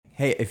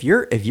Hey, if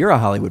you're a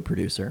Hollywood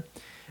producer,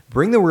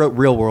 bring the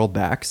real world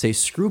back. Say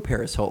screw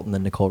Paris Hilton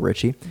and Nicole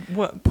Richie.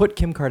 What? Put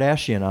Kim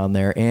Kardashian on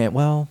there, and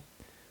well,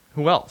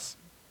 Who else?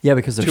 yeah,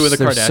 because Two of the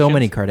there's so Kardashians?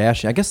 many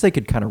Kardashian. I guess they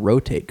could kind of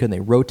rotate, couldn't they?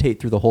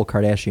 Rotate through the whole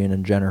Kardashian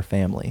and Jenner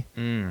family.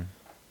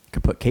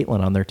 Could put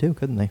Caitlyn on there too,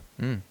 couldn't they?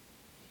 I'm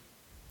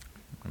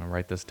gonna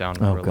write this down.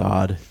 Oh really.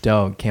 God,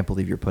 can't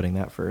believe you're putting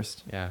that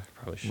first. Yeah,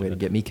 probably should. Way to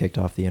get me kicked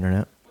off the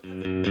internet.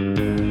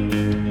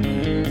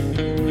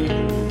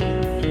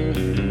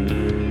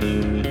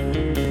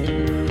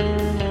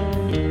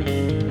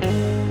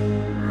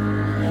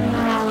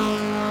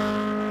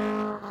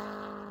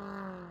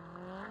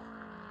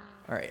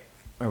 All right,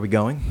 are we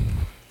going?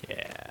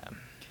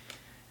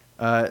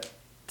 Yeah.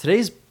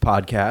 Today's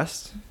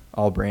podcast,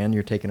 All Brand,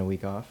 you're taking a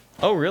week off.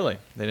 Oh, really?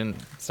 They didn't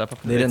step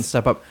up. They didn't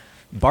step up.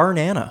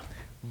 Bar-nana.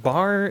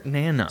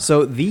 Bar-nana.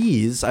 So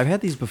these, I've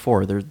had these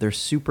before. They're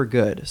super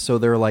good. So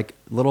they're like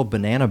little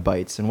banana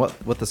bites. And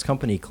what this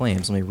company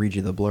claims, let me read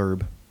you the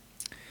blurb.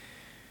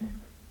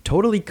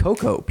 Totally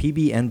Cocoa,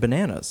 PB and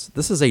bananas.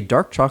 This is a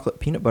dark chocolate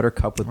peanut butter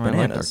cup with bananas.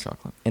 I like dark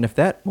chocolate. And if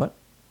that, what?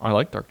 I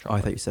like dark Oh, chocolate.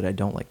 I thought you said I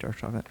don't like dark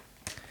chocolate.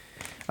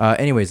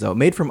 Anyways, though,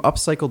 made from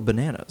upcycled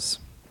bananas.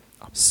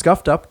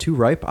 Scuffed up, too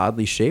ripe,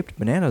 oddly shaped,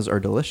 bananas are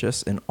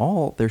delicious in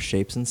all their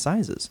shapes and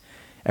sizes.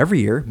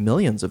 Every year,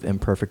 millions of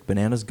imperfect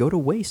bananas go to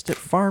waste at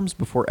farms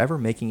before ever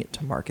making it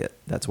to market.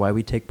 That's why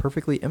we take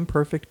perfectly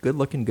imperfect,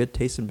 good-looking,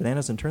 good-tasting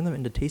bananas and turn them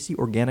into tasty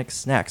organic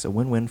snacks. A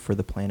win-win for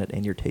the planet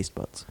and your taste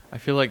buds. I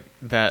feel like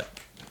that.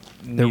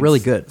 They're really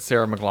good.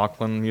 Sarah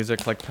McLachlan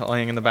music, like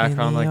playing in the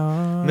background, like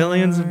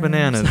millions of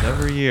bananas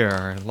every year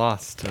are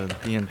lost to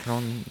being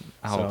thrown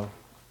out. So,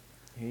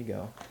 here you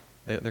go.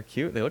 They're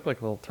cute. They look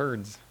like little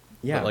turds.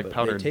 Yeah, but like but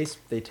powdered.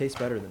 they taste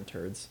better than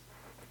turds.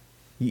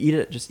 You eat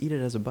it, just eat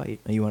it as a bite.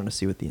 And you wanted to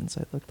see what the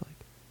inside looked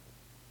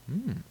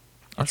like.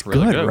 That's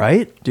really good,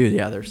 right? Dude,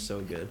 yeah, they're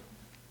so good.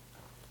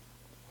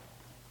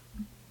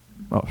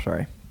 Oh,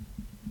 sorry.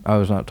 I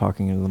was not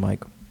talking into the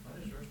mic.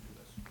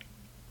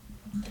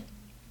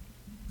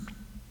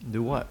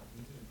 Do what?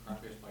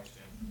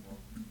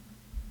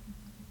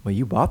 Well,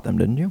 you bought them,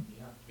 didn't you?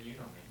 Yeah, but you know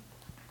me.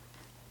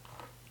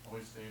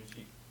 Always staying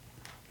cheap.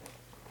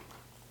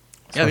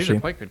 Yeah, these are Especially-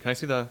 quite good. Can I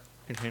see the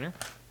container?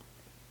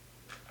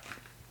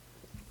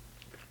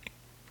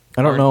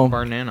 I don't know.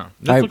 Bar-nana.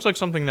 This I- looks like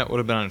something that would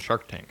have been on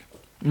Shark Tank.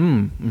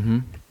 Mm-hmm.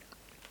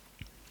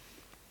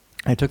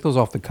 I took those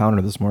off the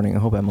counter this morning. I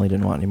hope Emily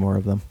didn't want any more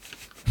of them.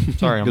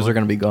 Sorry, Because they're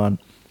going to be gone.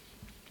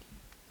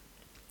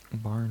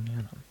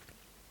 Bar-nana.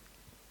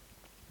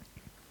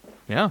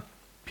 Yeah.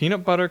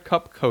 Peanut butter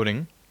cup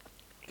coating.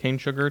 Cane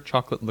sugar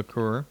chocolate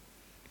liqueur.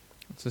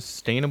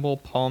 Sustainable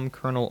palm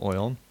kernel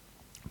oil.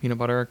 Peanut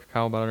butter,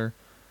 cacao butter,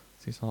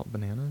 sea salt,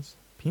 bananas.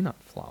 Peanut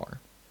flour.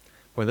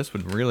 Boy, this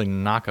would really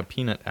knock a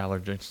peanut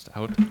allergist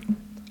out.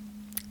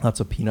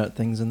 Lots of peanut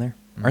things in there.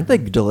 Aren't they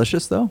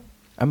delicious, though?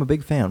 I'm a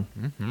big fan.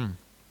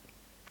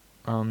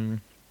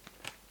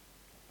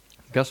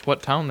 Guess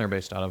what town they're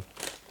based out of?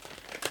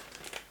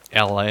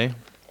 L.A.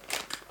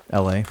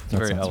 L.A. It's a That's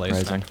very not L.A.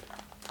 surprising. snack.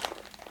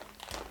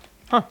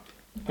 Huh.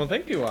 Well,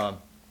 thank you,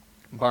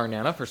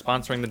 Bar-nana, for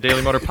sponsoring the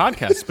Daily Motor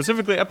Podcast,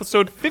 specifically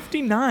episode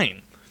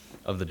 59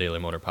 of the Daily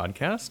Motor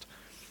Podcast.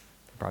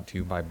 Brought to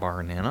you by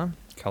Bar-nana.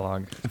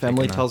 Kellogg. If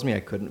Emily tells me I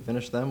couldn't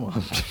finish them,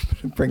 well,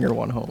 bring her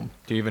one home.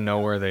 Do you even know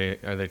where they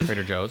are? They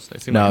Trader Joe's? They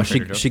seem No, like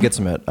Trader Joe's. she gets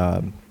them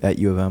at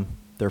U of M.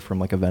 They're from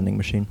like a vending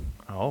machine.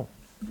 Oh.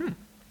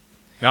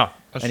 Yeah,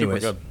 that's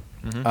Anyways, super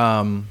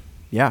good.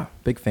 Yeah,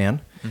 big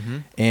fan.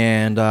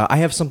 And I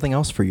have something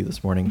else for you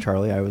this morning,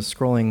 Charlie. I was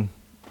scrolling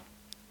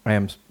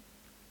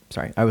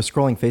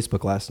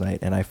Facebook last night,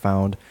 and I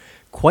found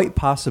quite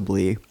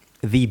possibly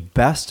the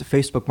best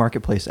Facebook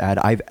Marketplace ad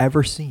I've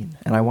ever seen.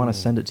 And I want to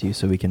send it to you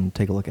so we can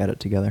take a look at it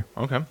together.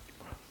 Okay.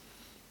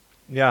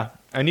 Yeah,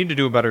 I need to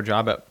do a better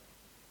job at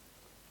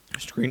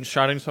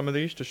screenshotting some of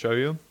these to show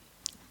you.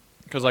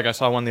 Because like I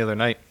saw one the other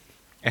night.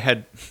 It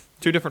had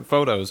two different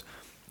photos,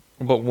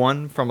 but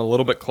one from a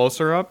little bit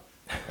closer up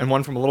and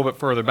one from a little bit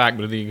further back,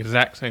 but the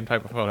exact same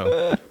type of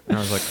photo. And I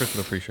was like, Chris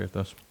would appreciate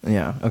this.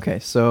 Yeah, okay.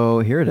 So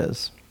here it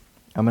is.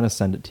 I'm going to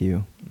send it to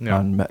you. Yeah.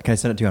 Can I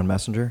send it to you on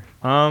Messenger?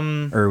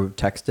 Or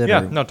text it?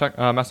 Yeah, or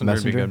no, Messenger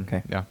would be good.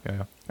 Okay. Yeah.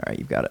 All right,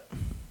 you've got it.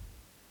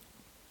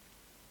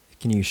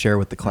 Can you share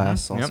with the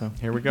class also? Yep,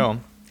 here we go.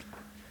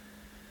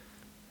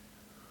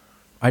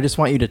 I just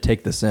want you to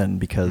take this in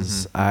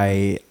because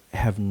I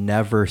have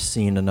never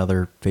seen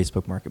another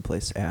Facebook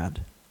Marketplace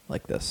ad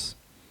like this.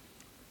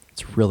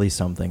 It's really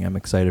something. I'm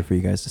excited for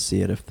you guys to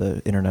see it if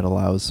the internet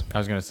allows. I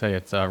was going to say,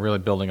 it's really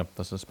building up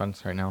the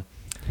suspense right now.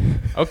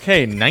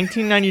 Okay,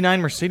 1999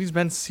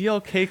 Mercedes-Benz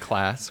CLK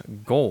Class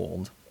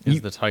Gold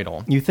is the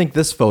title. You think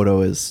this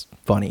photo is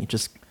funny?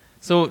 Just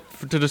So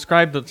to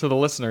describe to the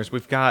listeners,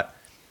 we've got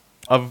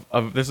of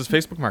this is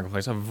Facebook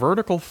Marketplace, a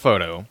vertical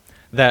photo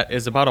that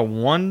is about a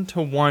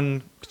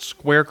 1-to-1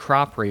 square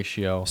crop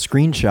ratio.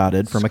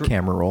 screenshotted from a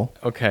camera roll.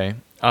 Okay,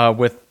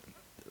 with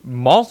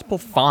multiple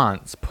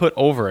fonts put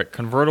over it.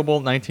 Convertible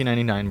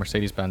 1999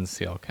 Mercedes-Benz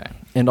CLK.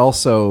 And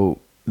also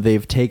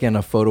they've taken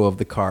a photo of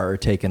the car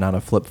taken on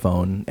a flip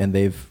phone and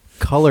they've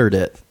colored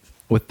it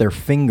with their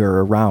finger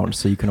around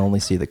so you can only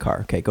see the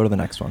car. Okay, go to the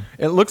next one.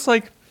 It looks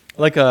like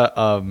a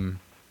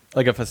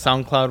like if a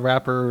SoundCloud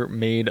rapper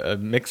made a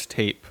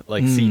mixtape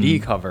like CD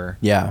cover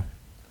Yeah.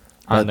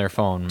 on But their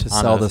phone to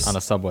on sell a, this- on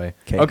a subway.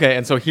 'Kay. Okay,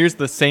 and so here's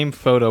the same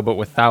photo but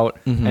without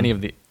any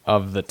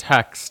of the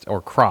text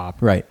or crop.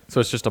 Right. So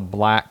it's just a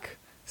black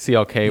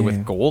CLK Yeah.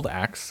 with gold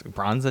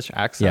bronzish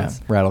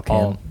accents. rattle can.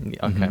 All-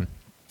 okay.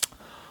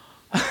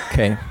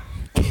 Okay.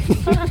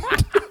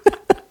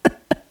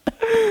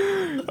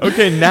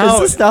 Okay, now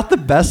Is this not the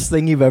best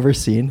thing you've ever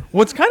seen?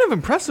 what's kind of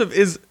impressive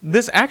is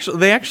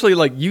they actually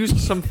like used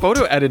some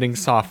photo editing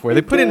software.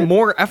 They put in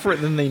more effort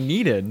than they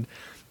needed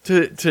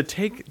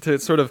to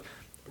sort of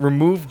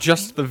remove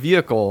just the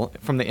vehicle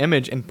from the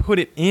image and put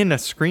it in a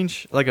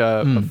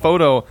a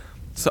photo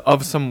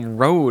of some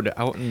road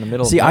out in the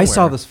middle See, of I nowhere.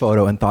 saw this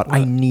photo and thought,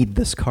 I need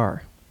this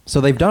car. So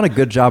they've done a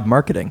good job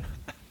marketing.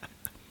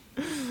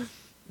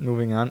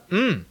 Moving on.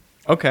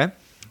 Okay.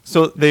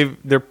 So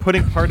they're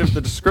putting part of the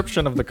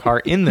description of the car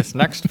in this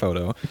next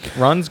photo.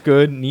 Runs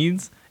good,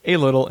 needs a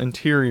little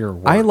interior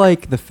work. I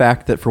like the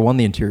fact that, for one,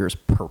 the interior is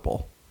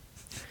purple.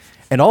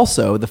 And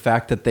also the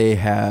fact that they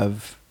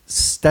have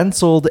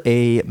stenciled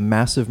a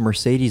massive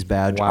Mercedes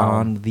badge Wow.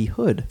 on the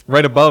hood.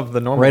 right above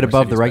the normal Right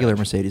above the Mercedes regular badge.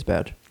 Mercedes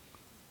badge.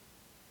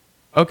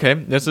 Okay,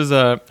 this is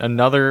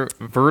another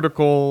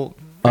vertical,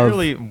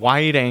 fairly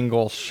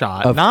wide-angle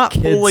shot. of Not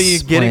kids fully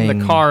getting playing-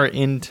 the car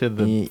into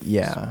the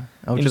Yeah.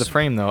 Oh, into the just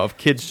frame though, of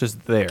kids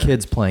just there.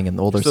 kids playing in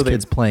the older So they-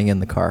 kids playing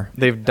in the car.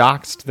 They've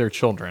doxed their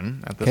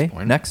children at this Okay,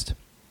 point. next.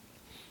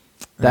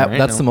 All right,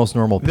 That's no. the most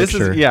normal This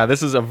picture.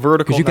 this is a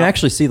vertical. Because you can not-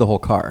 actually see the whole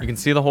car. you can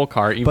see the whole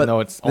car, even but though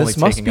it's only this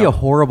must taking be a up.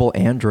 horrible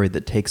Android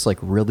that takes like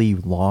really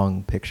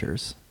long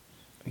pictures.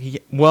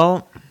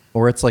 Well,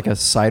 Or it's like a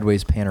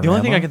sideways panorama. the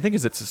only thing I can think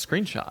is it's a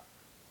screenshot.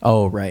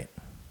 Oh, right.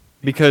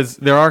 Because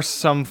there are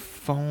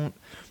something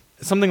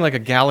like a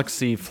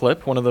Galaxy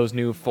Flip, one of those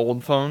new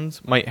fold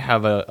phones, might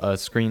have a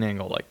screen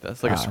angle like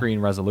this, like a screen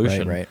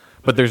resolution. right.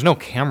 But there's no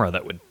camera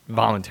that would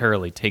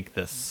voluntarily take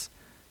this,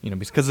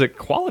 because the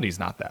quality's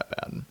not that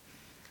bad.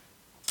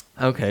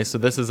 Okay, so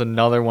this is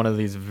another one of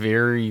these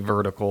very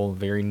vertical,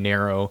 very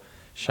narrow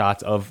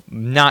shots of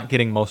not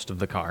getting most of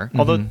the car.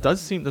 Although it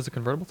does a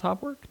convertible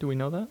top work? Do we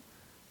know that?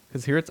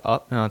 Because here it's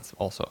up. No, it's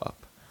also up.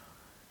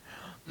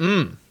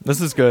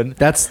 This is good.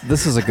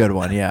 This is a good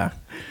one, yeah.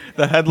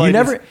 The headlight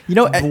never- is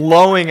at-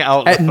 blowing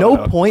out. At the no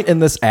photo. point in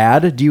this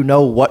ad do you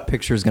know what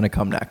picture is going to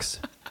come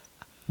next.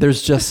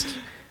 There's just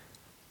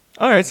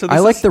All right, so this I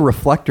like is, the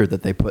reflector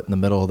that they put in the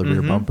middle of the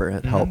rear bumper.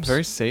 It helps.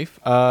 Very safe.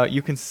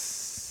 You can.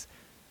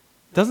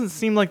 Doesn't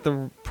seem like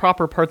the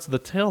proper parts of the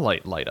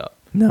taillight light up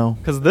No.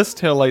 because this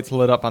taillight's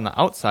lit up on the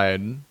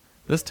outside.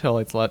 This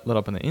taillight's lit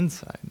up on the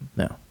inside.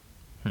 No.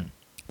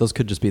 Those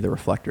could just be the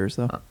reflectors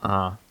though.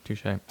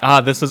 Touche.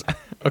 This is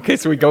okay.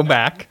 So we go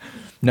back.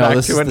 No, back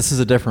this to is it. this is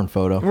a different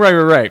photo.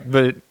 Right.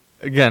 But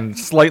again,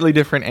 slightly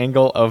different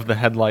angle of the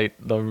headlight,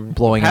 the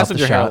Blowing out the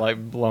passenger shot.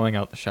 headlight blowing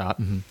out the shot,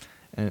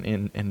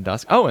 and in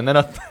dusk. Oh, and then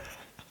a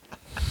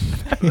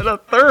and then a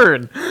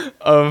third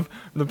of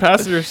the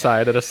passenger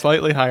side at a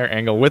slightly higher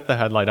angle with the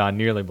headlight on,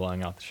 nearly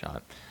blowing out the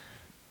shot,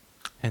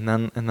 and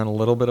then a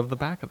little bit of the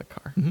back of the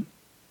car.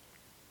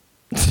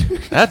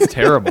 That's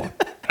terrible.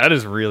 That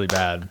is really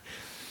bad.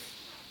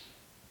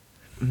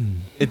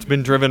 It's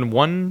been driven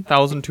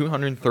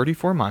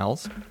 1,234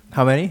 miles.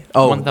 How many?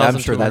 Oh, I'm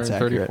sure that's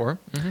accurate. 1,234.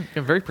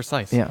 Yeah, very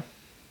precise. Yeah.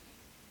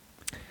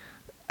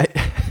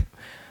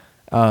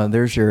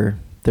 There's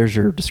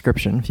your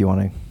description if you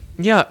want to.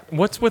 Yeah,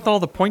 what's with all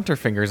the pointer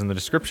fingers in the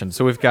description?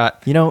 So we've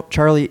got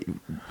Charlie,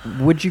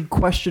 would you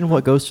question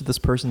what goes through this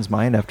person's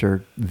mind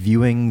after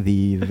viewing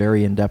the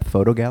very in-depth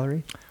photo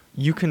gallery?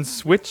 you can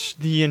switch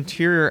the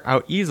interior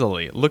out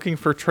easily, looking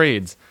for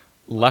trades.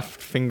 Left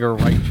finger,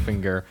 right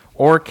finger,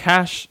 or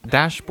cash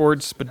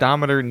dashboard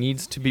speedometer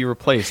needs to be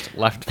replaced.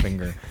 Left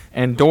finger,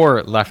 and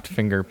door left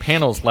finger,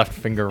 panels left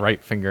finger,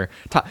 right finger.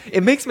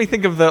 It makes me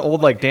think of the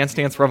old Dance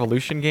Dance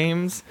Revolution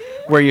games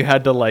where you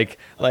had to like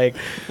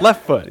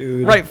left foot,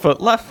 right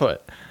foot, left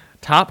foot.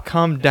 Top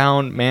come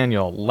down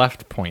manual,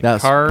 left point.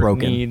 That's Car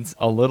broken. needs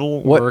a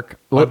little What work.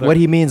 what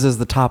he means is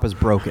the top is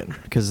broken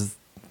because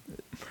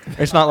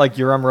It's not like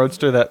your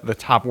Roadster that the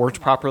top worked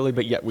properly,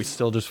 but yet we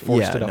still just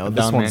forced it up and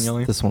down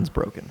manually. This one's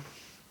broken.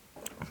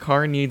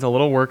 Car needs a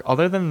little work.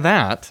 Other than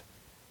that,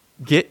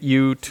 get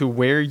you to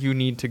where you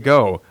need to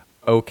go.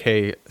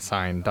 Okay,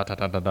 sign. Dot, dot,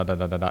 dot, dot, dot,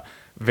 dot, dot, dot.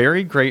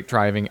 Very great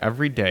driving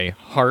every day.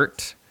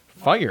 Heart,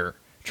 fire.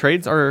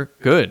 Trades are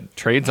good.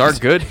 Trades are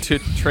good to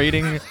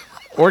trading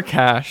or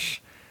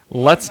cash.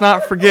 Let's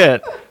not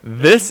forget,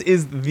 this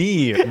is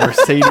the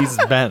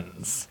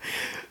Mercedes-Benz.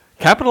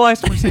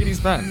 Capitalized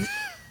Mercedes-Benz.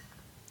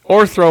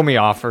 Or throw me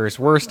offers.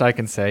 Worst I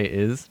can say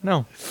is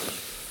no.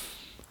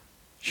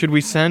 Should we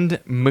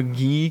send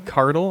McGee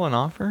Cardle an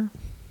offer?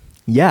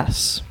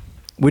 Yes.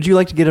 Would you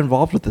like to get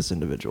involved with this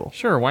individual?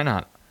 Sure, why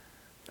not?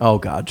 Oh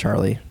God,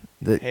 Charlie.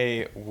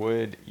 Hey,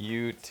 would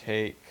you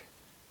take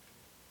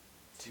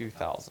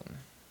 2,000?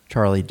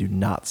 Charlie, do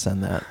not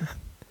send that.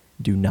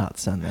 Do not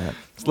send that.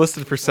 It's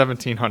listed for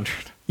 1,700.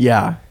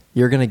 Yeah,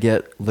 you're gonna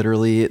get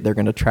literally. They're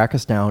gonna track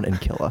us down and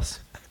kill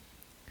us.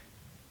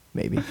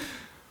 Maybe.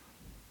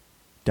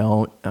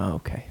 Don't. Oh,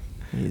 okay,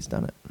 he's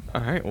done it. All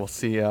right, we'll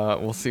see.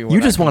 We'll see. What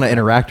You just want to happens.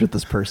 interact with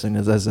this person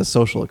as a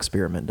social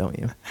experiment, don't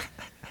you?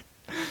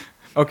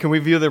 Oh, can we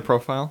view their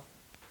profile?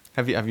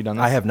 Have you done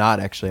this? I have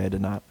not actually. I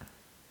did not.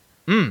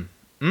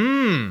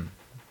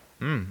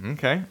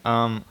 Okay.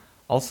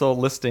 Also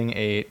listing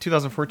a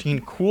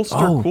 2014 Coolster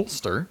Oh.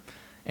 Coolster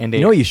and a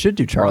You know what you should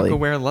do, Charlie?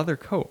 Wear leather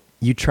coat.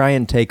 You try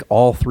and take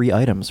all 3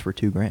 items for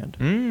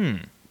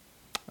 $2,000.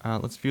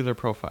 Let's view their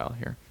profile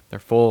here. Their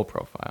full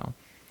profile.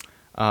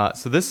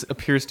 So this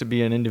appears to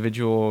be an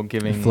individual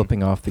giving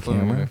Flipping off the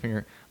flipping camera. a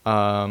finger.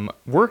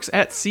 Works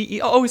at CEO.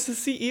 Oh, it's the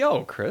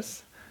CEO,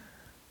 Chris.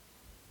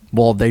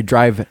 Well, they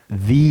drive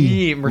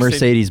the The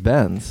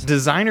Mercedes-Benz.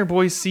 Designer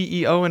Boys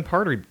CEO and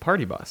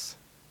party bus,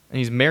 and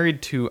he's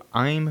married to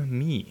I'm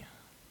Me.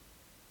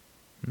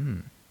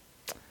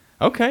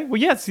 Okay, well,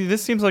 yeah. See,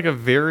 this seems like a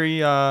very,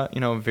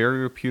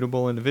 very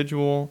reputable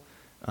individual.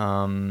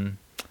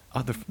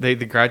 They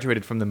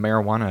graduated from the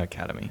Marijuana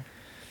Academy.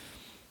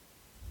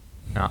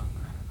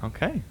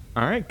 Okay,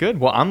 all right, good.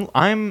 Well,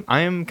 I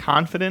am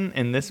confident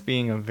in this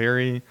being a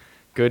very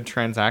good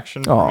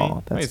transaction for me.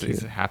 Aw, that's He's a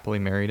cute. happily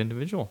married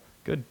individual.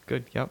 Good.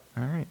 Yep.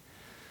 All right.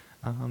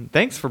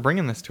 Thanks for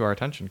bringing this to our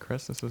attention,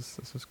 Chris. This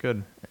was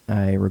good.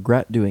 I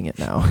regret doing it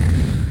now.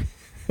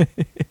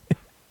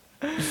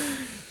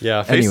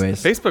 Yeah.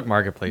 Anyways. Facebook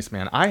Marketplace,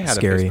 man. I had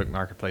Scary. a Facebook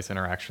Marketplace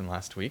interaction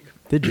last week.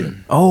 Did you?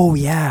 Oh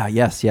yeah,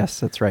 yes,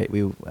 that's right.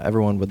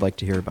 Everyone would like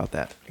to hear about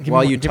that. Give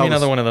me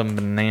another one of them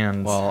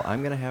bananas. Well,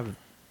 I'm gonna have.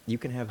 You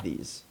can have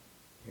these.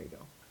 Here you go.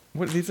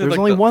 What, these are There's like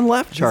only one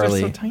left,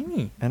 Charlie, These are so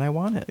tiny. and I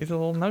want it. These are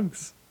little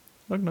nugs.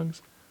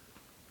 Nugs.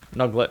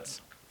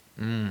 Nuglets.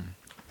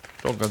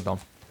 So good though.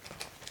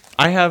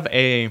 I have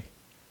a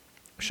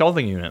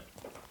shelving unit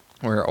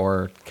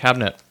or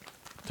cabinet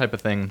type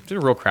of thing. Just a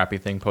real crappy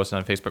thing posted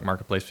on Facebook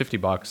Marketplace.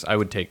 $50. I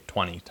would take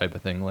 20 type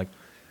of thing. Like,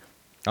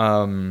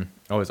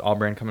 is All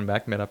Brand coming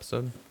back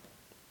mid-episode?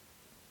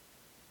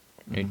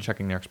 Are you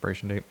checking their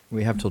expiration date?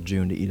 We have till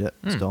June to eat it.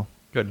 Still.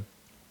 Good.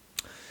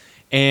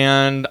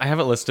 And I have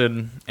it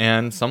listed,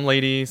 and some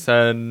lady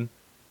said,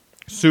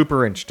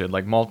 super interested,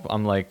 like multiple.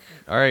 I'm like,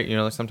 all right,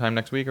 like sometime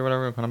next week or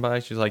whatever, come by.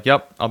 She's like,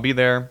 yep, I'll be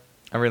there,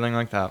 everything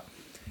like that.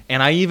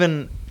 And I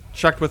even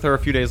checked with her a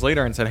few days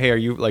later and said, hey, are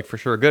you like for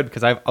sure good?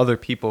 Because I have other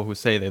people who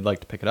say they'd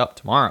like to pick it up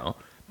tomorrow,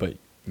 but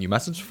you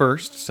messaged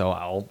first, so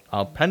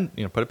I'll put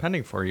it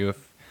pending for you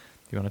if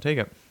you want to take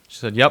it. She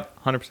said,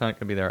 yep, 100%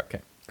 gonna be there.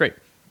 Okay, great.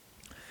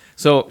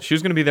 So she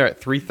was gonna be there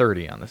at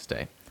 3:30 on this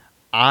day.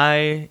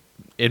 I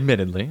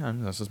admittedly,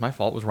 and this is my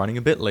fault, was running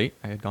a bit late.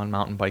 I had gone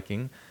mountain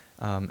biking.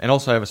 And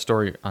also I have a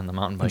story on the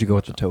mountain biking. Did you go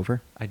with the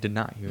Topher? I did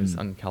not. He was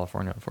in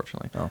California,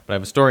 unfortunately. Oh. But I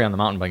have a story on the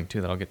mountain biking,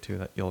 too, that I'll get to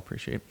that you'll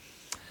appreciate.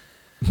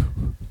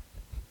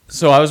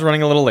 So I was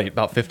running a little late,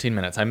 about 15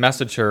 minutes. I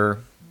messaged her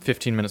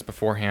 15 minutes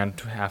beforehand,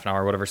 half an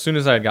hour, whatever. As soon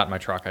as I had gotten my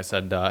truck, I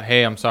said,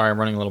 hey, I'm sorry, I'm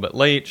running a little bit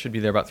late. Should be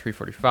there about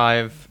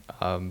 3:45.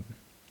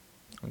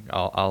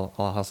 I'll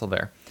hustle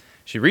there.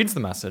 She reads the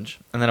message,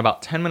 and then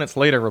about 10 minutes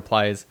later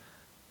replies,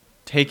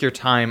 take your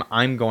time.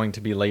 I'm going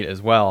to be late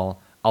as well.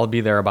 I'll be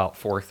there about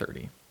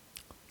 4:30.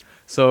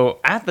 So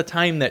at the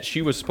time that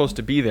she was supposed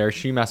to be there,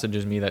 she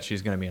messages me that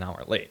she's going to be an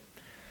hour late.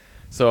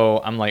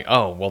 So I'm like,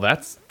 oh, well,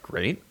 that's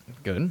great.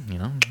 Good,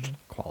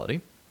 quality.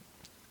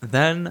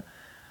 Then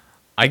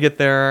I get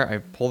there. I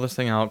pull this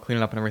thing out, clean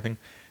it up and everything.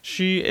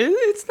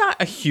 It's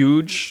not a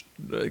huge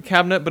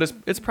cabinet, but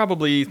it's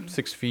probably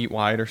 6 feet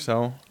wide or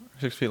so.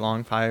 6 feet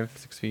long,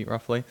 6 feet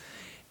roughly.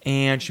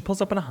 And she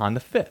pulls up in a Honda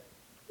Fit.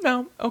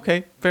 No,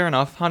 okay, fair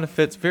enough. Honda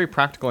Fit's very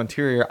practical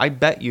interior. I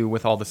bet you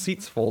with all the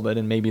seats folded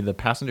and maybe the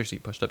passenger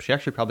seat pushed up, she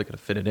actually probably could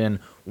have fit it in.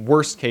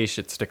 Worst case,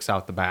 it sticks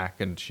out the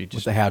back and she just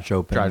With the hatch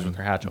open. drives with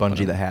her hatch open.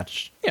 Bungee the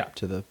hatch. Yeah.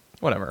 To the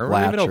Whatever. Or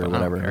latch leave it open. or I don't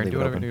whatever. care. Leave Do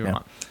it whatever open, you yeah.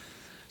 want.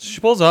 So she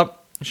pulls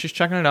up. She's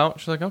checking it out.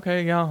 She's like,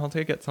 okay, yeah, I'll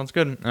take it. Sounds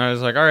good. And I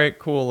was like, all right,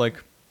 cool. Like,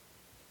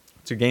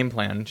 what's your game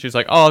plan? She's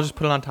like, oh, I'll just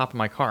put it on top of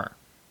my car.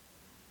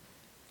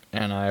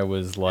 And I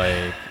was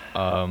like,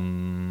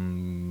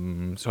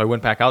 so I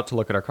went back out to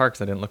look at our car because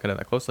I didn't look at it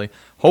that closely,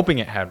 hoping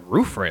it had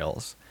roof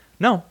rails.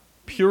 No,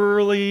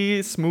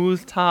 purely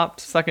smooth-topped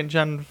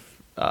second-gen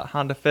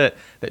Honda Fit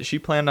that she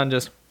planned on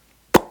just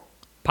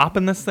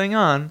popping this thing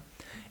on.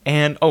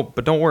 And,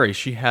 but don't worry,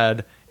 she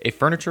had a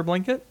furniture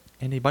blanket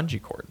and a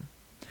bungee cord.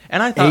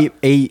 And I thought...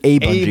 A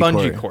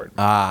bungee cord.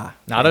 Ah.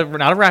 Not a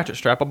ratchet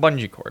strap, a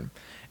bungee cord.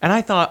 And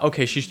I thought,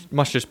 okay, she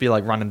must just be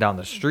like running down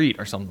the street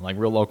or something, like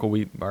real local.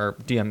 Our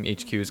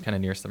DMHQ is kind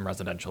of near some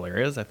residential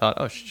areas. I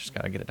thought, she just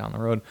got to get it down the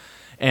road.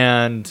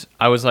 And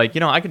I was like,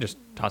 I could just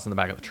toss it in the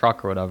back of the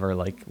truck or whatever.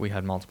 Like, we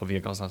had multiple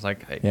vehicles. I was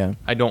like, hey, Yeah.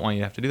 I don't want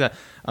you to have to do that.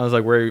 I was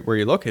like, where are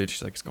you located?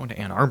 She's like, it's going to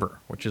Ann Arbor,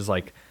 which is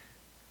like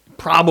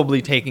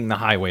probably taking the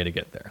highway to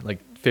get there, like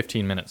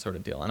 15 minutes sort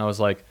of deal. And I was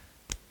like,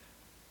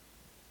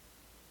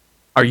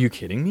 are you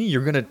kidding me?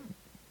 You're going to...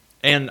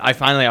 And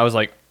I was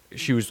like,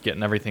 she was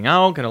getting everything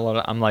out.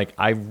 I'm like,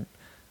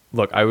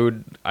 look,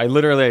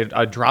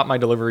 I'd drop my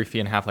delivery fee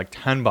in half, like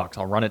 $10.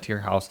 I'll run it to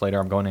your house later.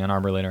 I'm going to Ann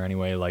Arbor later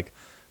anyway. Like,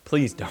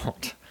 please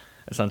don't.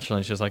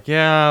 Essentially, she's like,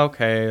 yeah,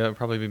 okay, that'd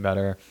probably be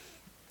better.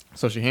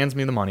 So she hands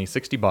me the money,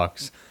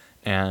 $60,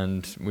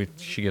 and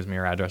she gives me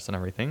her address and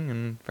everything,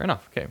 and fair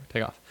enough. Okay, we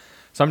take off.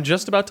 So I'm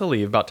just about to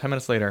leave, about 10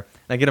 minutes later,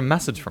 and I get a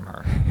message from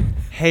her.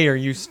 Hey, are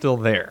you still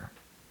there?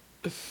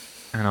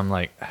 And I'm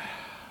like,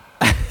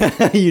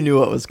 You knew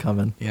what was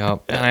coming. yeah.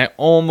 And I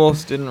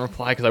almost didn't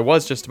reply because I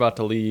was just about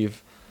to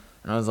leave.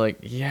 And I was like,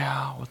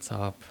 yeah, what's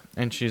up?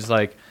 And she's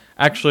like,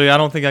 actually, I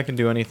don't think I can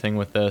do anything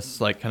with this.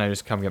 Like, can I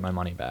just come get my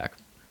money back?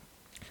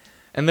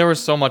 And there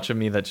was so much of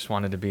me that just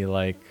wanted to be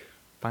like,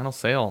 final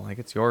sale. Like,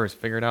 it's yours.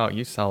 Figure it out.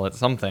 You sell it.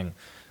 Something.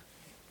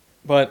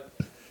 But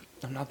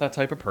I'm not that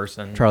type of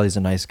person. Charlie's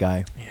a nice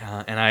guy.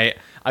 Yeah, and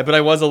but I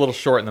was a little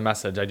short in the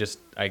message.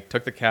 I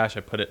took the cash,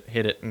 I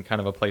hid it in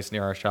kind of a place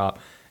near our shop,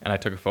 and I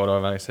took a photo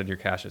of it. I said, your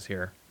cash is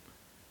here.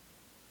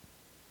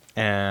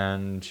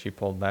 And she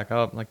pulled back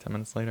up like 10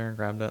 minutes later,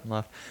 grabbed it and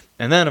left.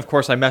 And then, of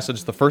course, I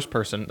messaged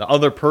the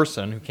other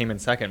person who came in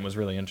second was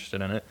really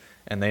interested in it,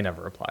 and they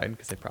never replied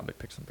because they probably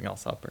picked something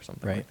else up or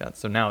something like that.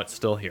 So now it's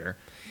still here,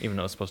 even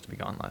though it was supposed to be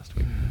gone last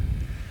week.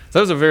 So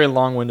that was a very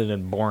long-winded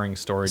and boring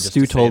story. Just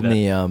Stu to say told that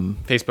me.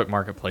 Facebook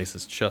Marketplace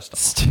is just.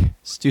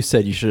 Stu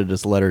said you should have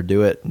just let her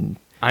do it. And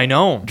I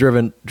know.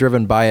 Driven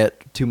by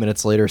it 2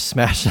 minutes later,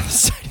 smashed on the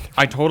side.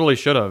 I totally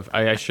should have.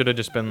 I should have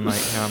just been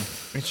like,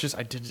 it's just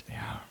I did.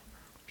 Yeah.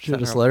 Should have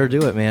just let her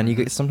do it,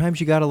 man. Sometimes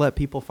you got to let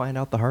people find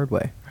out the hard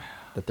way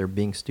that they're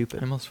being stupid.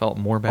 I almost felt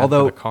more bad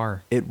Although for the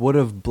car. it would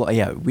have.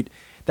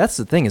 That's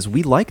the thing is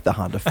we like the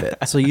Honda Fit,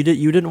 so you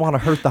didn't want to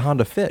hurt the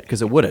Honda Fit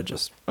because it would have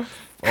just. Oh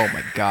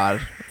my God!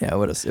 Yeah,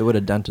 it would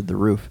have dented the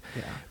roof.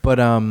 Yeah. But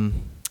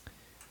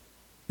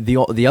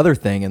the other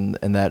thing,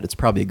 and that it's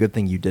probably a good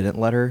thing you didn't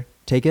let her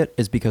take it,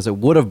 is because it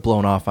would have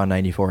blown off on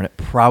 94 and it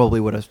probably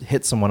would have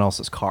hit someone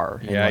else's car.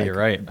 And Yeah, you're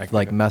right.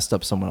 Like messed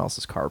up someone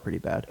else's car pretty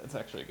bad. That's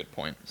actually a good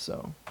point.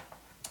 So,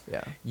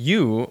 yeah.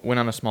 You went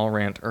on a small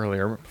rant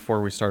earlier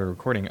before we started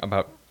recording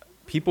about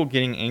people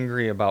getting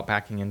angry about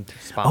backing into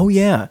spots. Oh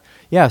yeah,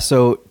 yeah.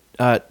 So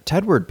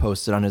Tedward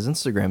posted on his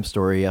Instagram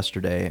story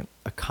yesterday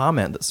a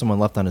comment that someone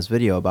left on his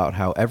video about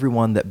how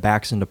everyone that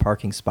backs into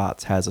parking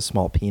spots has a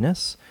small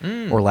penis,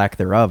 or lack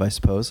thereof, I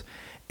suppose.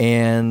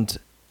 And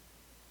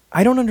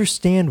I don't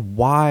understand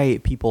why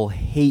people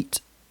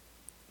hate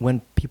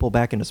when people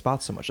back into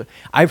spots so much.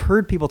 I've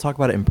heard people talk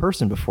about it in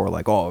person before,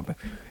 like, oh,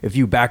 if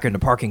you back into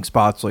parking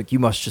spots, like you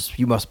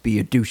must be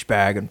a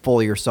douchebag and full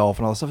of yourself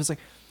and all this stuff. It's like,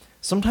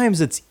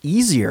 sometimes it's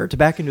easier to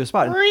back into a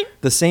spot. And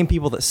the same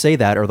people that say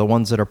that are the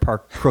ones that are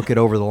parked crooked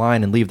over the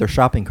line and leave their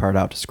shopping cart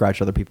out to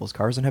scratch other people's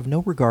cars and have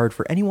no regard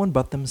for anyone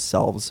but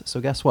themselves.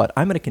 So guess what?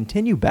 I'm going to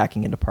continue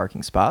backing into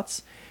parking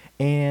spots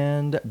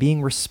and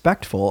being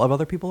respectful of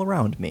other people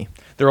around me.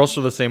 They're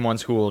also the same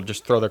ones who will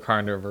just throw their car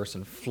into reverse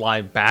and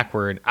fly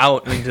backward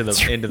out into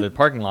the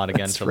parking lot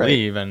again to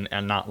leave and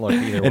not look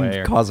either way.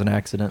 And cause an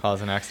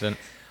accident.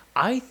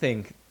 I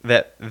think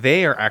that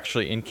they are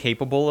actually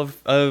incapable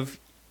of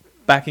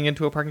backing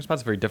into a parking spot.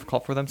 It's very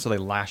difficult for them, so they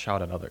lash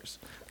out at others.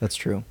 That's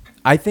true.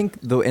 I think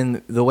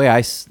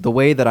the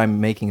way that I'm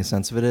making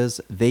sense of it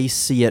is they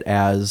see it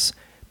as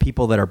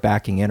people that are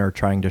backing in are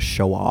trying to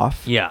show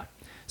off. Yeah.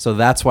 So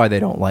that's why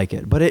they don't like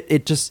it. But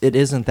it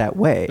isn't that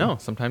way. No,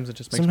 sometimes it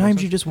just makes Sometimes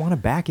more you sense. just want to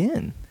back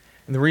in.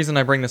 And the reason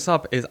I bring this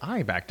up is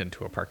I backed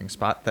into a parking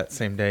spot that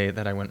same day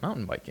that I went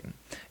mountain biking.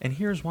 And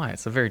here's why.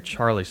 It's a very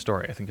Charlie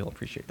story. I think you'll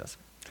appreciate this.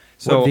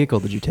 So, what vehicle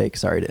did you take?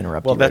 Sorry to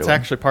interrupt you. Well, that's right away.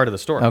 actually part of the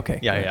story. Okay.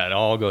 Yeah, it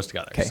all goes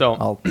together. Okay, So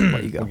I'll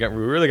let you go. we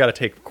really got to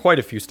take quite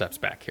a few steps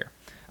back here.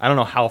 I don't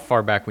know how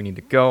far back we need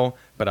to go,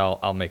 but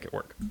I'll make it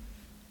work.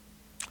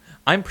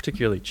 I'm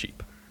particularly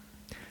cheap.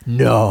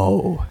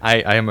 No.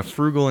 I am a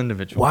frugal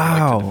individual. I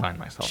Wow. like to define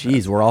myself Jeez,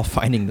 as. we're all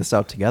finding this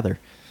out together.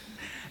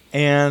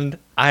 And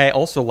I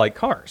also like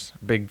cars.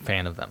 Big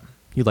fan of them.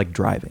 You like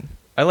driving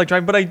I like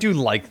driving, but I do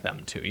like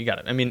them too. You got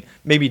it. I mean,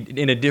 maybe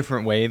in a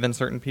different way than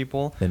certain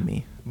people. than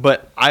me.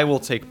 But I will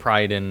take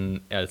pride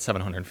in a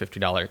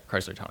 $750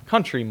 Chrysler Town &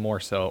 Country more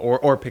so,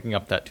 or picking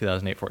up that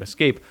 2008 Ford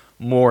Escape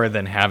more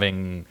than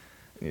having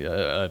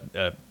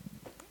a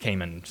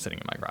Cayman sitting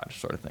in my garage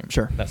sort of thing.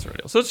 Sure. That sort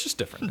of deal. So it's just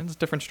different. It's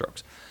different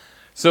strokes.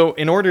 So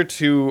in order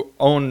to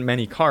own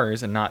many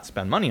cars and not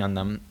spend money on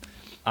them,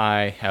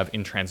 I have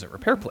in-transit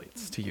repair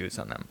plates to use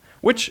on them,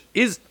 which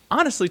is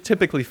honestly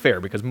typically fair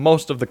because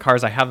most of the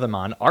cars I have them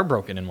on are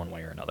broken in one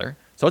way or another.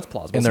 So it's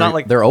plausible. And it's not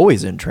like they're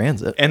always in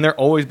transit. and they're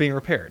always being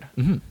repaired.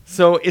 Mm-hmm.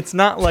 So it's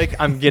not like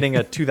I'm getting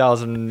a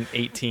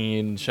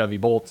 2018 Chevy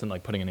Bolt and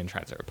like putting an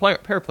in-transit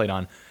repair plate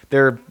on.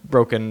 They're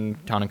broken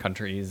Town &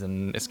 Countries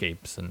and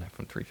Escapes and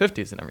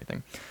F-350s and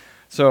everything.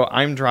 So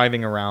I'm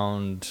driving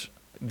around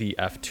the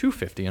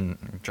F-250,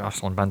 and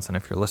Jocelyn Benson,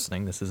 if you're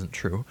listening, this isn't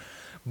true,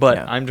 but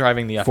Yeah. I'm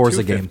driving the Forza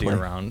F-250 gameplay.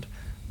 around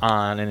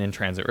on an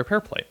in-transit repair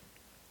plate.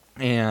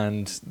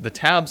 And the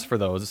tabs for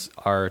those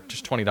are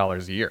just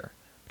 $20 a year,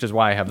 which is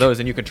why I have those.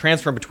 And you can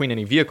transfer between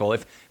any vehicle.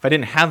 If I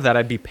didn't have that,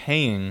 I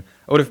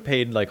would have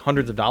paid like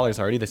hundreds of dollars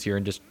already this year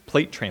in just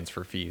plate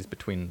transfer fees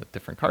between the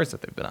different cars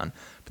that they've been on.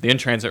 But the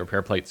in-transit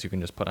repair plates you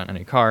can just put on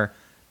any car,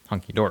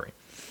 hunky-dory.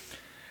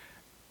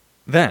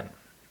 Then,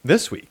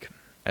 this week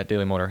at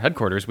Daily Motor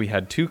headquarters, we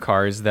had 2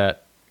 cars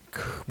that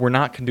were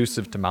not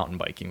conducive to mountain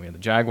biking. We had the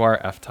Jaguar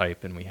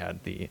F-Type and we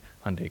had the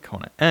Hyundai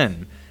Kona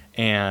N.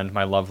 And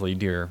my lovely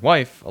dear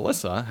wife,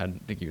 Alyssa,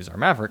 had to use our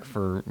Maverick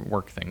for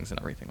work things and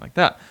everything like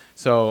that.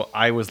 So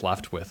I was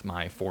left with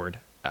my Ford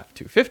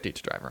F-250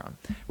 to drive around,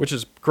 which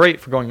is great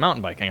for going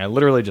mountain biking. I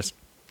literally just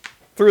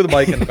threw the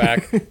bike in the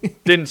back,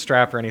 didn't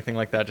strap or anything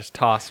like that, just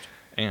tossed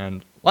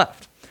and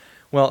left.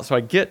 Well, so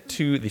I get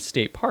to the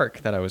state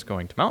park that I was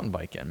going to mountain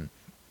bike in,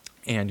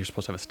 and you're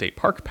supposed to have a state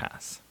park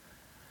pass.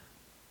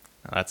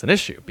 Now, that's an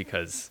issue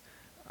because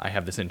I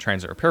have this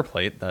in-transit repair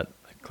plate that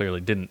I clearly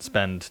didn't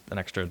spend an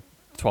extra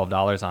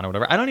 $12 on or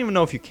whatever. I don't even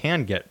know if you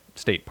can get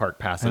state park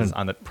passes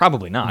on the.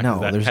 Probably not. No,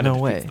 that there's kinda no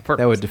defeats way. the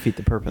purpose. That would defeat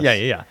the purpose.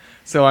 Yeah.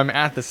 So I'm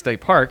at the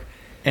state park,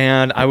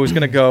 and I was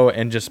gonna go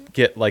and just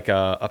get like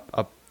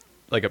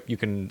you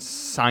can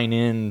sign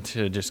in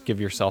to just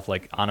give yourself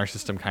like honor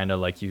system kind of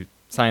like you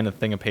sign a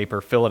thing of paper,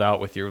 fill it out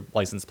with your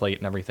license plate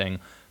and everything,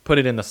 put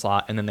it in the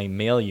slot, and then they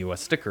mail you a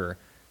sticker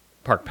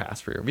park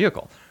pass for your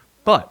vehicle.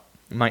 But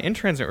my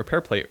in-transit repair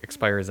plate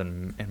expires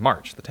in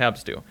March. The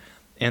tabs do,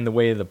 and the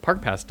way the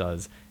park pass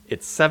does.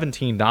 It's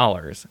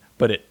 $17,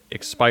 but it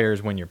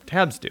expires when your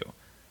tabs do.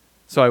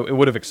 So it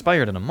would have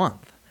expired in a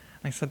month.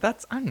 And I said,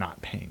 I'm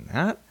not paying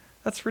that.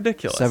 That's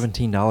ridiculous.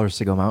 $17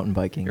 to go mountain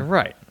biking. You're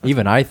right.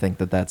 Even I think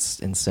that's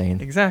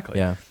insane. Exactly.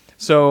 Yeah.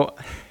 So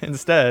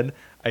instead,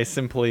 I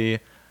simply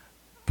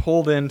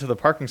pulled into the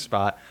parking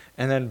spot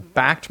and then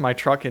backed my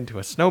truck into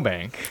a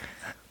snowbank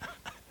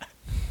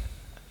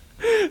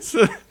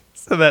so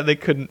that they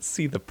couldn't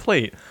see the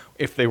plate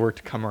if they were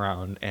to come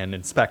around and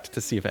inspect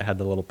to see if it had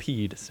the little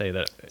P to say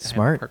that it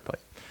Smart. had the park plate.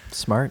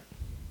 Smart.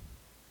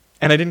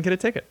 And I didn't get a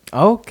ticket.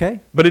 Okay.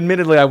 But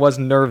admittedly, I was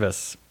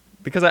nervous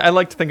because I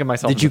like to think of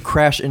myself. Did you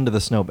crash into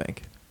the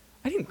snowbank?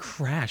 I didn't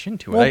crash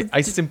into Well, it. I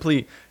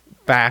simply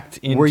backed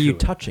into it. Were you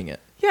touching it?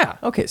 Yeah.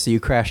 Okay, so you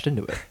crashed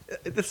into it.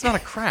 It's not a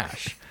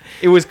crash.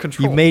 It was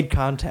controlled. You made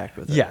contact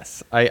with it.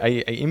 Yes. I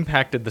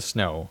impacted the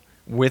snow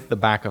with the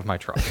back of my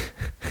truck.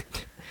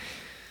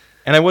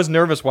 And I was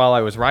nervous while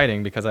I was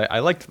riding because I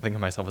like to think of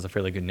myself as a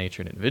fairly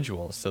good-natured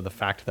individual. So the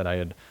fact that I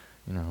had,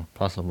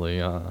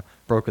 possibly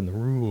broken the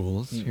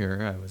rules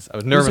here, I was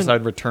nervous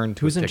I'd return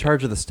to Who's a in ticket.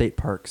 charge of the state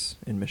parks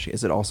in Michigan?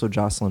 Is it also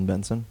Jocelyn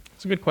Benson?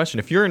 That's a good question.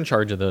 If you're in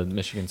charge of the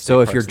Michigan State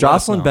So if Parks, you're let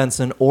us Jocelyn know.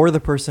 Benson or the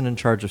person in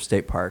charge of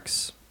state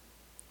parks,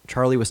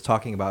 Charlie was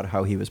talking about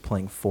how he was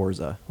playing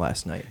Forza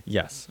last night.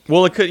 Yes.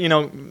 Well, it could,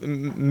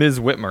 Ms.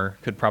 Whitmer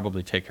could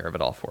probably take care of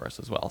it all for us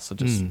as well. So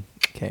just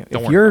Okay.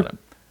 don't If worry you're about it.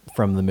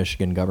 from the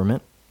Michigan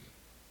government,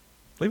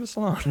 Leave us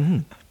alone. Mm-hmm.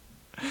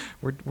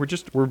 We're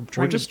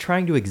just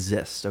trying to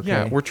exist, okay?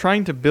 Yeah, we're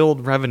trying to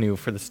build revenue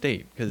for the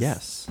state because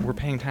Yes. we're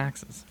paying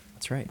taxes.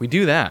 That's right. We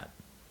do that.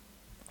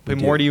 We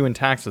Pay more do. to you in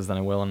taxes than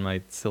I will in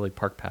my silly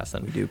park pass.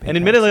 We do pay and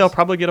admittedly, taxes. I'll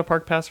probably get a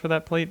park pass for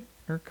that plate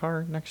or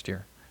car next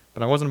year.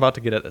 But I wasn't about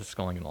to get it. It's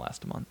only going to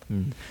last a month.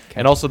 Okay.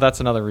 And also, that's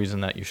another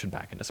reason that you should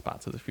back into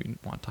spots is if you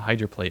want to hide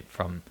your plate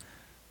from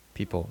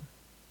people.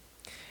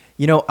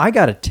 I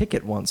got a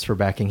ticket once for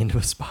backing into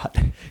a spot.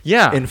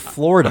 Yeah. In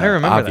Florida, I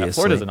remember obviously. that.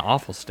 Florida's an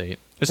awful state.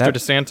 Mr. That-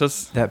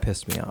 DeSantis, That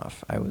pissed me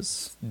off. I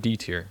was... D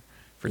tier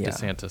for Yeah.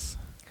 DeSantis.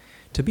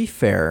 To be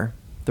fair,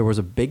 there was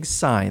a big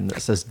sign that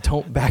says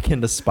don't back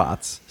into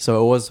spots.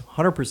 So it was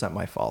 100%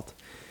 my fault.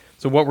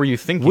 So what were you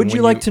thinking? Would when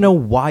you like to know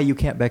why you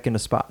can't back into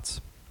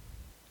spots?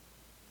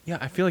 Yeah,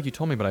 I feel like you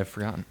told me, but I've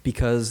forgotten.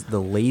 Because the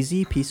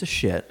lazy piece of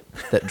shit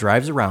that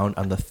drives around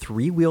on the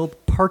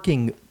 3-wheeled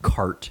parking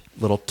cart,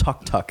 little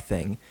tuk-tuk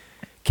thing,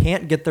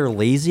 can't get their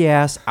lazy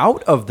ass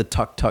out of the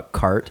tuk-tuk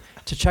cart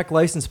to check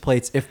license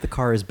plates if the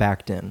car is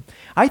backed in.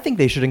 I think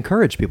they should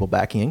encourage people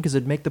backing in because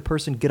it'd make the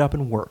person get up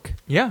and work.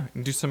 Yeah,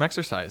 do some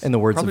exercise. In the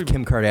words Probably- of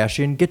Kim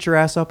Kardashian, get your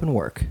ass up and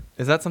work.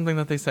 Is that something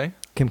that they say?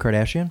 Kim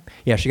Kardashian?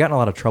 Yeah, she got in a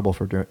lot of trouble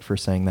for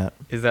saying that.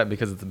 Is that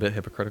because it's a bit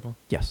hypocritical?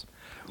 Yes.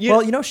 Yeah.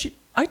 Well, she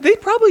They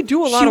probably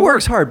do a lot she of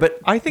works work. hard, but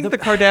I think the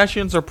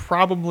Kardashians are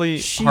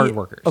probably hard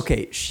workers.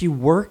 Okay, she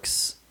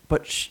works,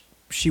 but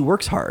she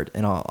works hard,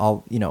 and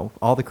I'll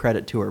all the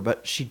credit to her.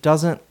 But she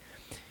doesn't.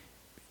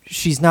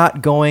 She's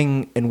not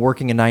going and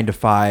working a 9 to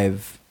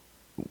 5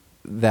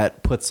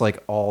 that puts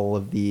like all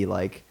of the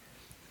like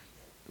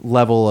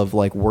level of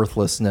like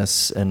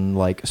worthlessness and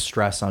like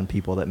stress on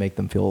people that make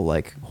them feel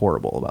like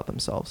horrible about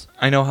themselves.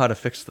 I know how to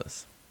fix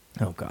this.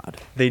 Oh God.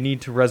 They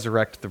need to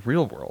resurrect the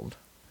real world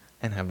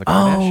and have the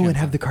Kardashians. Oh, and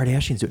have the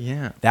Kardashians do it.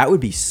 Yeah. That would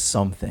be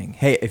something.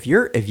 Hey, if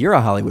you're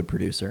a Hollywood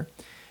producer,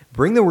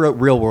 bring the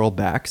real world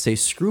back. Say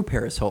screw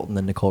Paris Hilton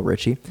and Nicole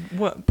Richie.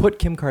 What? Put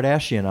Kim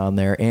Kardashian on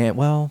there, and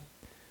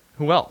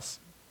Who else?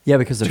 yeah,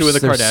 because Two of the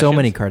there's so Kardashians?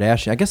 many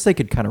Kardashian. I guess they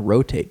could kind of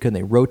rotate, couldn't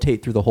they?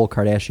 Rotate through the whole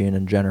Kardashian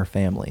and Jenner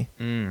family.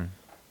 Mm.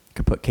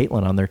 Could put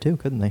Caitlyn on there too,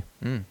 couldn't they?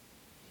 Mm.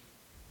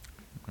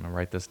 I'm gonna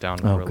write this down.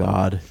 Oh really.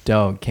 God,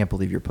 don't! Can't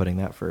believe you're putting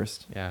that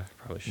first. Yeah,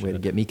 probably should. Way to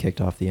get me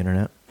kicked off the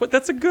internet. But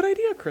that's a good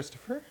idea,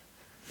 Christopher.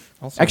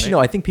 Also, Actually, no.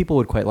 I think people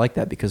would quite like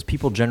that because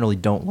people generally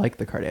don't like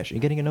the Kardashians. You're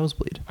getting a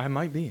nosebleed. I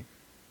might be.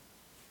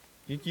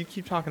 You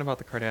keep talking about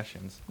the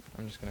Kardashians.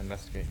 I'm just gonna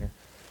investigate here.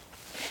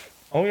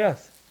 Oh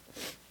yes.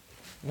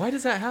 Why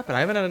does that happen? I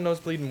haven't had a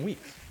nosebleed in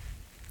weeks.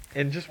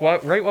 And just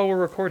right while we're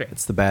recording.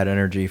 It's the bad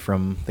energy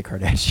from the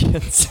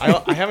Kardashians.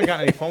 I haven't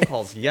gotten any phone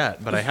calls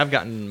yet, but I have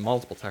gotten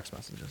multiple text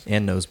messages.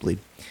 And nosebleed.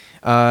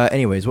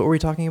 Anyways, what were we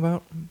talking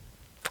about?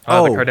 The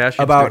Kardashians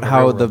about during the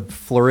how real the world.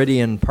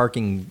 Floridian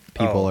parking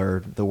people Oh.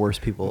 are the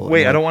worst people.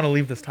 Wait, in I the- don't want to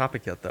leave this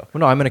topic yet, though. Well,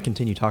 no, I'm going to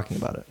continue talking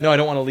about it. No, I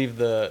don't want to leave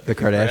the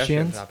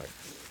Kardashians? topic.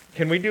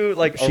 Can we do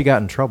like She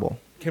got in trouble.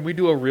 Can we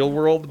do a real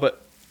world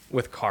but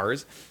with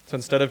cars? So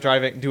instead of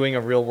doing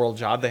a real world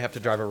job, they have to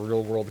drive a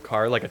real world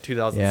car, like a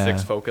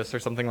 2006 Yeah. Focus or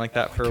something like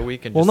that, for a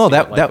week. And Well, just no, see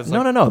what life that is no,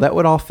 like? no, no, that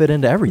would all fit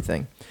into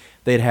everything.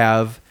 They'd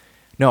have.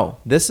 No,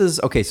 this is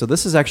okay. So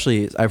this is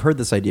actually I've heard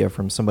this idea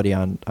from somebody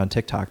on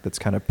TikTok that's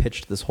kind of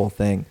pitched this whole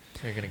thing.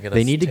 You're gonna get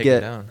They us need to taken get.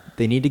 down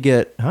They need to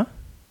get. Huh?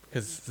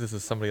 because this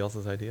is somebody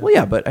else's idea. Well,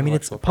 yeah, but I mean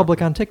it's Intellectual public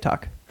property. on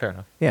TikTok. Fair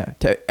enough. Yeah.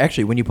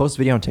 Actually, when you post a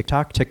video on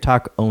TikTok,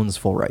 TikTok owns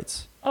full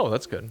rights. Oh,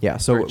 that's good. Yeah.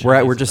 So Very we're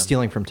Chinese of just them.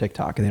 stealing from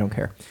TikTok, and they don't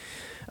care.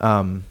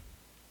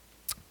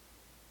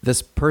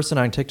 This person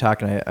on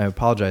TikTok, and I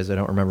apologize, I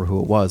don't remember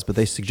who it was, but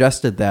they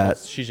suggested Well, that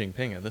it's Xi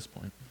Jinping at this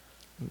point.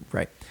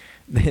 right.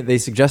 They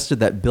suggested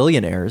that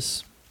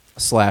billionaires /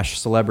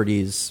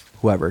 celebrities,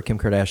 whoever, Kim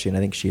Kardashian, I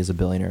think she is a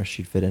billionaire.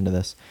 She'd fit into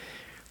this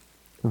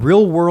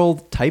real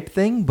world type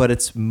thing, but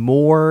it's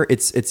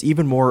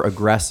even more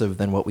aggressive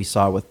than what we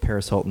saw with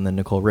Paris Hilton and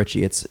Nicole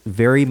Richie. It's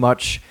very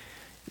much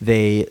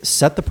they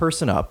set the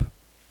person up.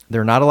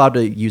 They're not allowed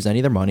to use any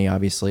of their money,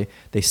 obviously.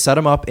 They set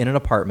them up in an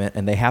apartment,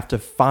 and they have to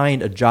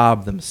find a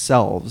job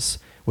themselves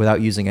without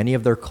using any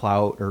of their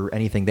clout or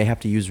anything. They have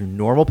to use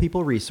normal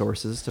people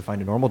resources to find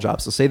a normal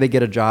job. So say they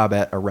get a job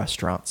at a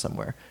restaurant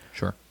somewhere.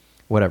 Sure.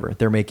 Whatever.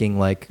 They're making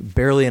like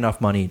barely enough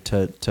money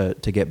to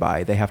get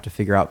by. They have to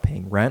figure out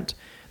paying rent,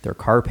 their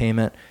car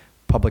payment,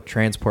 public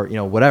transport,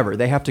 whatever.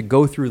 They have to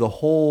go through the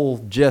whole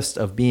gist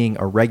of being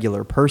a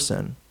regular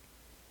person.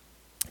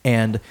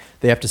 And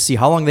they have to see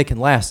how long they can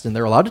last. And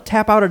they're allowed to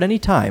tap out at any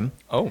time,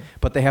 Oh.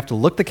 but they have to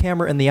look the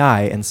camera in the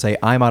eye and say,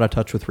 I'm out of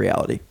touch with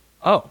reality.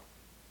 Oh.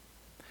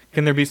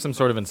 Can there be some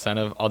sort of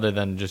incentive other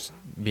than just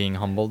being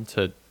humbled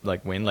to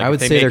like win? Like I if would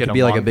they say make there it could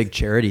be like a month- big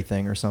charity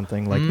thing or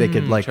something. Like they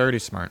could like,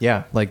 charity's smart.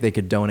 yeah, like they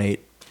could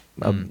donate.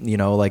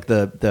 Like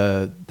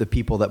the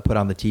people that put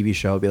on the TV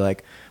show would be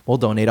like, we'll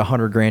donate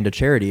 $100,000 to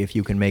charity if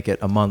you can make it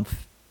a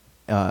month,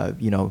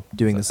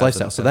 doing this As an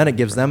lifestyle. So then it incentive,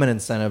 gives right. them an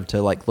incentive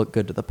to like look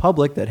good to the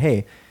public that,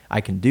 hey,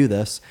 I can do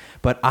this.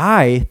 But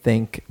I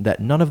think that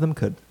none of them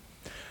could.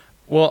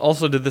 Well,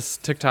 also, did this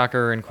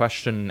TikToker in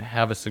question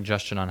have a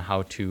suggestion on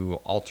how to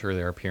alter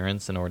their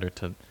appearance in order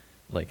to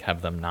like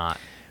have them not?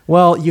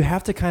 Well, you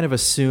have to kind of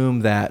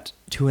assume that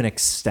to an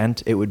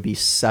extent it would be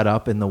set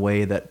up in the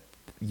way that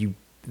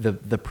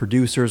the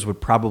producers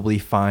would probably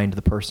find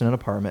the person an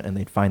apartment and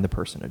they'd find the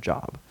person a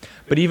job.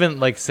 But even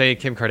like say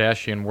Kim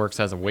Kardashian works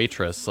as a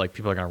waitress, like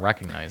people are gonna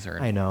recognize her.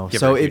 and I know. give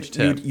So her a huge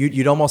tip.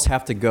 you'd almost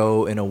have to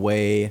go in a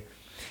way.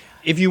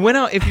 If you went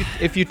out,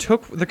 if you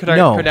took the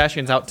No.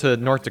 Kardashians out to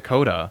North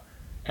Dakota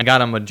and got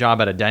them a job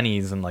at a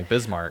Denny's in like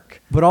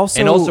Bismarck, But also-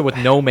 and also with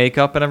no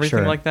makeup and everything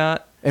Sure. like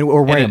that,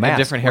 Or wearing a mask.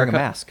 different wearing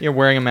haircut, a mask. You're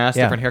wearing a mask,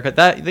 Yeah. different haircut.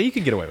 That you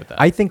could get away with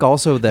that. I think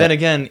also that Then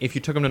again, if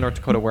you took them to North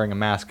Dakota wearing a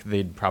mask,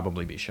 they'd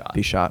probably be shot.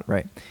 be shot,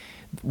 right?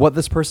 What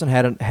this person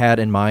had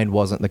in mind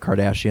wasn't the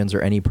Kardashians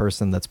or any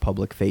person that's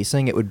public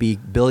facing. It would be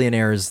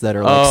billionaires that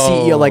are like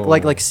CEO,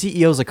 like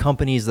CEOs of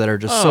companies that are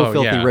just so Oh,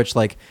 filthy yeah. rich,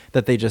 like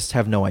that they just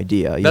have no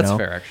idea. You That's know?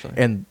 fair, actually.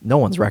 And no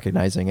one's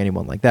recognizing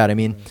anyone like that. I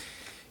mean,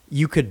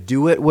 you could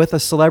do it with a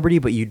celebrity,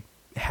 but you'd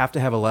have to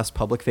have a less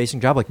public facing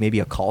job, like maybe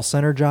a call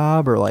center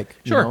job or like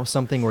Sure.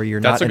 something where you're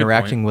That's not a good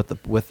interacting with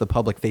the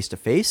public face to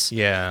face.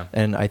 Yeah.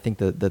 And I think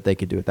that they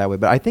could do it that way.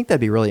 But I think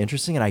that'd be really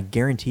interesting, and I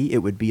guarantee it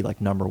would be like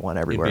 #1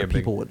 everywhere. a big-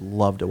 People would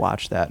love to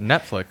watch that.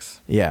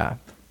 Netflix. Yeah.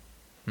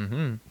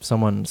 Mm-hmm.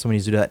 Someone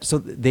needs to do that. So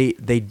they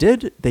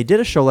did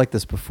a show like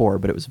this before,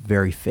 but it was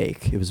very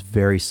fake. It was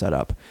very set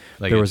up.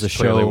 Like there it was a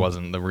clearly show.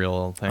 wasn't the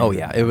real thing. Oh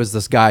yeah, it was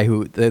this guy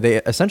who they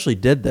essentially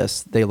did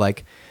this.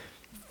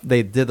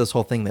 They did this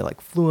whole thing. They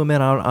like flew him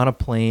in on a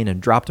plane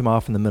and dropped him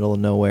off in the middle of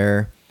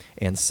nowhere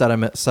and set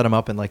him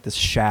up in like this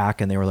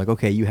shack. And they were like,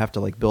 okay, you have to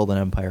like build an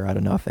empire out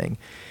of nothing.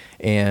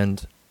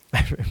 And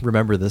I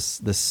remember this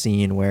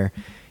scene where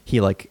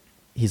he's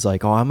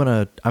like, oh, I'm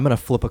gonna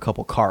flip a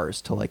couple cars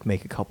to like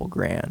make a couple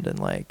grand and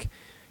like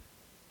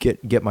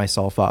get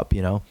myself up,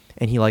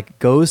 And he like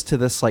goes to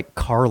this like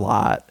car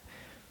lot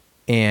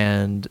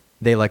and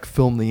they like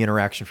film the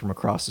interaction from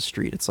across the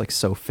street. It's like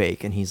so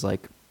fake. And he's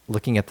like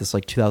looking at this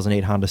like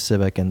 2008 Honda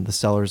Civic, and the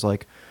seller's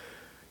like,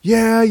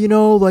 yeah,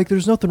 like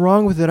there's nothing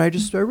wrong with it. I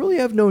really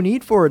have no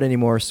need for it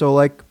anymore. So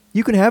like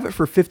you can have it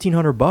for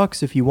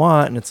 $1,500 if you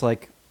want. And it's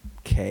like,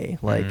 okay.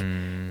 Like,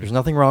 there's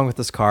nothing wrong with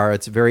this car.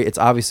 It's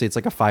obviously it's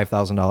like a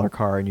 $5,000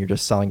 car, and you're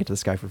just selling it to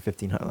this guy for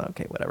 $1,500.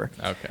 Okay, whatever.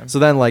 Okay. So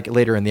then, like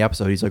later in the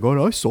episode, he's like, "Oh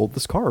no, I sold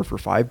this car for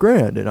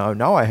 $5,000, and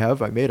now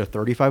I made a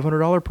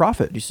 $3,500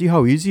 profit. Do you see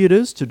how easy it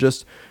is to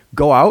just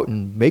go out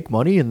and make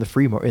money in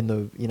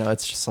the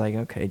It's just like,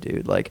 okay,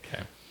 dude, like."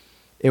 Okay.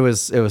 It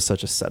was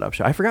such a setup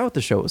show. I forgot what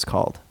the show was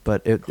called,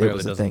 but it Clearly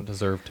was a doesn't thing.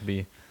 deserve to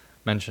be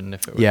mentioned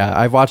if it was. Yeah,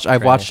 I've watched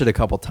it a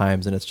couple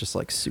times, and it's just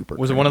like super.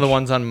 Was it one of the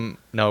cringe. ones on?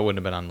 No, it wouldn't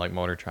have been on like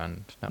Motor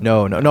Trend.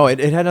 No. It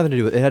had nothing to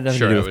do with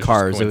Sure, it was with just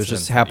cars. It was coincidence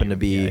just that happened you- to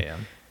be yeah.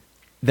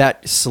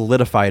 that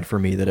solidified for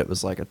me that it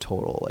was like a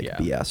total Yeah.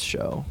 BS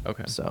show.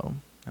 Okay. So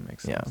That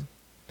makes yeah. sense.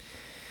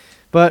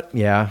 But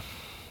yeah.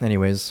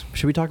 Anyways,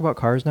 should we talk about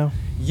cars now?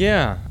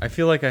 Yeah, I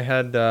feel like I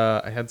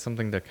had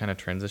something to kind of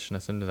transition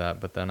us into that,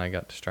 but then I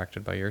got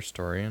distracted by your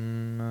story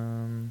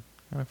and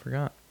I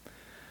forgot.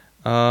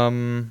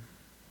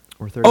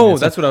 We're 30 Oh,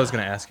 minutes that's in. what I was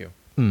going to ask you.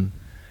 Mm.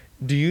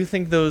 Do you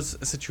think those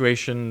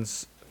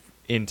situations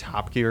in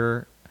Top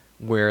Gear,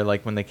 where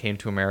like when they came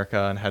to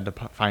America and had to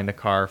find a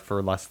car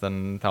for less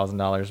than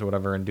 $1,000 or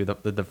whatever, and do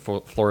the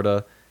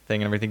Florida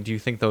thing and everything, do you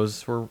think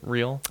those were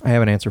real? I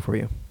have an answer for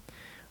you.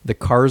 The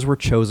cars were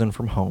chosen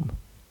from home.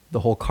 The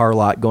whole car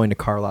lot, going to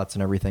car lots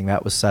and everything,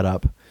 that was set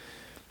up.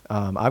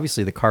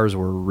 Obviously, the cars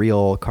were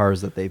real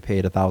cars that they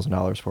paid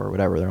 $1,000 for, or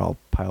whatever. They're all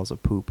piles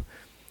of poop.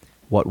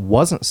 What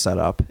wasn't set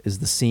up is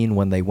the scene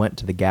when they went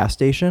to the gas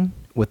station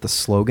with the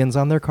slogans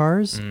on their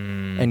cars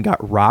and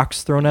got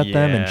rocks thrown at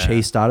them and Yeah.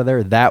 chased out of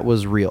there. That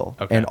was real.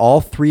 Okay. And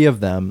all three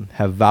of them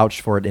have vouched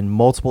for it in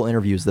multiple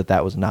interviews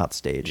that was not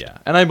staged. Yeah,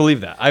 and I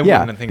believe that. I Yeah,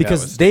 wouldn't think because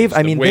that was they've- staged.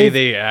 I mean, the way they've-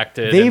 they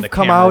acted. and They've the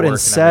come camera out work and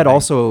said everything.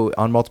 also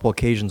on multiple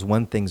occasions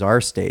when things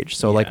are staged.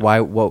 So like, Yeah.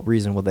 what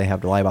reason would they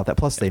have to lie about that?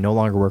 Plus, they no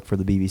longer work for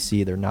the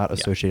BBC. They're not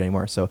associated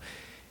anymore. So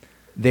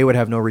they would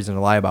have no reason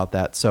to lie about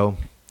that. So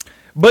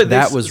But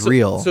that they- was so-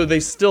 real. So they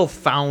still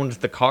found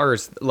the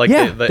cars. Like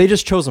yeah, they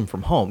just chose them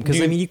from home because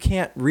You- I mean, you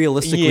can't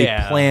realistically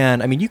Yeah.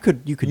 plan. I mean, you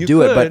could you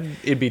do it, but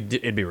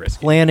it'd be risky.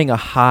 planning a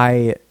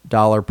high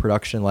dollar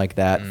production like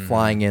that, Mm-hmm.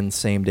 flying in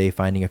same day,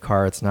 finding a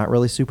car, it's not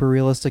really super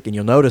realistic. And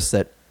you'll notice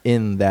that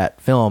in that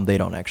film, they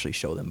don't actually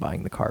show them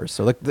buying the cars.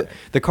 So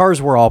the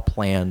cars were all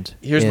planned.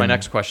 Here's my in-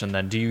 next question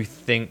then. Do you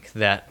think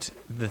that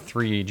the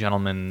three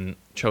gentlemen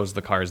chose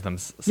the cars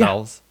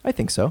themselves? Yeah, I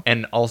think so.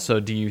 And also,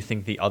 do you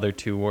think the other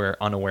two were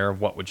unaware of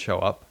what would show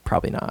up?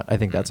 Probably not. I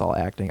think that's all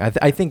acting.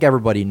 I think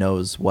everybody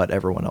knows what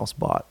everyone else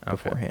bought Okay.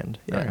 beforehand.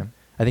 Yeah. Okay.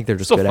 I think they're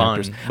just Still good fun,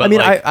 actors. but I mean,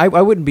 like- I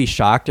wouldn't be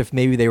shocked if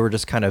maybe they were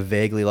just kind of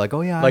vaguely like,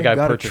 oh yeah, Like, I I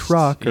got purchased- a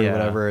truck or yeah.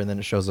 whatever, and then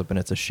it shows up and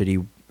it's a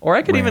shitty. Or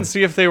I could even Ram.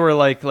 see if they were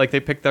like they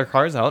picked their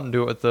cars out and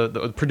do it with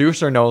the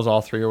producer knows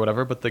all three or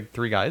whatever, but the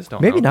three guys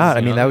don't. Maybe know 'cause, not. I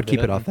you mean, know, that they would keep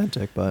did it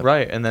authentic, but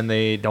Right, and then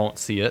they don't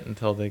see it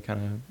until they kind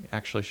of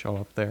actually show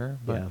up there.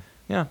 But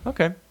yeah,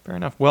 okay, fair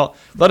enough. Well,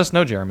 let us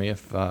know, Jeremy,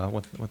 if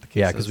what the case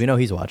yeah, is. because we know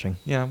he's watching.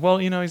 Yeah, well,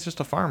 he's just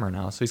a farmer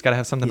now, so he's got to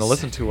have something to He's-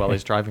 listen to while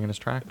he's driving in his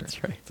tractor.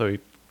 That's right. So he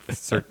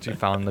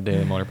found the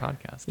Daily Motor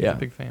podcast. He's Yeah. a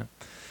big fan.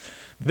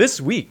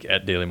 This week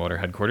at Daily Motor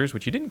headquarters,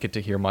 which you didn't get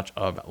to hear much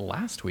of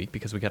last week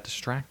because we got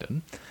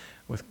distracted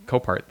with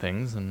Copart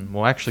things, and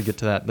we'll actually get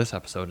to that this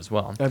episode as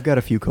well. I've got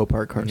a few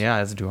Copart cars. Yeah,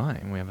 as do I,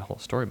 and we have a whole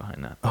story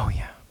behind that. Oh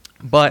yeah.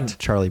 But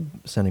Charlie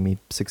sending me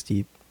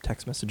 60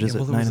 text messages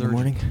Yeah, well, at it 9 was in the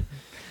morning. urgent.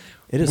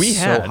 It is We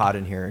so had- hot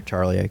in here,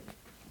 Charlie.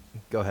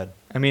 Go ahead.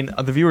 I mean,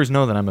 the viewers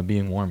know that I'm a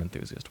being warm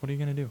enthusiast. What are you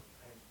gonna do?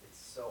 It's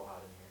so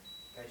hot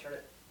in here.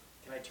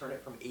 Can I turn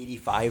it from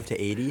 85 to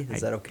 80?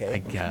 Is that okay? I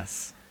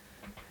guess.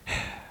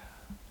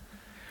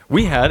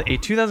 We had a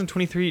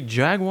 2023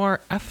 Jaguar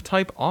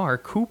F-Type R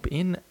coupe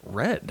in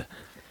red.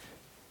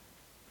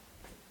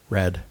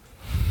 Red.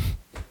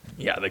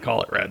 Yeah, they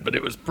call it red, but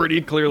it was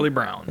pretty clearly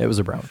brown. It was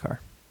a brown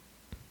car.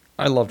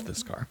 I loved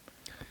this car.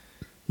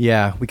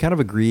 Yeah, we kind of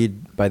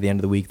agreed by the end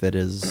of the week that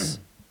is,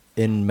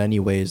 in many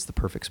ways, the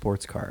perfect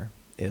sports car.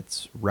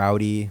 It's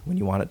rowdy when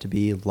you want it to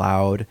be,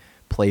 loud,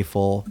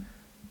 playful,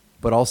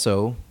 but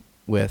also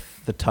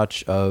with the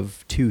touch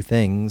of two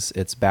things.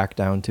 It's back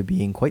down to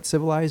being quite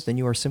civilized, and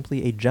you are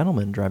simply a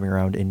gentleman driving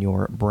around in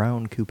your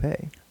brown coupe.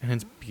 And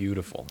it's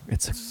beautiful.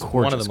 It's a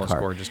one of gorgeous the most car.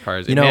 gorgeous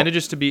cars. You It know-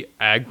 manages to be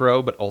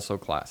aggro, but also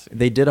classy.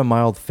 They did a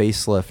mild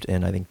facelift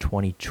in, I think,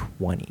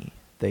 2020.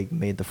 They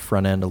made the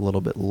front end a little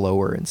bit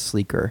lower and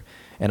sleeker.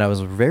 And I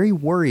was very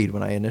worried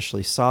when I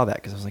initially saw that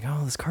because I was like,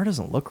 oh, this car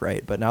doesn't look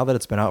right. But now that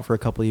it's been out for a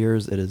couple of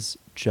years, it is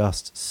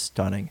just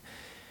stunning.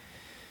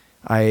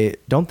 I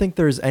don't think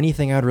there's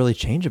anything I'd really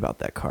change about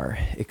that car,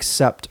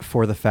 except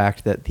for the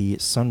fact that the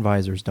sun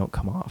visors don't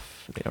come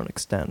off. They don't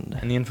extend.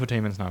 And the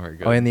infotainment's not very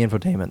good. Oh, and the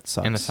infotainment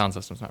sucks. And the sound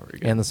system's not very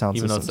good. And the sound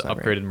Even system's though not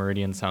it's very the upgraded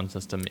Meridian sound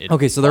system. It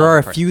Okay, so there falls are a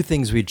apart. few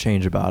things we'd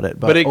change about it.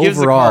 But it gives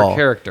the car overall,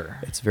 character.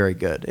 It's very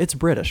good. It's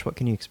British. What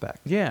can you expect?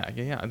 Yeah.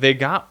 They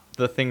got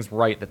the things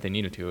right that they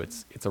needed to.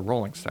 It's a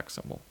rolling sex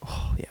symbol.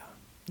 Oh, yeah.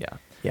 Yeah.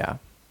 Yeah.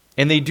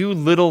 And they do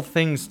little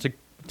things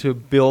to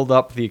build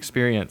up the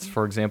experience.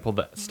 For example,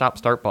 the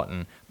stop-start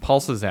button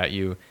pulses at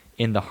you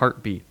in the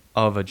heartbeat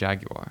of a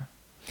Jaguar.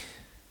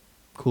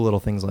 Cool little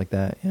things like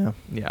that. Yeah.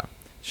 Yeah.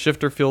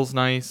 Shifter feels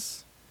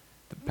nice.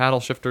 The paddle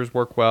shifters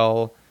work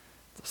well.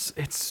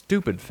 It's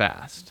stupid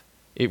fast.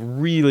 It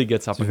really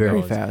gets up It's and very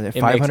goes. fast. It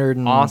 500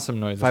 makes awesome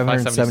noises.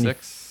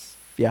 576.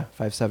 Yeah,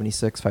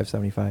 576,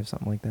 575,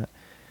 something like that.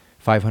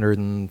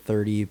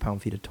 530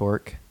 pound-feet of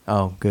torque.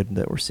 Oh, good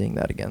that we're seeing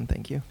that again.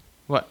 Thank you.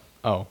 What?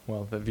 Oh,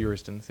 well, the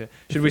viewers didn't see it.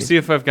 Should we see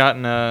if we've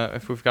gotten a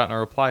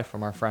reply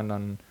from our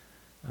friend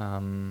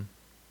on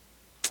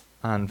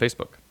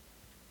Facebook?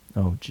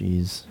 Oh,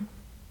 geez.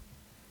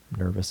 I'm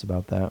nervous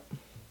about that.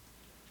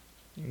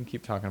 You can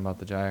keep talking about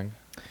the Jag.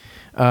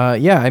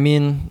 Yeah, I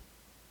mean,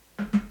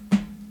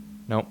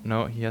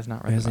 No, he has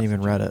not read he the hasn't even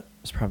message. read it.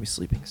 He's probably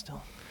sleeping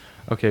still.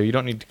 Okay, you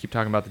don't need to keep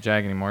talking about the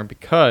Jag anymore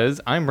because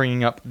I'm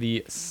bringing up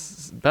the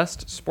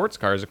best sports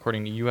cars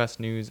according to U.S.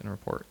 News and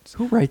Reports.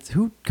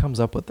 Who comes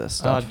up with this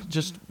stuff?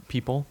 Just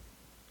people.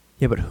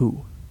 Yeah, but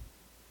who?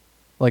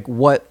 Like,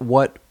 what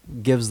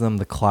gives them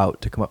the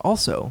clout to come up?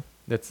 Also,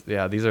 These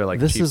are like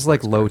this cheap is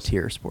like sports low cars.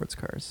 tier sports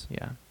cars.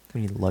 Yeah,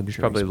 We need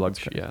luxury. probably sports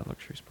luxury. cars. Yeah,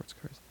 luxury sports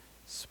cars.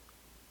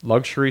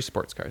 Luxury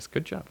sports cars.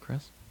 Good job,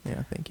 Chris.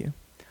 Yeah, thank you.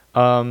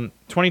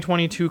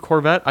 2022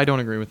 Corvette. I don't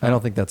agree with that. I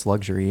don't think that's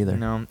luxury either.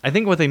 No, I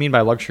think what they mean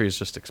by luxury is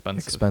just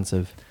expensive.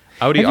 Expensive.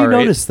 Audi Have you R8.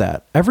 noticed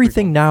that?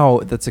 Everything now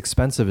that's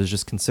expensive is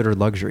just considered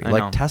luxury. I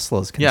Like know.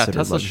 Tesla's Yeah, considered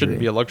Tesla luxury. shouldn't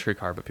be a luxury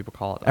car, but people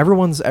call it that.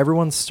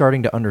 Everyone's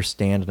starting to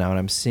understand now, and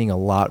I'm seeing a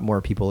lot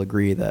more people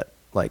agree that,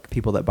 like,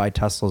 people that buy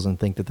Teslas and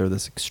think that they're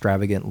this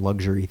extravagant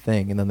luxury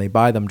thing, and then they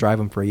buy them, drive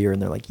them for a year, and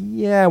they're like,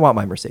 yeah, I want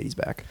my Mercedes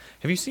back.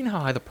 Have you seen how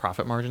high the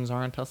profit margins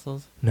are on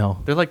Teslas? No.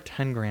 They're like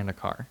 10 grand a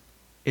car.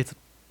 It's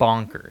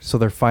bonkers. So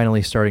they're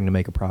finally starting to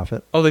make a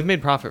profit. Oh, they've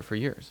made profit for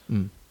years.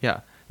 Mm.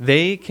 Yeah.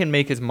 They can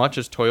make as much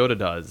as Toyota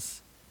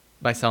does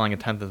by selling a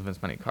tenth of as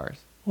many cars.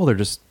 Well, they're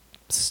just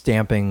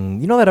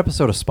stamping. You know that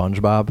episode of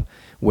SpongeBob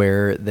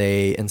where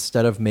they,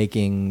 instead of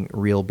making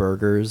real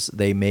burgers,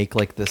 they make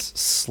like this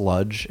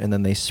sludge and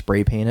then they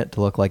spray paint it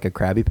to look like a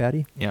Krabby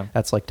Patty? Yeah.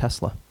 That's like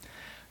Tesla.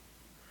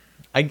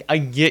 I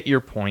get your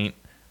point,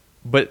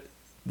 but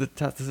the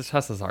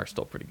Teslas are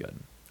still pretty good.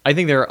 I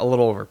think they're a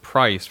little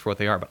overpriced for what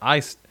they are, but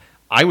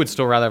I would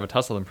still rather have a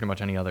Tesla than pretty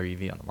much any other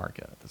EV on the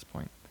market at this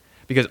point.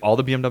 Because all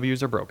the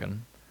BMWs are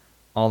broken,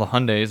 all the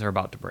Hyundais are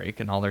about to break,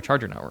 and all their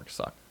charger networks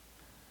suck.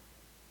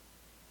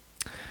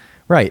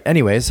 Right.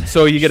 Anyways.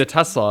 So you get a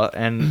Tesla,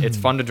 and it's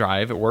fun to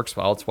drive. It works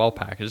well. It's well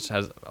packaged.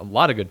 Has a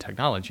lot of good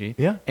technology.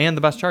 Yeah. And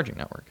the best charging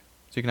network,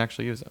 so you can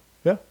actually use it.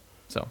 Yeah.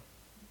 So,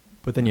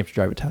 But then you have to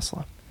drive a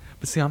Tesla.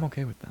 but see, I'm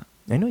okay with that.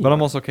 I know you But I'm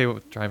are. also okay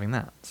with driving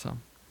that. So,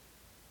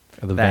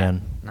 Or the that,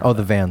 van. not Oh,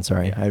 the that. van.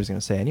 Sorry. Yeah. I was going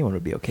to say anyone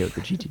would be okay with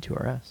the GT2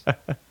 RS.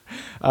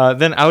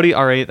 then Audi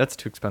R8, that's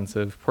too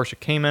expensive. Porsche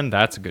Cayman,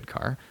 that's a good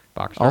car.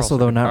 Boxster, Also, a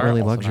though, good not car.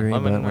 really Also luxury,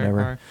 not but luxury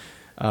whatever.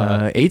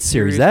 car. 8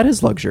 Series, that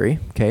is luxury.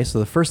 Okay, so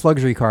the first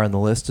luxury car on the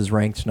list is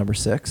ranked number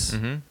 6.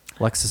 Mhm.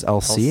 Lexus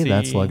LC,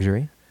 that's LC.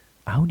 luxury.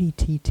 Audi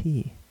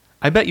TT.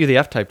 I bet you the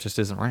F-Type just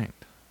isn't ranked.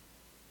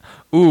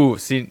 Ooh,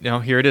 see, now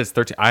here it is,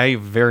 13. I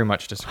very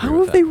much disagree How with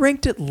have that. they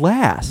ranked it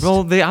last?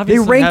 Well, they they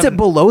obviously ranked have, it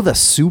below the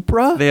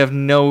Supra? They have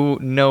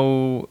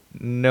no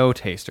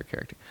taste or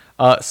character.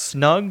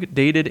 Snug,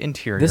 dated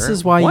interior. This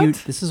is why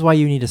What?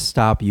 you need to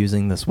stop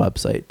using this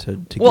website to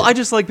Well, get I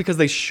just like because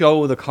they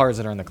show the cars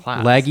that are in the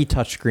class. laggy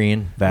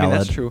touchscreen, I valid. mean,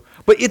 that's true.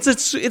 But it's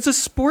a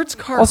sports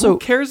car. Also, who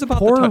cares about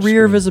poor the touch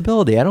rear screen?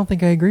 visibility. I don't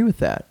think I agree with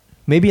that.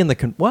 Maybe in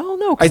the well,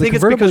 no. 'cause I the think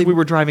it's because convertible- we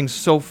were driving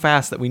so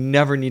fast that we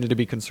never needed to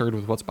be concerned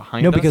with what's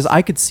behind no, us. because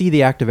I could see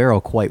the Active Arrow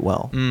quite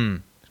well.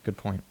 Good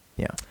point.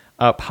 Yeah,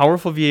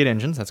 Powerful V8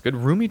 engines. That's good.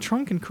 Roomy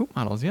trunk and coupe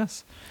models.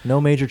 Yes. no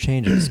major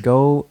changes.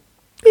 Go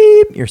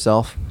beep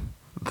yourself.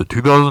 The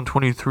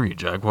 2023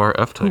 Jaguar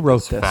F-Type Who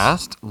wrote is this?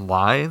 fast,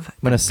 lithe, I'm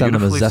gonna and send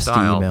them a beautifully zesty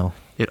styled. email.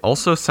 It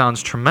also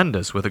sounds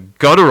tremendous with a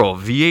guttural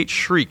V8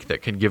 shriek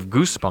that can give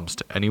goosebumps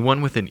to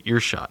anyone within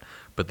earshot.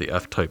 But the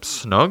F-Type's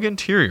snug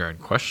interior and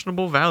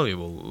questionable value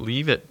will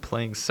leave it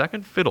playing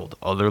second fiddle to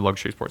other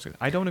luxury sports cars.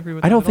 I don't agree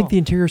with that. I don't at think all. the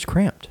interior's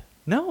cramped.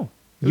 No.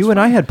 You and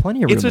I had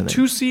plenty of room. It's a in there.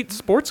 two-seat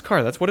sports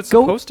car. That's what it's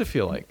Go- supposed to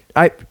feel like.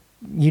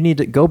 You need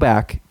to go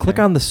back, click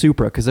Okay. on the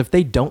Supra, because if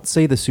they don't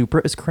say the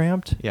Supra is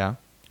cramped, Yeah.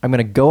 I'm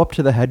gonna go up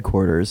to the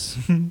headquarters.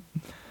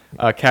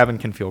 Cabin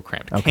can feel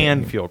cramped. Okay.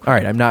 Can feel cramped. All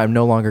right, I'm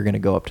no longer gonna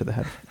go up to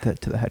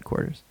the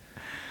headquarters.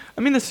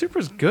 I mean, the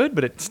Supra's good,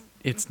 but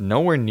it's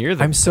nowhere near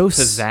the I'm so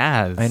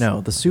pizzazz. I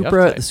know the of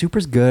Supra. F-Type. The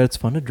Supra's good. It's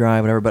fun to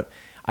drive, whatever. But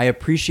I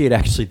appreciate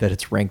actually that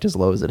it's ranked as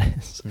low as it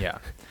is. Yeah.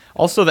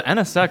 Also, the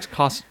NSX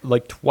costs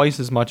like twice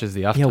as much as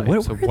the F-Type. Yeah,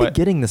 where so are they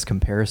getting this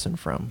comparison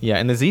from? Yeah,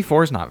 and the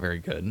Z4 is not very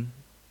good.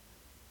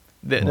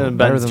 The Well,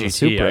 better Benz than the GT,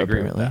 Supra, I agree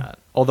apparently. with that.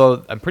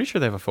 Although I'm pretty sure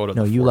they have a photo.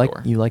 No, of the you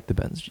four-door. like the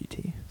Benz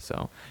GT.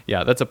 So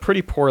yeah, that's a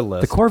pretty poor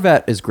list. The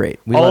Corvette is great.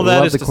 We All love, that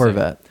love is the to say,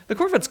 Corvette. the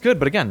Corvette's good,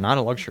 but again, not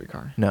a luxury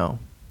car. No,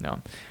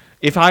 No.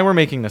 If I were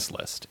making this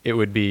list, it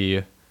would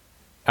be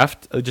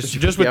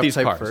just with these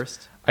cars.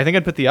 first? I think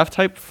I'd put the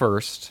F-Type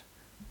first,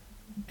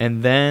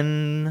 and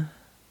then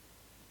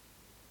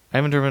I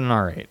haven't driven an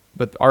R8,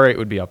 but the R8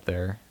 would be up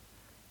there.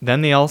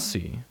 Then the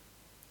LC,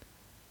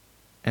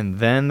 and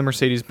then the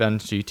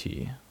Mercedes-Benz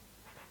GT,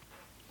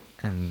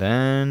 and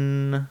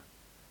then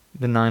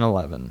the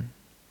 911,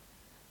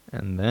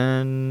 And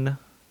then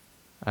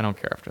I don't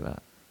care after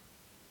that.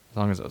 As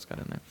long as those got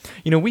in there.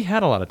 You know, we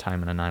had a lot of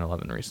time in a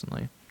 911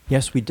 recently.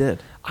 Yes, we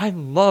did. I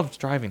loved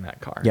driving that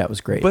car. Yeah, it was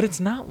great. But it's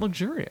not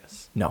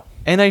luxurious. No.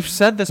 And I've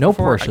said this No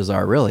before. Porsches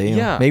are really.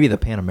 Yeah. Maybe the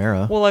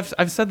Panamera. Well,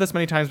 I've said this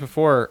many times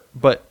before,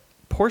 but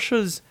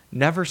Porsches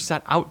never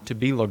set out to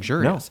be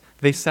luxurious. No.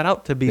 They set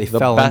out to be they the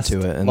fell best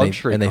into it, and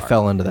luxury they car.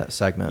 fell into that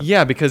segment.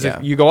 Yeah, because Yeah.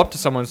 if you go up to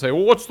someone and say,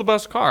 well, what's the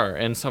best car?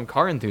 And some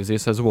car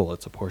enthusiast says, well,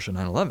 it's a Porsche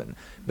 911.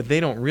 But they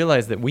don't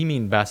realize that we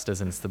mean best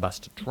as in it's the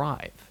best to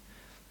drive.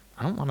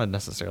 I don't want to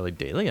necessarily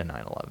daily a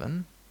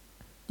 911.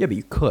 Yeah, but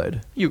you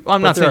could.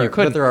 I'm not saying you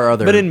couldn't. But there are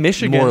other But in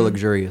Michigan, more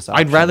luxurious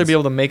options. I'd rather be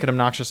able to make an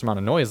obnoxious amount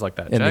of noise like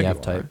that in Jaguar. the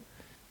F-Type.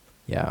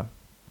 Yeah.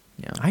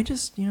 Yeah. I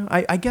just,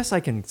 I guess I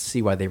can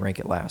see why they rank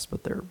it last,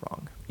 but they're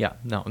wrong. Yeah,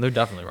 no, they're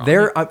definitely wrong.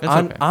 They're It's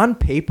okay. on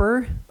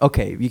paper,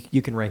 okay,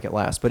 you can rank it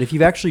last, but if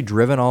you've actually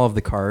driven all of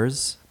the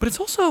cars, But it's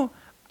also,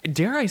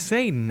 dare I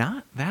say,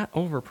 not that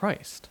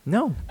overpriced.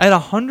 no. At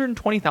For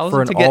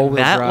 $120,000 an to get all-wheel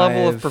that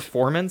level of drive,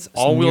 performance, It's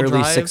all-wheel nearly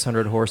drive,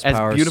 600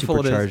 horsepower, as beautiful it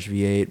is. supercharged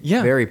V8,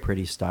 Yeah. very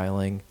pretty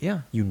styling, Yeah.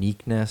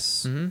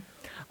 uniqueness. hmm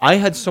I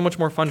had so much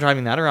more fun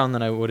driving that around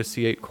than I would a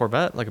C8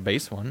 Corvette, like a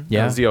base one.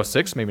 Yeah. A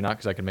Z06, maybe not,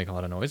 because I could make a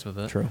lot of noise with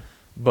it. True.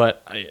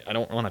 But I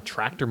don't want a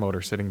tractor motor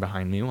sitting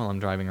behind me while I'm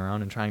driving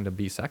around and trying to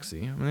be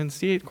sexy. I mean,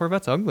 C8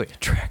 Corvette's ugly.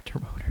 Tractor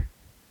motor.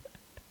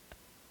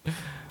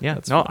 Yeah,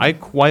 That's no, funny. I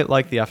quite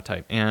like the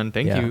F-Type. And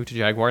thank Yeah. you to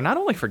Jaguar, not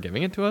only for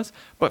giving it to us,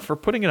 but for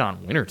putting it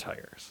on winter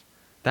tires.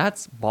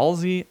 That's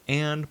ballsy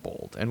and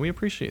bold, and we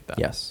appreciate that.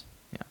 Yes.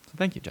 Yeah, so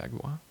thank you,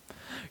 Jaguar.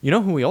 You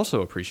know who we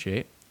also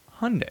appreciate?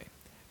 Hyundai.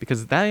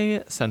 Because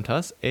they sent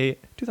us a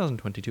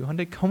 2022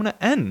 Hyundai Kona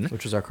N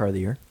Which was our car of the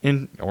year.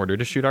 in order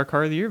to shoot our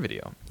Car of the Year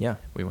video. Yeah.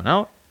 We went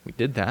out, we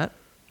did that.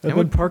 And and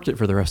we then parked it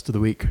for the rest of the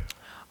week.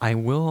 I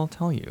will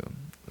tell you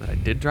that I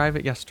did drive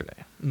it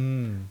yesterday,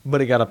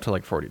 but it got up to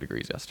like 40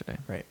 degrees yesterday.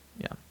 Right.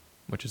 Yeah,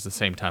 which is the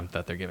same temp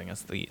that they're giving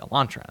us the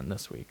Elantra in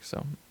this week,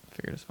 so I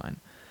figured it's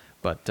fine.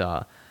 But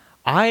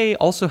I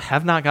also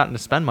have not gotten to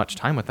spend much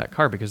time with that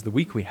car because the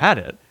week we had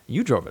it,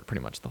 you drove it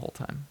pretty much the whole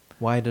time.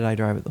 Why did I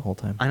drive it the whole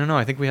time? I don't know.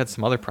 I think we had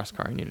some other press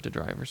car I needed to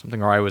drive or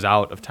something, or I was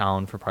out of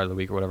town for part of the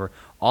week or whatever.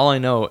 All I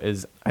know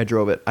is, I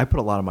drove it. I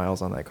put a lot of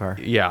miles on that car.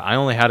 yeah, I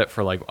only had it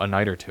for like a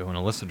night or two, and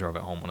Alyssa drove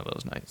it home one of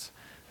those nights.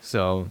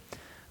 So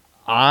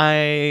I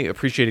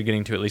appreciated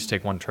getting to at least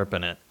take one trip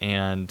in it.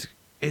 And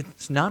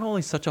it's not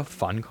only such a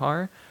fun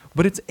car,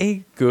 but it's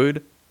a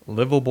good,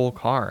 livable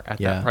car at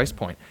Yeah. that price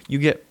point. You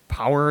get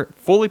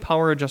fully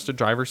power adjusted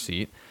driver's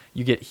seat.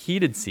 You get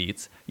heated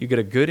seats. You get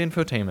a good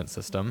infotainment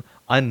system.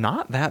 A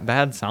not that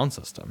bad sound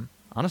system.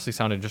 Honestly,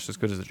 sounded just as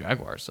good as the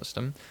Jaguar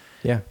system.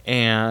 Yeah.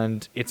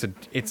 And it's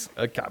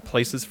got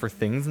places for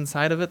things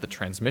inside of it. The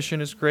transmission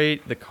is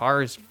great. The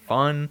car is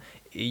fun.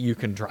 You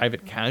can drive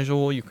it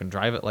casual. You can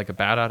drive it like a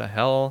bat out of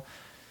hell.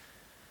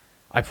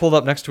 I pulled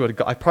up next to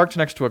it. I parked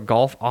next to a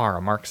Golf R,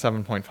 a Mark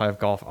 7.5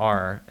 Golf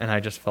R, and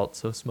I just felt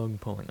so smug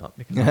pulling up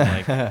because I'm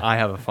like, I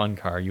have a fun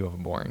car. You have a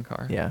boring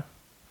car. Yeah.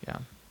 Yeah.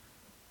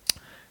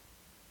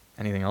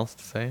 Anything else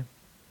to say?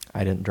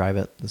 I didn't drive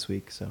it this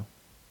week, so.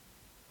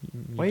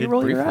 Why you did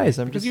roll your briefly. eyes?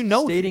 I'm Because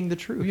just stating the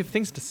truth. We have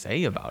things to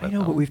say about I it. know,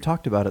 though. but we've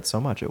talked about it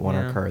so much. It won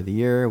Yeah. our car of the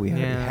year. We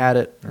already Yeah. had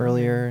it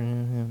earlier.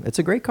 It's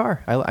a great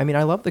car. I mean,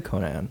 I love the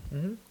Kona N.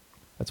 Mhm.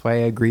 That's why I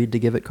agreed to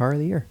give it car of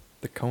the year.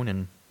 The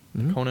Conan.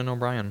 Mhm. Conan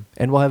O'Brien.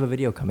 And we'll have a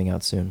video coming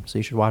out soon, so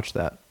you should watch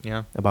that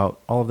Yeah. about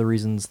all of the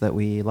reasons that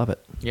we love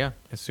it. Yeah.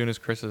 As soon as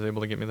Chris is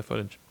able to get me the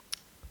footage.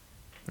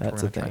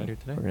 That's we're the gonna try thing. to do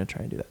today. We're going to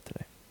try and do that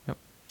today. Yep.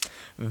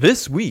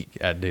 This week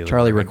at Daily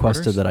Charlie Motor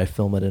requested Headquarters- that I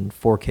film it in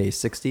 4K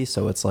 60,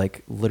 so it's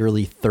like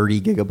literally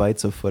 30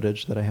 gigabytes of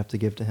footage that I have to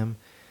give to him.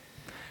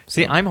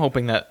 See, So- I'm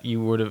hoping that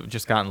you would have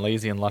just gotten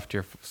lazy and left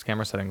your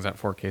camera settings at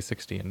 4K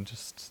 60 and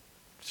just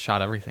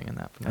shot everything in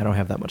that. I don't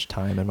have that much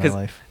time in my 'Cause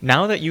life.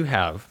 now that you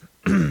have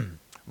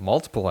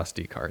multiple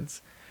SD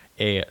cards,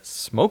 a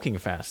smoking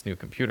fast new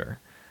computer,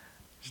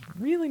 there's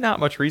really not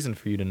much reason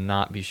for you to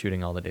not be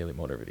shooting all the Daily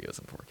Motor videos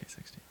in 4K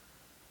 60.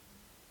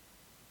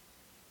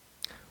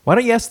 Why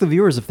don't you ask the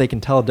viewers if they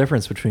can tell a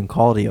difference between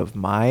quality of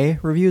my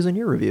reviews and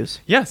your reviews?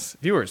 Yes,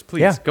 viewers,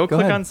 please Yeah, go go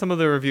click ahead. on some of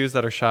the reviews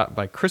that are shot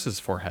by Chris's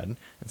forehead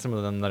and some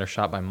of them that are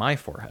shot by my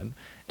forehead.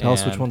 Tell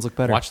us which and ones look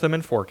better. Watch them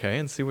in 4K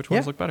and see which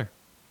ones Yeah. look better.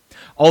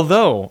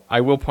 Although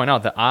I will point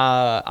out that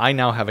I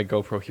now have a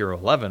GoPro Hero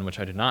 11, which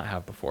I did not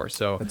have before.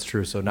 So That's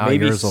true. So now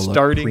maybe yours will look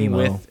starting primo.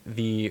 with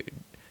the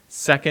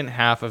second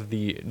half of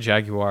the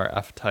Jaguar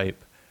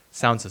F-Type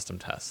sound system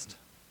test,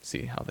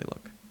 see how they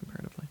look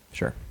comparatively.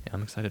 Sure. Yeah,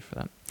 I'm excited for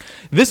that.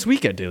 This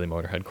week at Daily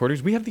Motor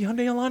Headquarters, we have the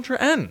Hyundai Elantra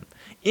N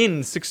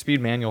in 6-speed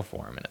manual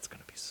form, and it's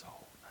going to be so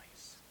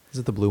nice. Is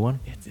it the blue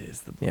one? It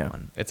is the blue Yeah.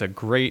 one. It's a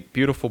great,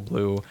 beautiful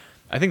blue.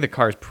 I think the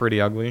car is pretty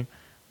ugly,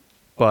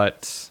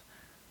 but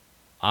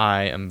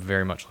I am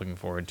very much looking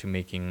forward to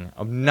making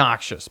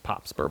obnoxious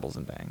pops, burbles,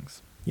 and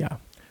bangs. Yeah.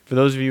 For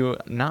those of you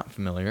not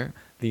familiar,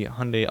 the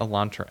Hyundai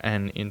Elantra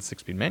N in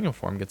 6-speed manual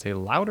form gets a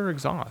louder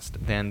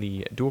exhaust than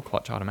the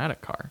dual-clutch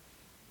automatic car.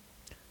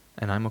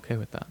 And I'm okay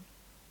with that.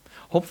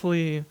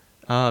 Hopefully,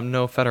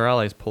 No,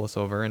 Federales pull us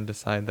over and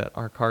decide that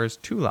our car is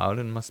too loud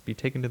and must be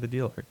taken to the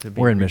dealer. To be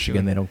We're in retuned.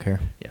 Michigan. They don't care.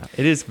 Yeah,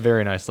 it is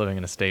very nice living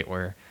in a state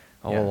where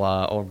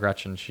Yeah. old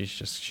Gretchen,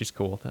 she's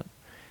cool with it.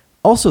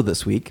 Also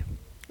this week,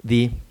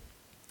 the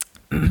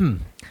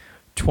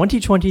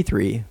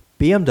 2023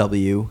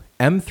 BMW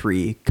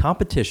M3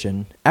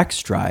 Competition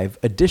X-Drive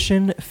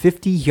Edition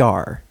 50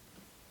 Yar.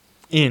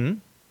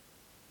 In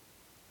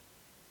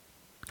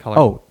color.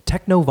 Oh,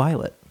 Techno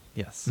Violet.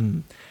 yes.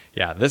 Mm.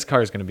 Yeah, this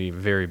car is going to be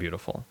very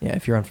beautiful. Yeah,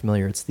 if you're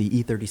unfamiliar, it's the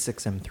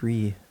E36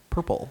 M3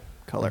 purple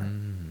color.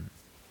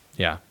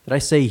 Yeah. Did I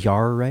say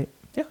Yar right?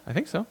 Yeah, I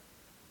think so.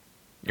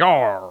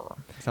 Yar.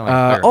 Sound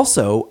like there.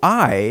 Also,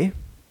 I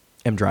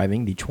am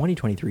driving the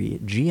 2023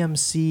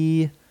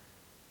 GMC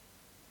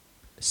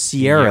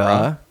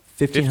Sierra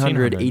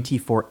 1500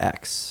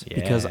 AT4X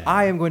because Yeah.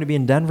 I am going to be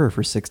in Denver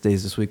for 6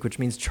 days this week, which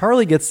means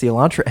Charlie gets the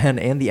Elantra N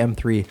and the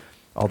M3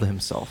 all to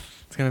himself.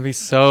 It's going to be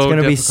so It's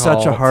going to be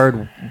such a difficult.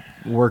 hard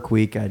work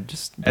week. I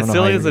just don't As know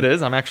silly how as you- it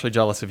is, I'm actually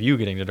jealous of you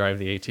getting to drive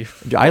the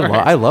AT4.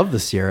 I love the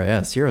Sierra.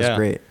 Yeah, Sierra's Yeah.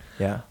 great.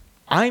 Yeah.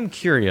 I'm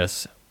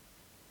curious.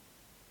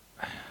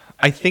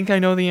 I think I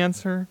know the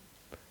answer,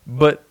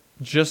 but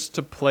just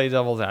to play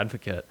devil's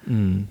advocate,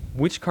 Mm.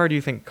 which car do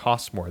you think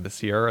costs more, the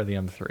Sierra or the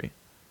M3?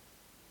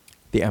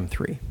 The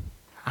M3,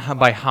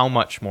 By how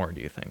much more do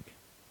you think?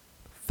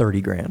 30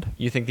 grand.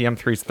 You think the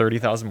M3 is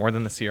 30,000 more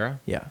than the Sierra?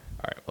 Yeah.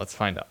 All right, let's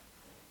find out.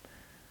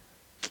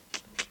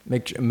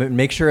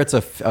 Make sure it's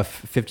a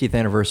 50th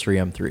anniversary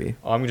M3.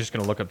 Oh, I'm just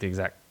going to look up the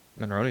exact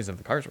Monronis of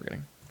the cars we're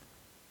getting.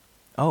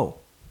 Oh,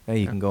 yeah,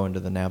 you can go into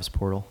the Navs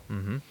portal.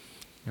 Mm-hmm.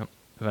 Yep.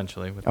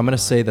 Eventually. I'm gonna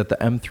say that the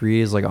M3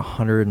 is like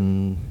 100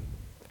 and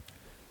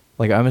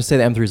I'm gonna say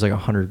the M3 is like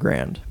 100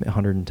 grand,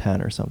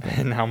 110 or something.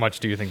 And how much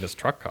do you think this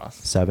truck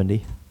costs?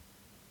 70.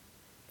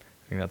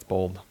 I think that's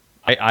bold.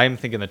 I'm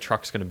thinking the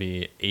truck's going to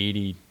be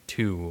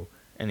 82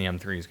 and the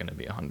M3 is going to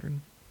be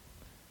 100.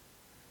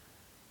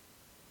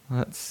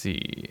 Let's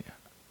see.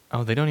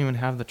 Oh, they don't even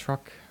have the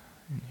truck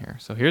in here.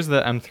 So here's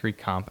the M3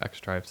 Comp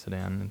X-Drive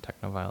sedan in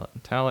Techno Violet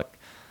Metallic.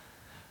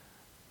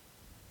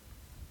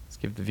 Let's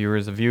give the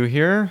viewers a view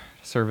here.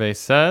 Survey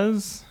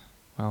says,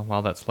 well,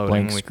 while that's loading,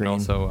 Blank we screen. can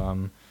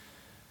also.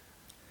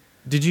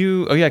 Did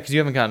you? Oh yeah, because you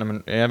haven't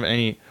gotten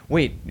any.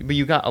 Wait, but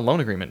you got a loan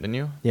agreement, didn't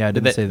you? Yeah, I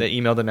Did didn't say the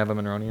email didn't have a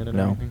Monroney in it or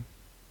No. anything?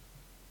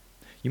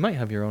 You might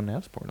have your own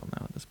Navs portal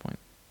now at this point.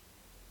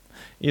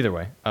 Either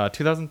way,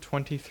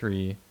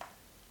 2023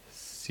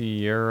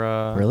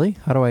 Sierra. Really?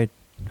 How do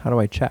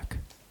I check?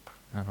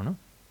 I don't know.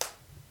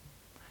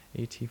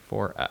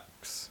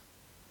 AT4X.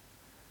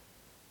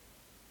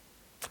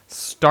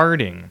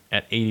 Starting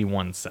at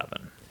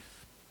 81.7.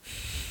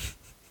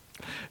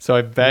 So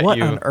I bet What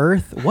you. on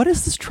earth? What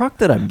is this truck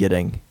that I'm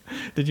getting?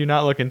 Did you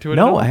not look into it? at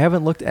No, all? I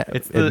haven't looked at.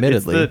 It's the,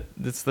 admittedly,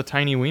 it's the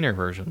tiny wiener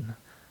version.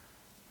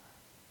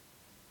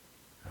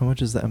 how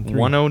much is the M3?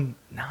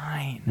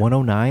 109.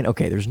 109.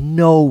 Okay, there's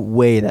no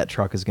way that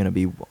truck is gonna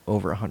be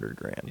over 100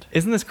 grand.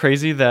 Isn't this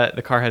crazy that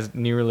the car has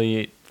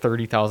nearly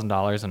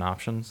 $30,000 in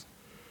options?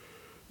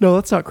 No,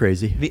 that's not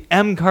crazy. The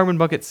M carbon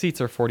bucket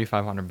seats are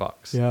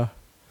 $4,500. Yeah.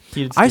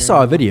 Heated I steering saw a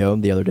wheel. video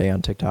the other day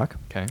on TikTok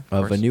Okay.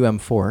 of a course. new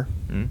M4.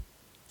 Mm.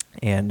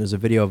 And there's a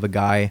video of a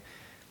guy,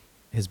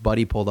 his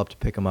buddy pulled up to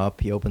pick him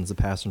up. He opens the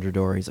passenger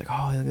door. He's like,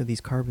 oh, look at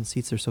these carbon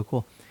seats. They're so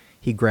cool.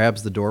 He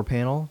grabs the door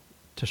panel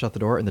to shut the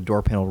door, and the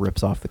door panel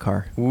rips off the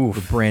car. Oof.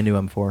 The brand new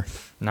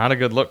M4. Not a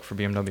good look for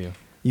BMW.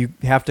 You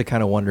have to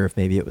kind of wonder if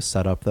maybe it was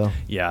set up, though.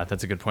 Yeah,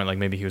 that's a good point. Like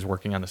maybe he was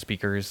working on the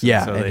speakers.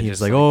 Yeah, so and they he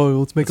just was like, oh,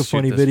 let's make a let's shoot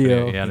funny this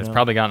video. Yeah, you it's know?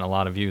 probably gotten a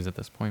lot of views at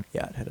this point.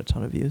 Yeah, it had a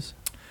ton of views.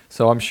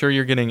 So I'm sure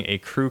you're getting a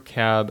crew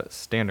cab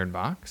standard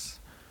box.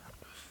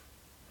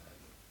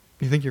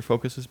 You think your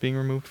Focus is being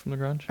removed from the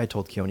garage? I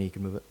told Keone he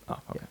could move it. Oh,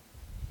 okay.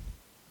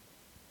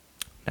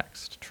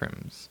 Next,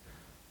 trims.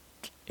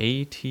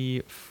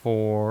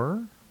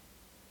 AT4.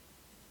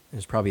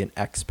 There's probably an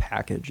X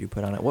package you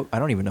put on it. What? I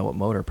don't even know what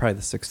motor. Probably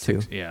the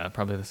 6.2. Yeah,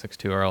 probably the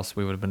 6.2, or else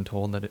we would have been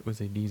told that it was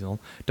a diesel.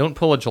 Don't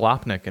pull a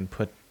Jalopnik and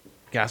put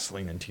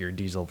gasoline into your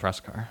diesel press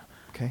car.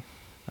 Okay.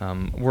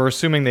 We're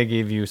assuming they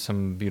gave you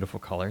some beautiful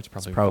color. It's It's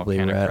probably probably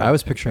volcanic red. red. I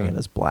was picturing it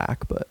as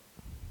black, but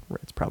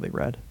it's probably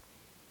red.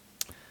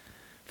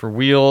 For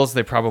wheels,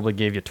 they probably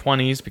gave you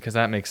 20s because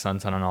that makes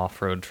sense on an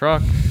off-road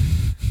truck.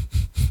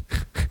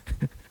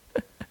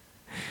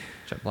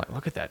 Jet black.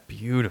 Look at that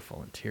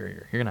beautiful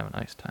interior. You're gonna have a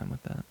nice time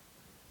with that.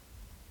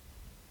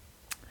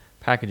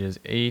 Packages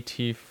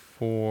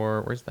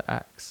AT4. Where's the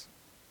X?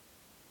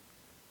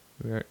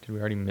 Did we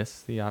already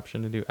miss the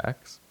option to do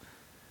X?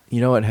 You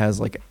know, it has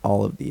like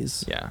all of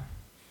these. Yeah.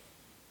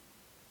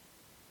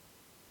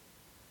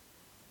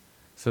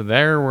 So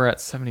there we're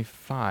at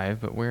 75,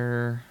 but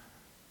where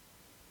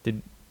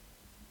did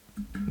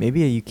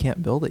Maybe you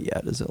can't build it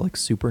yet. Is it like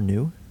super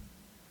new?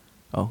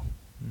 Oh,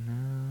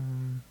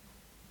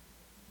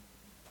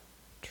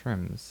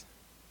 trims?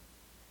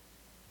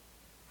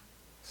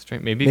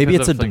 Straight maybe maybe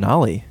because it's a of, like,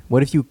 Denali.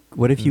 What if you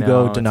No,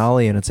 go it's-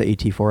 Denali and it's a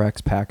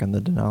AT4X pack on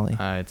the Denali?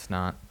 It's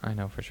not. I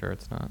know for sure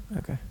it's not.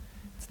 Okay.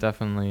 It's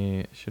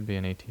definitely should be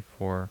an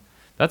AT4.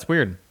 That's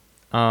weird.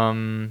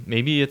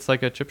 Maybe it's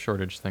like a chip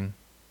shortage thing.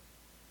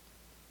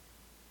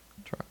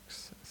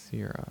 Trucks,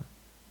 Sierra.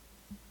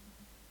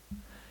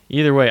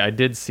 Either way, I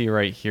did see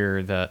right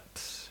here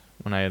that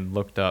when I had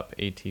looked up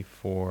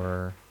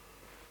AT4X,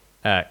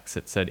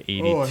 it said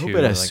 82. Oh, I hope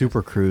it has like,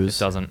 Super Cruise. It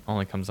doesn't.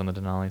 Only comes on the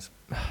Denali's.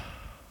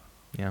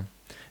 Yeah.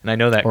 And I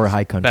know that Or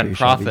High Country Ben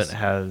Profit Chevys.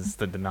 has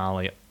the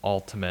Denali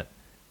Ultimate,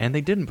 and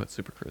they didn't put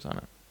Super Cruise on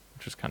it,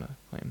 which is kind of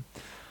lame.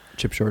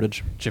 Chip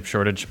shortage. Chip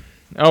shortage.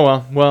 Oh,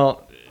 well.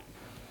 Well,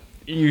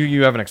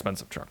 you have an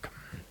expensive truck,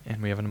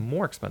 and we have a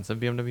more expensive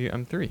BMW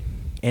M3.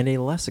 And a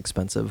less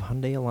expensive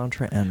Hyundai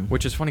Elantra N.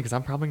 Which is funny because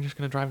I'm probably just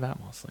going to drive that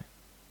mostly.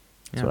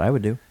 That's what I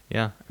would do.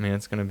 Yeah, I mean,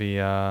 it's going to be...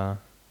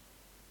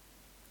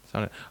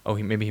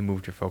 maybe he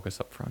moved your focus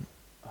up front.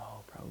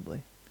 Oh,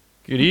 probably.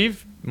 Good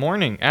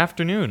morning,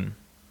 afternoon.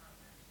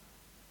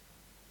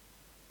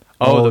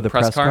 Oh, the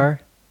press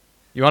car?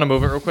 You want to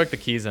move it real quick? The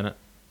key's in it.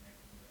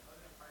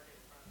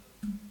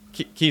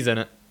 Key's in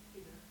it.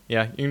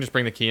 Yeah, you can just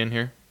bring the key in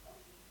here.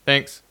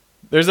 Thanks.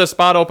 There's a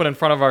spot open in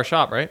front of our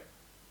shop, right?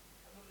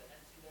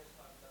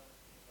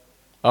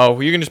 Oh,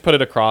 well, you can just put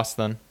it across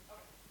then.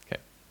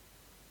 Okay.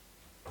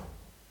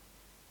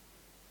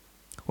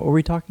 What were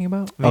we talking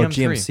about? The Oh, M3.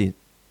 GMC.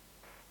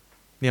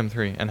 The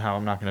M3, and how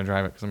I'm not going to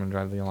drive it because I'm going to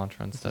drive the Elantra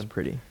This is instead.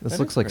 pretty. This That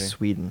looks is like pretty.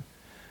 Sweden.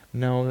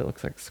 No, it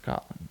looks like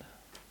Scotland.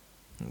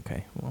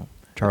 Okay, well,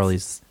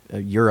 Charlie's a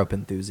Europe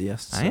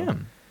enthusiast. I so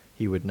am.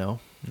 He would know.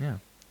 Yeah. Have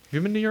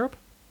you been to Europe?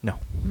 No.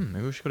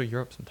 Maybe we should go to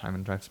Europe sometime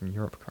and drive some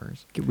Europe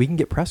cars. We can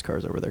get press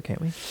cars over there, can't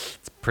we?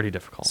 It's pretty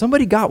difficult.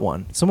 Somebody got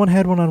one. Someone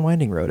had one on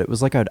Winding Road. It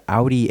was like an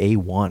Audi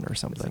A1 or I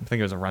something. think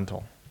it was a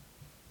rental.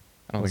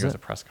 I don't Was think it was it? a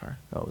press car.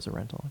 Oh, it was a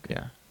rental. Okay.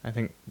 Yeah. I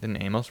think,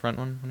 didn't Amos rent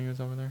one when he was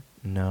over there?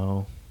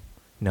 No.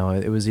 No,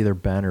 it was either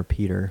Ben or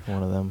Peter,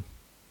 one of them.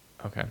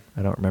 Okay.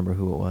 I don't remember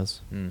who it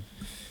was.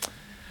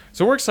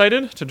 So we're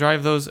excited to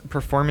drive those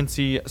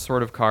performance-y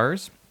sort of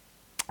cars.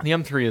 The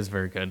M3 is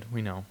very good.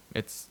 We know.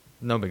 It's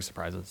no big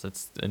surprises.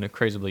 It's an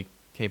crazily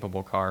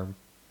capable car.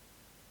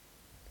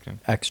 Okay.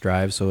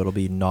 X-Drive, so it'll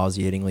be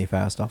nauseatingly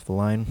fast off the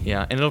line.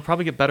 Yeah, and it'll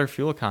probably get better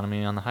fuel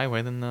economy on the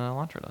highway than the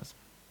Elantra does.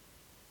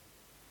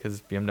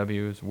 Because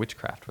BMW is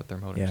witchcraft with their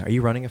motors. Yeah. Are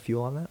you running a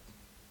fuel on that?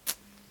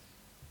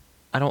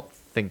 I don't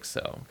think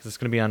so, because it's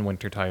going to be on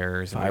winter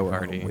tires. If And I we've were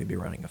already... home, we'd be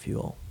running a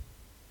fuel.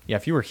 Yeah,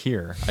 if you were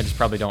here, I just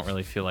probably don't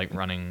really feel like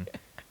running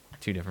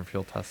two different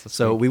fuel tests this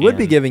So week, we would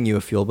be and- giving you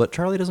a fuel, but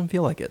Charlie doesn't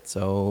feel like it.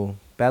 So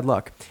bad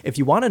luck. If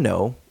you want to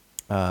know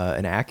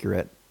an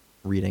accurate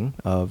reading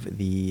of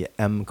the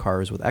M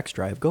cars with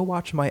X-Drive, go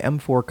watch my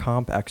M4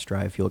 Comp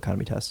X-Drive fuel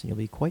economy test, and you'll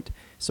be quite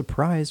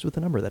surprised with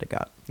the number that it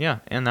got. Yeah,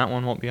 and that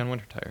one won't be on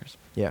winter tires.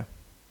 Yeah.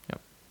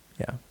 Yep.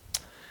 Yeah.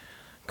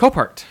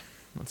 Copart.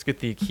 Let's get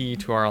the key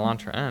to our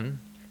Elantra N.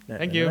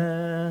 Thank you.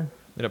 Na-na-na.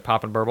 Did it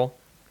pop and burble?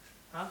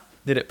 Huh?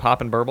 Did it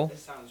pop and burble? It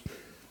sounds pretty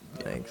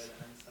good. Thanks.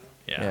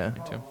 Yeah, Yeah. me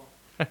too.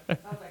 Sounds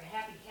like a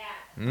happy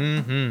cat.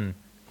 Mm-hmm.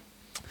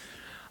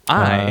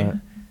 I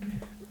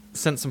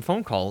sent some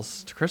phone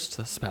calls to Chris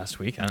this past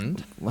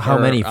weekend. How Or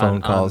many on- phone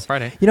on calls?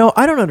 Friday. You know,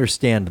 I don't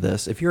understand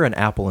this. If you're an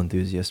Apple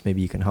enthusiast,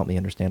 maybe you can help me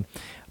understand.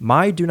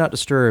 My Do Not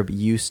Disturb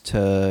used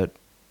to,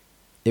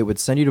 it would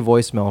send you to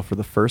voicemail for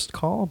the first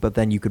call, but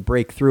then you could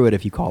break through it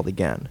if you called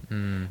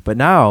again. But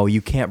now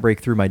you can't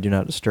break through my Do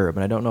Not Disturb,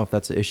 and I don't know if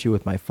that's an issue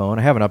with my phone.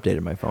 I haven't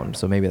updated my phone,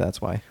 so maybe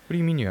that's why. What do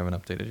you mean you haven't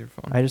updated your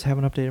phone? I just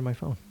haven't updated my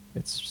phone.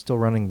 It's still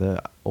running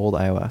the old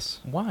iOS.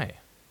 Why?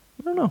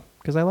 I don't know,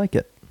 because I like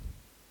it.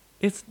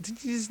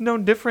 It's no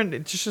different.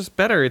 It's just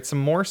better. It's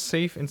more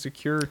safe and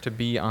secure to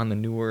be on the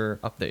newer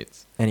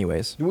updates.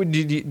 Anyways,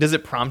 Does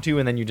it prompt you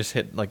and then you just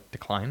hit like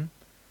decline?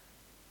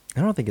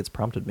 I don't think it's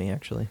prompted me,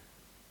 actually.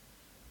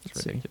 It's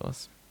Let's see.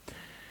 ridiculous.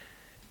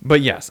 But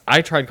yes,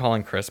 I tried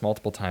calling Chris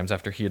multiple times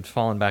after he had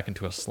fallen back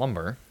into a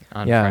slumber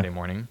on Yeah. Friday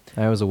morning.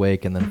 I was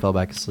awake and then fell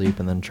back asleep,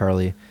 and then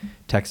Charlie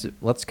texted.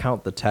 Let's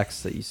count the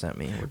texts that you sent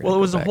me. We're gonna Well, go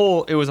it was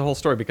back. a whole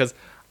story because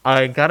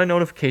I got a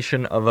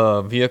notification of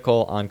a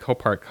vehicle on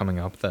Copart coming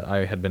up that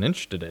I had been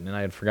interested in, and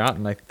I had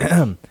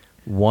forgotten.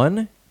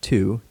 1,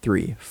 2,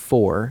 3,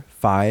 4,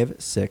 5,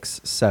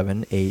 6,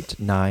 7, 8,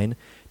 9,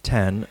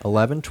 10,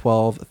 11,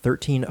 12,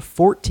 13,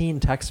 14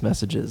 text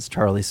messages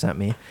Charlie sent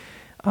me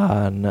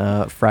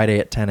on Friday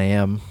at 10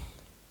 a.m.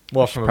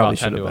 Well, She from probably about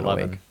 10 should to have been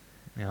 11. awake.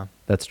 Yeah.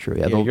 That's true.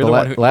 Yeah, Yeah, the you're the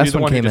one who, last you're the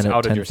one one who came just in at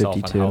outed yourself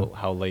on 10:52.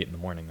 how late in the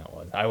morning that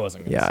was. I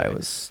wasn't going to Yeah,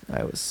 say.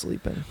 I was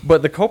sleeping.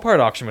 But the Copart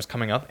auction was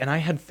coming up, and I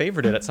had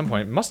favored it at some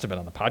point. It must have been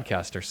on the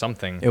podcast or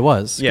something. It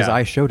was because Yeah.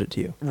 I showed it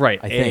to you. Right.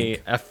 I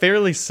think. A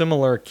fairly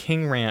similar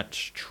King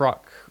Ranch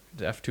truck,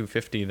 the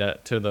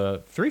F-250, to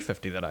the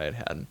 350 that I had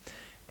had.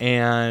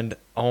 And,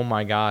 oh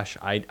my gosh,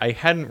 I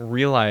hadn't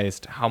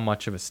realized how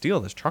much of a steal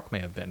this truck may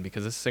have been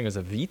because this thing is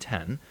a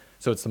V10,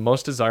 so it's the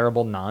most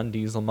desirable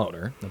non-diesel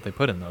motor that they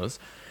put in those.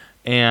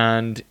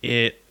 And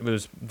it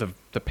was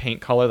the paint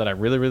color that I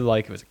really, really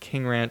like. It was a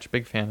King Ranch,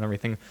 big fan and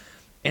everything.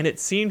 And it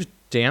seemed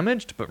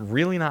damaged, but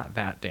really not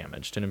that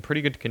damaged and in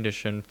pretty good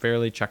condition,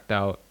 fairly checked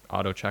out,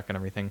 auto check and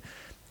everything.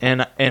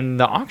 And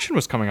the auction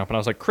was coming up, and I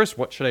was like, Chris,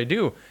 what should I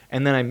do?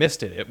 And then I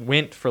missed it. It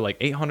went for like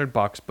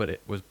 $800, but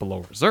it was below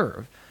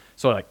reserve.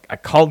 So like I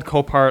called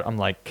Copart. I'm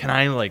like, can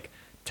I like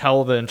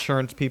tell the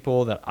insurance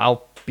people that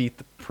I'll beat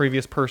the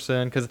previous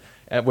person? Because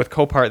with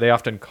Copart, they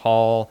often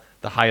call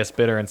the highest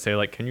bidder and say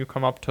like, can you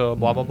come up to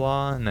blah blah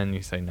blah? And then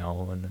you say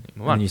no, and then you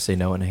move on. And you say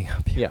no and hang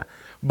up. Yeah.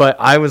 But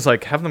I was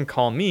like, have them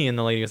call me, and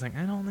the lady was like,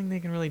 I don't think they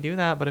can really do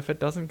that, but if it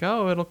doesn't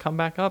go, it'll come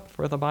back up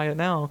for the buy it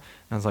now. And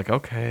I was like,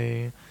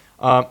 okay.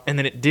 And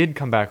then it did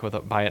come back with a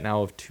buy it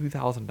now of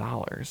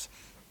 $2,000.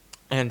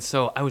 And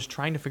so I was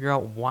trying to figure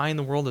out why in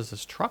the world is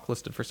this truck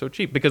listed for so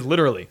cheap? Because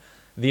literally,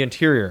 the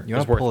interior You is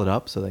want to worth. pull it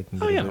up so they can.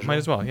 Oh get a yeah, visual? might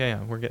as well.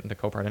 Yeah, we're getting to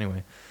Copart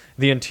anyway.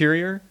 The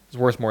interior is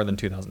worth more than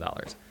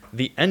 $2,000.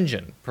 The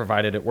engine,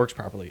 provided it works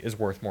properly, is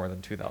worth more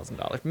than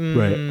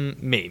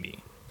 $2,000.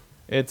 Maybe.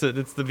 It's the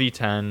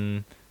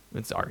V10.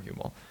 It's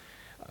arguable.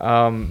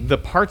 The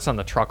parts on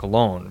the truck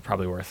alone are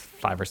probably worth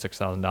 $5,000 or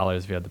 $6,000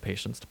 if you had the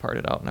patience to part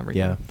it out and everything.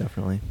 Yeah,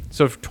 definitely.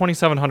 So for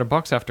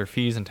 $2,700 after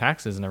fees and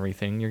taxes and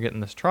everything, you're getting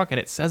this truck, and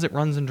it says it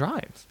runs and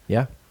drives.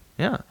 Yeah.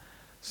 Yeah.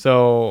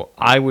 So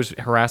I was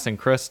harassing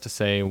Chris to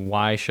say,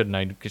 why shouldn't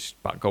I just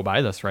go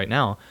buy this right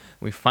now?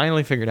 We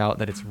finally figured out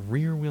that it's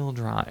rear-wheel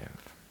drive.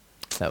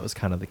 That was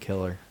kind of the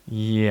killer.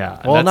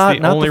 Yeah. Well, that's not- the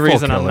not the only full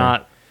reason I'm killer.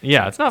 not.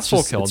 Yeah, it's not It's full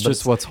just, kill. it's but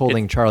just what's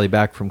holding Charlie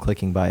back from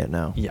clicking buy it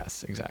now.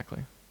 Yes, exactly.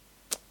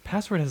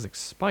 Password has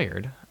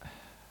expired.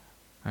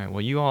 All right, well,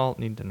 you all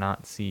need to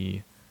not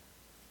see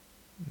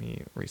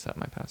me reset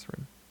my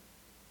password.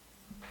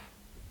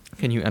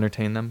 Can you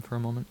entertain them for a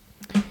moment?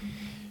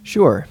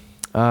 Sure.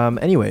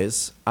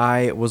 Anyways,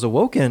 I was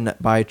awoken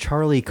by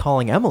Charlie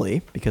calling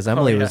Emily because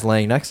Emily was yeah.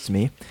 laying next to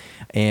me,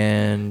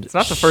 and It's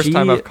not the first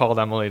time she- I've called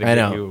Emily to I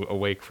get know. you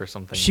awake for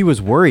something. She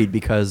was worried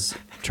because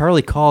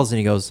Charlie calls and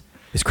he goes,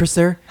 "Is Chris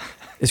there?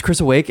 Is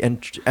Chris awake?"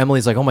 And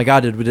Emily's like, "Oh my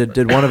God,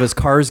 did one of his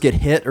cars get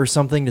hit or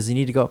something? Does he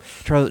need to go?"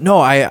 Charlie, "No,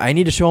 I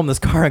need to show him this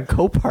car on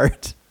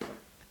Copart."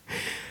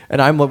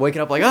 And I'm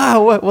waking up like,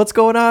 what's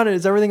going on?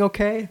 Is everything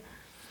okay?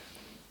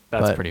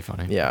 That's But, pretty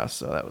funny. Yeah,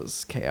 so that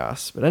was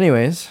chaos. But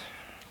anyways,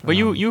 But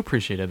you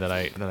appreciated that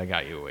I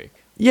got you awake.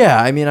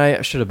 yeah, I mean,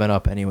 I should have been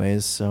up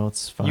anyways, so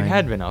it's fine. You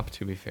had been up,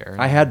 to be fair.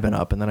 I had been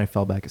up, and then I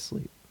fell back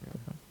asleep.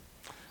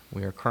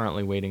 We are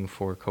currently waiting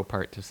for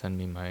Copart to send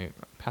me my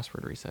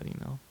password reset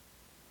email.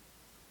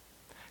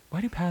 Why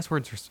do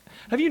passwords...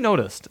 Have you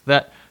noticed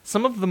that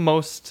some of the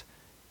most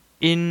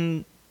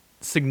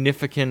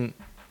insignificant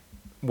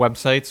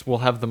websites will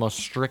have the most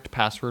strict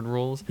password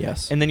rules?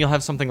 Yes. And then you'll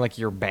have something like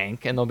your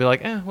bank, and they'll be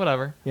like,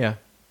 whatever. Yeah.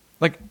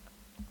 Like,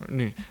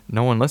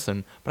 no one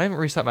listened, but I haven't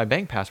reset my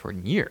bank password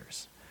in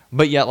years.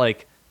 But yet,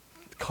 like,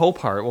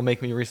 Copart will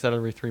make me reset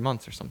every 3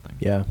 months or something.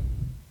 Yeah.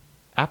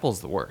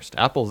 Apple's the worst.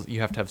 Apple's,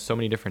 you have to have so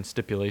many different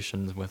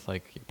stipulations with,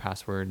 like, your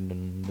password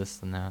and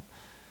this and that.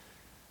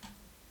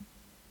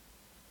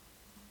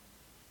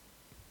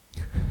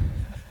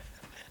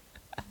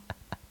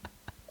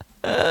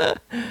 This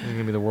is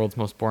gonna be the world's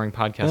most boring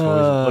podcast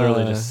where we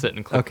literally just sit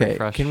and click Okay,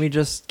 refresh. can you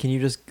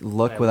just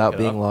look I without look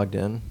it being up? logged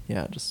in?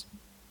 Yeah, just.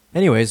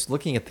 Anyways,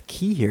 looking at the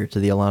key here to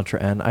the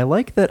Elantra N, I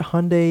like that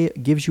Hyundai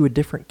gives you a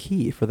different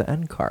key for the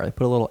N car. They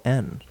put a little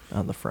N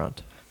on the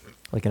front,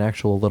 like an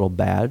actual little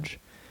badge.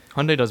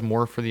 Hyundai does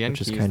more for the N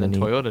Which is keys kinda than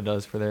neat. Toyota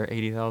does for their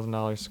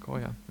 $80,000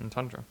 Sequoia and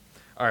Tundra.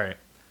 All right,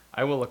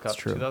 I will look It's up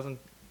true.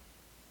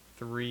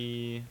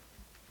 2003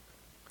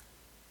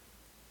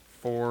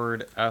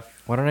 Ford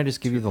F. Why don't I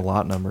just give you the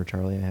lot number,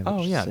 Charlie? I have. Oh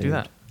it yeah, do saved.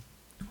 that.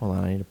 Hold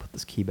on, I need to put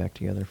this key back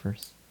together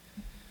first.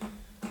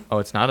 Oh,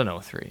 it's not an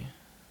 03.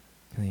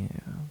 Yeah,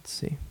 let's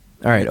see.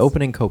 All right, It's-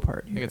 opening Copart.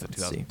 I think it's a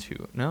Let's see.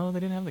 2002. No, they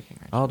didn't have the King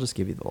Ranch. I'll just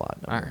give you the lot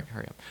All number. right,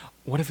 hurry up.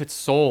 What if it's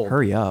sold?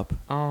 Hurry up.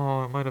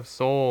 Oh, it might have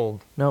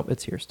sold. Nope,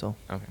 it's here still.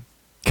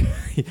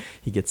 Okay.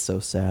 He gets so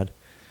sad.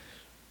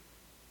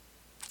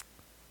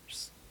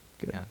 Just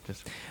good. Yeah,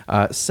 just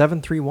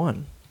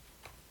 731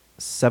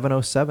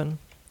 707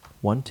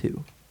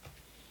 12.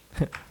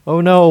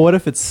 Oh no, what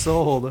if it's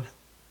sold?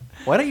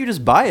 Why don't you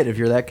just buy it if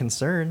you're that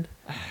concerned?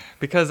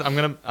 because I'm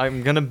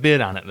gonna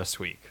bid on it this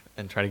week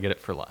and try to get it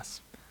for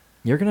less.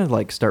 You're gonna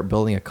like start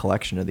building a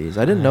collection of these.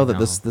 I didn't I know that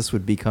know. this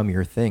would become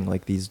your thing,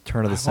 like these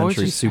turn of the I've always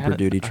century just Super had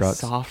Duty a trucks.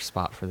 soft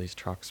spot for these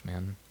trucks,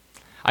 man.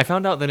 I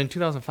found out that in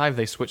 2005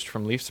 they switched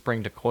from leaf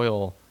spring to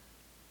coil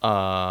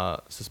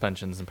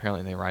suspensions. And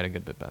apparently they ride a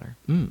good bit better.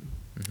 Mm.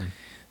 Mhm.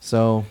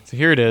 So, So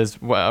here it is.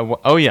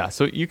 Oh yeah,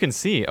 so you can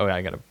see. Oh yeah,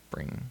 I gotta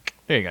bring.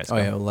 There you guys go. oh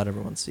yeah, we'll let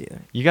everyone see it.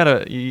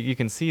 You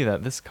can see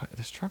that this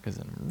truck is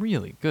in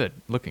really good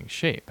looking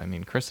shape. I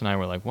mean, Chris and I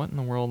were like, what in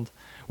the world?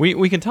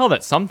 We can tell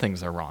that some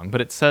things are wrong,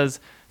 but it says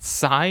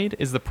side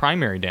is the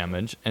primary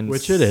damage and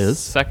Which it is.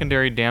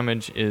 secondary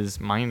damage is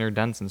minor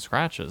dents and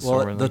scratches. So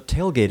Well, we're the like-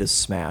 tailgate is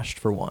smashed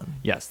for one.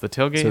 yes, the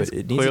tailgate So has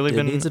it needs, clearly it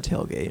been needs a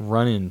tailgate.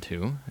 run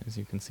into, as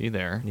you can see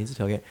there. It needs a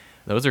tailgate.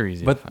 Those are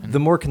easy But to find. the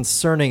more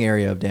concerning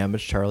area of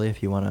damage, Charlie,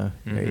 if you want to,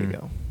 there you Mhm.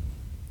 go.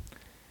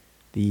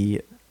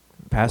 The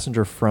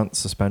passenger front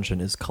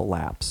suspension is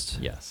collapsed.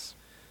 yes.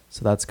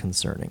 So that's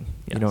concerning.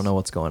 You Yes. don't know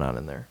what's going on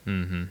in there.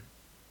 Mm-hmm.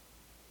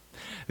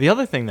 The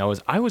other thing though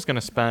is I was going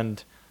to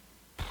spend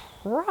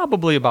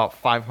probably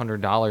about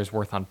 $500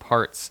 worth on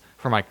parts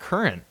for my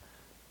current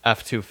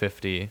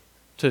F250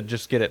 to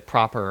just get it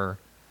proper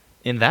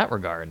in that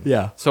regard.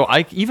 Yeah. So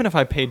even if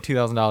I paid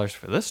 $2,000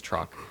 for this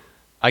truck,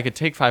 I could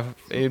take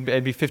it'd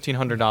be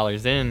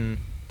 $1,500 in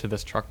to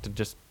this truck to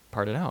just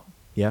part it out.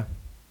 Yeah.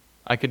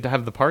 I could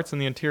have the parts in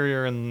the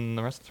interior and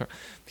the rest of the truck.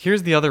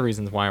 Here's the other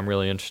reasons why I'm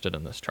really interested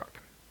in this truck.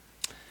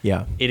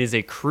 Yeah. It is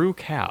a crew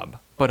cab,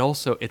 but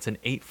also it's an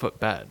 8-foot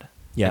bed.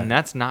 Yeah. And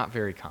that's not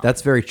very common.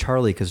 That's very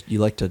Charlie because you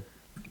like to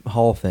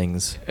haul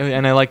things.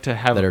 And I like to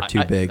have that are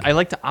too big. I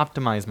like to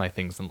optimize my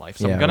things in life.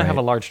 So Yeah, I'm gonna have a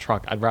right. large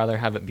truck. I'd rather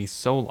have it be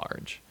so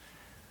large.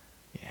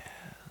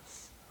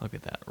 Yes. Look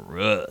at that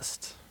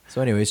rust.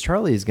 So, anyways,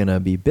 Charlie is going to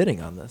be bidding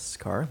on this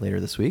car later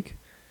this week.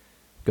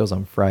 Goes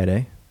on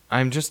Friday.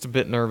 I'm just a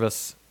bit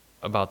nervous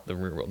about the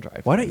rear wheel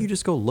drive. Why don't you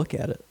just go look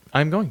at it?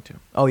 I'm going to.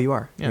 Oh, you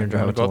are. Yeah, You're you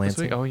going wanna to drive it go to up this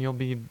week? Lansing? Oh, you'll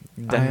be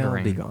I'll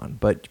Denvering. be gone.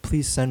 But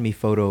please send me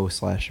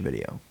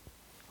photo/video.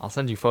 I'll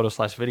send you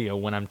photo/video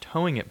when I'm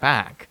towing it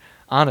back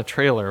on a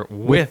trailer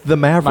with the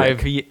Maverick.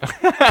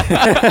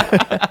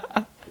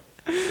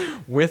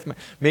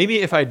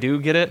 Maybe if I do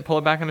get it, pull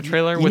it back on a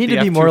trailer You with need the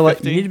to be more like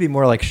F250. you need to be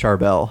more like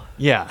Charbel.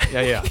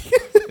 Yeah.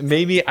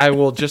 Maybe I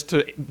will just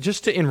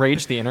to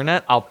enrage the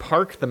internet. I'll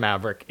park the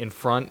Maverick in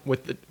front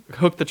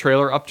hook the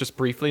trailer up just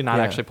briefly, not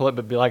Yeah. actually pull it,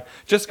 but be like,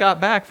 just got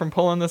back from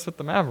pulling this with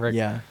the Maverick.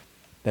 Yeah,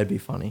 that'd be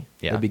funny.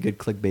 Yeah. That'd be good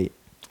clickbait.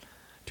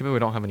 Too bad we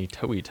don't have any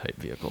towy type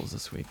vehicles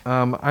this week.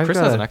 I've Chris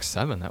got has an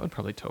X7. That would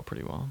probably tow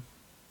pretty well.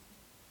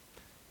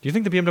 Do you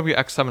think the BMW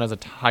X7 has a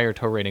higher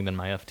tow rating than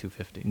my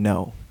F250?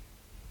 No,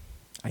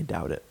 I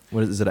doubt it.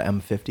 What is it? An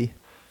M50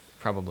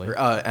 Probably. or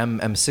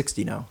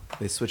M60 now?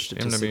 They switched it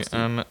to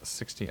BMW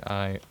 60.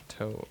 M60i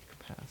tow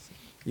capacity.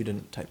 You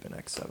didn't type in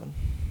X7,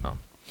 Oh,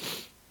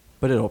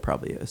 but it'll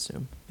probably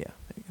assume. Yeah,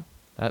 there you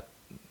go.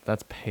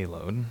 that's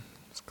payload.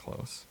 It's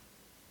close.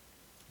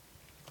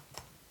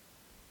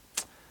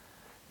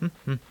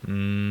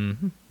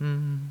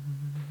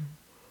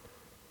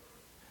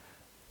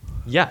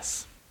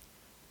 Yes,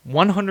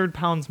 100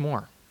 pounds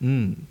more.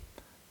 Don't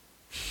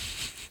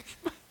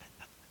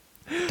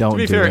To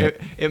be do fair,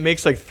 it. it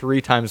makes like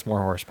 3 times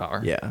more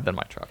horsepower Yeah. than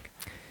my truck.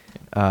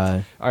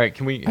 Uh, All right,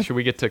 should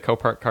we get to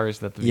Copart cars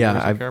that the yeah,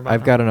 viewers will care about?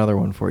 I've now? got another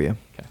one for you.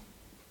 Okay.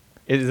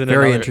 Is it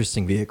Very another-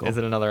 interesting vehicle. Is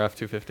it another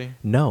F250?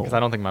 No. Because I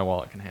don't think my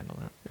wallet can handle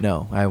that.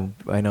 No,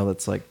 I know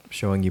that's like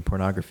showing you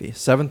pornography.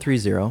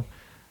 730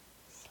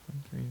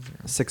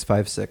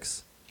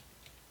 656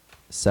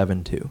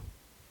 72.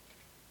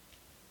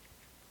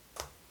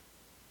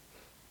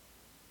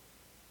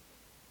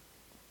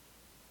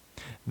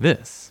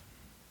 This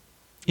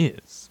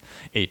is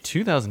a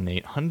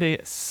 2008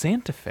 Hyundai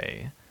Santa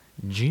Fe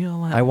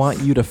GLS. I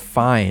want you to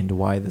find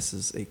why this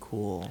is a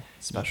cool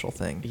special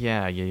thing.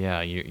 Yeah. You're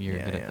Yeah, good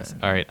at yeah. this.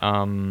 All right.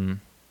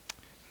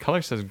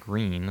 Color says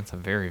green. That's a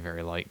very,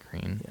 very light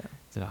green. Yeah.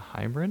 Is it a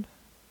hybrid?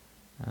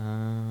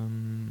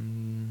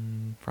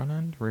 Front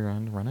end, rear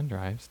end, run and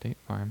drive, State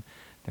Farm.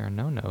 There are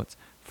no notes.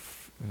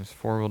 There's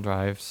 4-wheel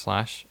drive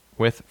 /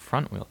 with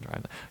front wheel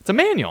drive. It's a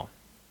manual.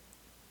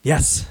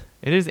 Yes.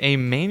 It is a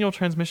manual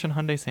transmission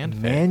Hyundai Santa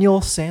Fe.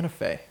 Manual Santa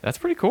Fe. That's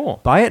pretty cool.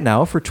 Buy it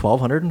now for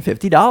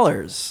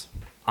 $1,250.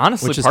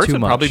 Honestly, Which is parts too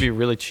would probably much. be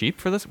really cheap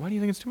for this. Why do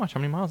you think it's too much? How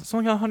many miles? It's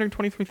only got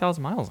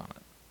 123,000 miles on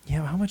it.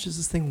 Yeah, how much is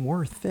this thing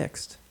worth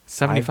fixed?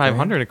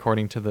 7,500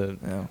 according to the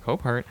Yeah.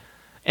 Copart.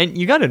 And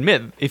you got to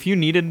admit, if you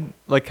needed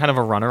like kind of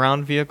a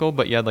runaround vehicle,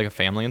 but you had like a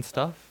family and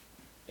stuff,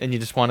 and you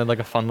just wanted like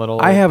a fun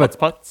little I have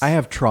putz. I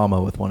have trauma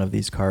with one of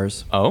these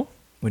cars. Oh,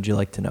 Would you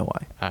like to know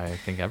why? I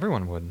think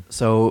everyone would.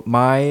 So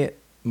my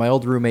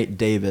old roommate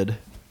David,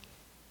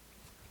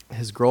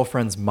 his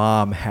girlfriend's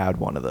mom had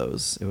one of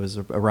those. It was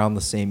around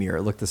the same year.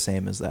 It looked the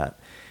same as that.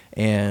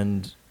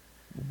 And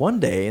one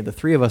day, the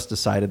three of us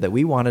decided that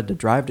we wanted to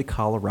drive to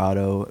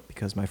Colorado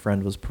because my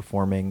friend was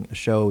performing a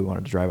show. We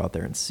wanted to drive out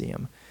there and see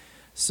him.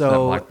 So That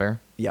Black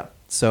Bear? Yeah.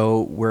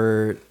 So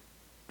we're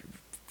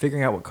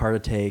figuring out what car to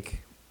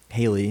take.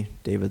 Haley,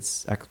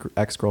 David's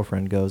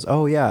ex-girlfriend, goes,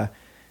 "Oh yeah,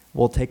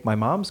 we'll take my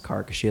mom's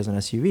car because she has an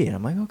SUV." And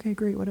I'm like, "Okay,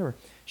 great, whatever."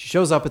 She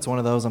shows up. It's one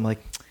of those. I'm like,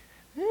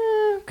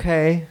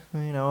 okay.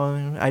 You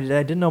know, I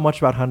didn't know much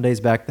about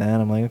Hyundais back then.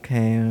 I'm like,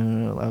 okay.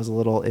 I was a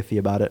little iffy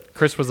about it.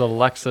 Chris was a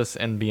Lexus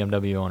and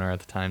BMW owner at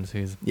the time, so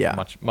he's Yeah.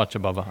 much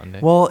above a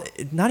Hyundai. Well,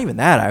 not even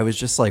that. I was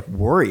just like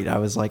worried. I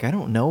was like, I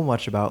don't know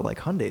much about like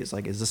Hyundais.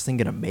 Like, is this thing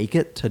gonna make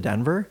it to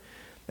Denver?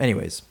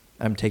 Anyways,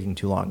 I'm taking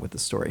too long with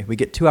this story. We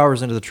get 2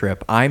 hours into the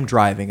trip. I'm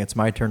driving. It's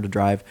my turn to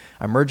drive.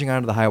 I'm merging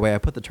onto the highway. I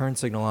put the turn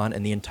signal on,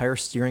 and the entire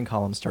steering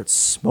column starts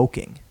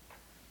smoking,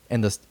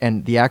 and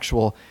the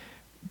actual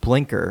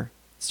blinker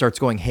starts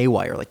going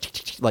haywire,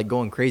 like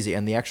going crazy,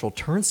 and the actual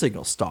turn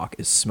signal stalk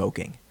is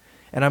smoking.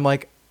 And I'm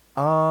like,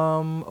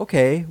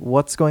 okay,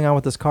 what's going on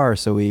with this car?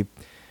 So we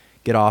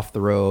get off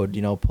the road,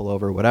 pull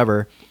over,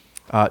 whatever.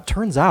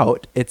 Turns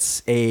out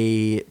it's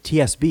a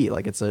TSB,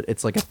 like it's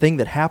like a thing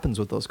that happens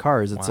with those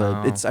cars.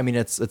 Wow.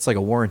 It's like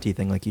a warranty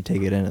thing, like you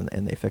take it in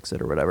and they fix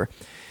it or whatever.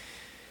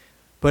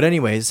 But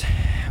anyways,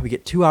 we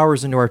get 2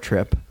 hours into our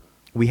trip.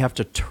 we have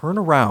to turn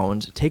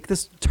around, take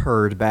this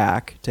turd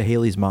back to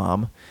Haley's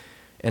mom,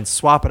 and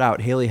swap it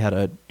out. Haley had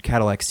a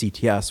Cadillac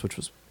CTS, which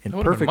was in That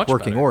would've been perfect much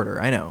working better.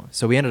 order. I know.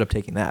 So we ended up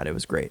taking that. It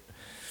was great.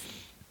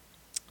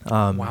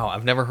 Wow,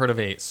 I've never heard of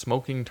a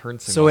smoking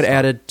turd signal. So it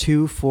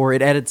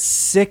stop. added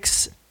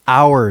 6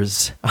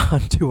 hours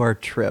onto our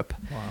trip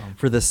Wow.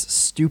 for this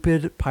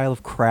stupid pile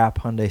of crap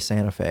Hyundai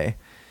Santa Fe.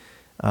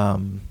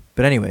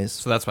 But anyways,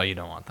 So that's why you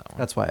don't want that one.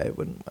 that's why I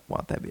wouldn't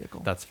want that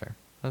vehicle. That's fair.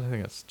 I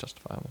think that's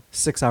justifiable.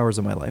 6 hours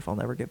of my life I'll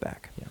never get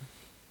back. Yeah.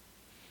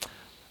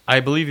 I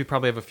believe you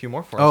probably have a few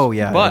more for us. Oh,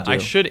 yeah, But I I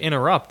do. should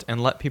interrupt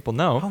and let people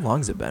know How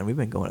long's it been? We've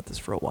been going at this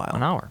for a while.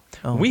 an hour.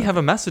 Oh, We okay. have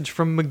a message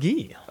from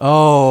McGee.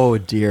 Oh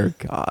dear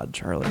God,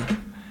 Charlie.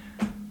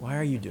 Why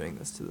are you doing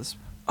this to this?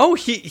 Oh,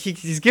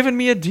 he's given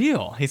me a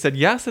deal. He said,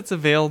 yes, it's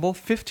available,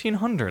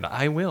 1,500.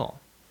 I will.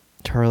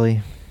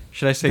 Charlie,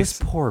 Should I say this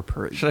poor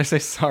person. Should I say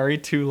sorry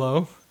too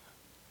low?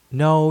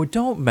 No,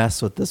 don't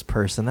mess with this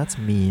person. That's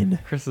mean.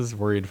 Chris is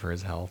worried for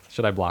his health.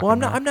 Should I block Well, him? I'm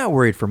not. now? I'm not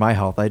worried for my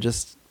health. I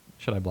just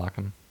Should I block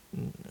him?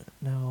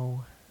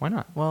 no. Why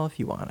not? Well, if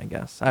you want, I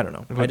guess. I don't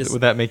know. I just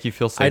Would that make you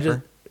feel I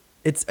safer?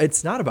 just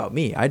it's not about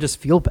me. I just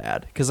feel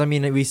bad because I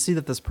mean we see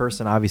that this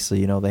person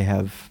obviously they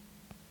have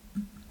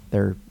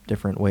their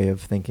different way of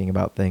thinking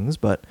about things,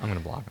 but I'm gonna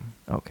block him.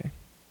 okay.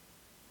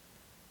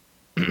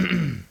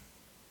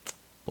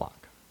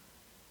 Block.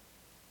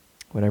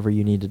 Whatever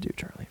you need to do,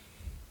 Charlie.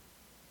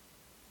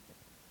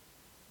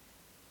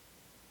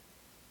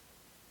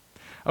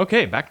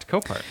 Okay, back to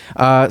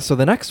Copart. So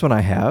the next one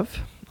I have,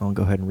 I'll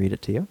go ahead and read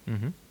it to you.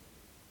 Mm-hmm.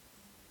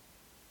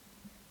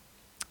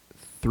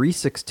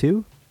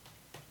 362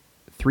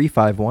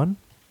 351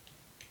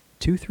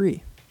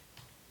 23.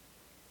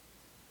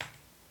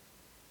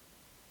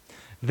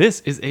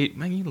 This is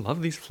man, you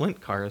love these Flint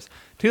cars.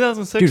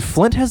 2006. Dude,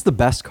 Flint has the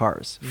best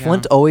cars. Yeah.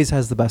 Flint always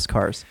has the best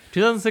cars.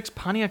 2006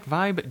 Pontiac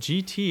Vibe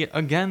GT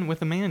again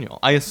with a manual.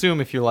 I assume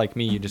if you're like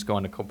me, you just go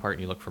into Copart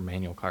and you look for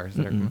manual cars.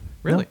 That are, Mm-mm.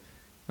 really?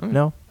 Oh,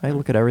 No, I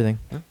look at everything.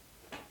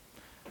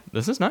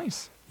 This is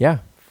nice. Yeah.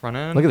 Front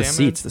end. Look at the damage.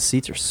 seats. The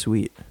seats are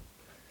sweet.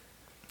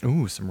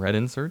 Ooh, some red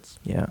inserts.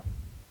 Yeah.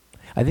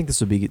 I think this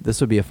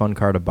would be a fun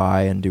car to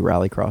buy and do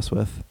rallycross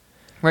with.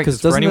 Right,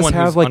 Because for doesn't this anyone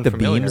have who's like the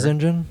unfamiliar- Beams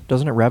engine?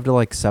 Doesn't it rev to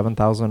like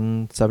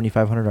 7,000,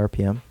 7,500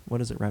 RPM? What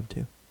does it rev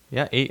to?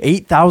 Yeah,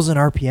 8,000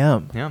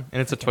 RPM. Yeah,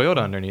 and it's a Toyota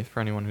underneath for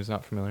anyone who's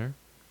not familiar.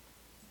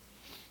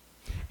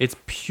 It's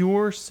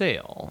pure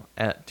sale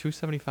at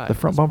 $275. The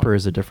front bumper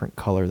is a different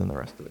color than the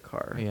rest of the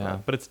car. Yeah,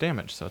 but it's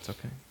damaged, so it's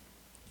okay.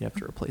 you have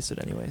to replace it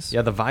anyways.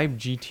 Yeah, the Vibe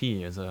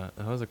GT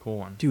that was a cool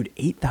one. Dude,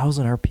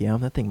 8,000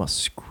 RPM? That thing must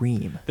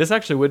scream. This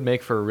actually would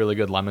make for a really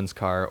good Lemons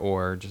car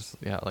or just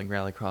like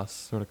rallycross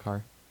sort of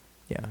car.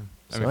 Yeah.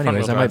 I So mean,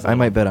 anyways, front-wheel drive's a I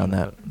might little bet on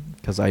different, that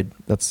because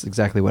that's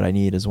exactly what I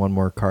need is one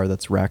more car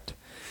that's wrecked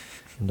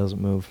and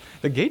doesn't move.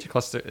 The gauge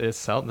cluster is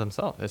sell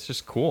themselves. It's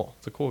just cool.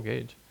 It's a cool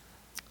gauge.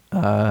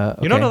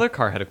 Okay. You know, another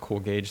car had a cool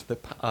gauge.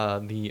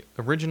 The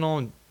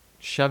original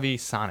Chevy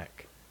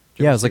Sonic. Did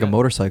you Yeah, ever it's see like a that?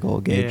 motorcycle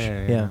gauge.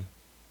 Yeah.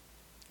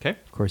 Okay.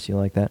 Of course you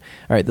like that.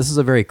 All right, this is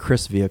a very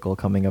Chris vehicle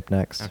coming up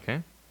next.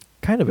 Okay.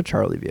 Kind of a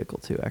Charlie vehicle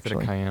too, Is it a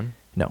actually. Cayenne?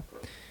 No.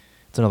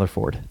 It's another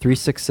Ford.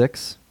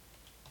 366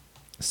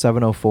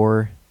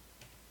 704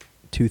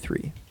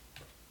 23.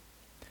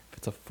 If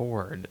it's a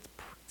Ford,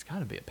 it's got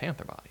to be a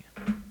Panther body.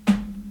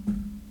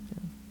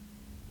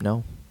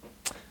 No.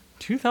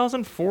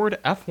 2000 Ford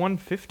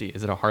F-150.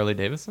 Is it a Harley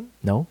Davidson?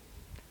 No.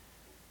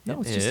 No,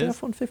 It it's just an is?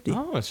 F-150.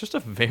 Oh, it's just a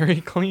very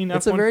clean F-150.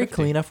 It's a very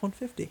clean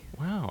F-150.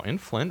 Wow, in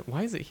Flint.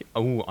 Why is it here?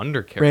 Oh,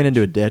 undercarriage. Ran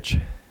into a ditch.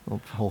 The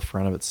whole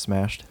front of it's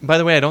smashed. By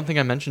the way, I don't think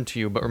I mentioned to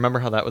you, but remember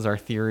how that was our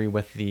theory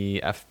with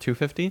the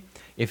F-250?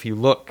 If you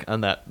look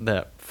on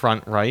that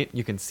front right,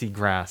 you can see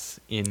grass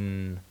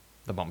in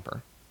the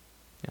bumper.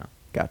 Yeah.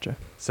 Gotcha.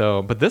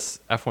 So, but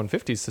this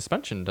F-150's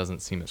suspension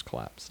doesn't seem as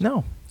collapsed.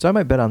 No. So I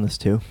might bet on this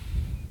too.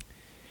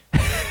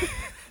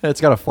 It's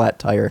got a flat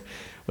tire,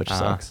 which Ah,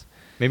 sucks.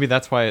 Maybe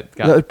that's why it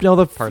got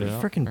The parted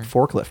out, freaking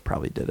or- forklift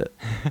probably did it.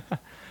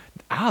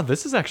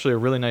 This is actually a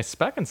really nice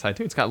spec inside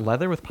too. It's got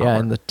leather with power. Yeah,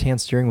 and the tan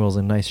steering wheel's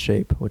in nice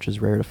shape, which is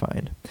rare to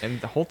find.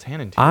 And the whole tan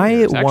I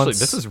interior. Actually, once-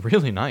 this is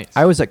really nice.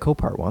 I was at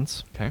Copart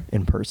once Okay.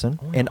 in person,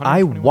 Only and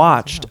I 121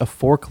 watched miles a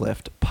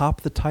forklift pop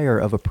the tire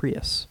of a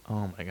Prius.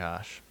 Oh my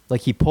gosh.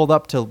 Like he pulled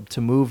up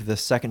to move the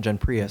second gen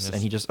Prius, Yes.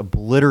 and he just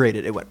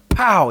obliterated. It went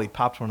pow. He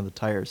popped one of the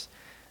tires,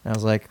 and I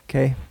was like,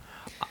 okay,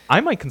 I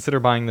might consider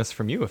buying this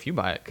from you if you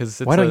buy it, because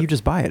why don't you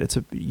just buy it?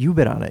 You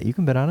bid on it. You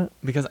can bid on it.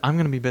 because I'm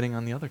going to be bidding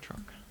on the other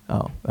truck.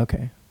 Oh,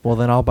 okay. Well,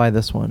 then I'll buy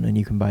this one, and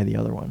you can buy the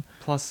other one.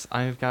 Plus,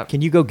 I've got.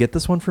 Can you go get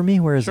this one for me?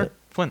 Where is sure, it?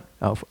 Flint.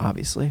 Oh,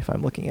 obviously, if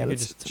I'm looking at You it,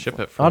 just it's- ship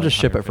it for I'll like just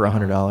ship it for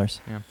 $100.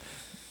 Yeah.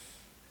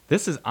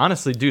 This is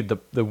honestly, dude,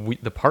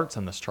 the parts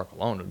on this truck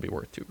alone would be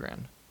worth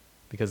 $2,000,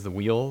 because the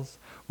wheels.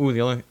 Ooh,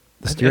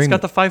 it's steering-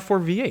 got the 5.4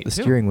 V8. The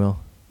too. steering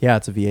wheel. Yeah,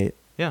 it's a V8.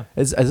 Yeah.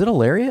 Is it a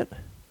Lariat?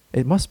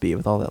 It must be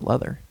with all that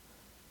leather.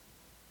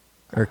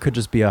 Or it could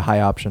just be a high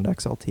optioned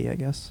XLT, I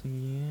guess.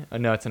 Yeah.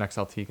 No, it's an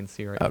XLT. You can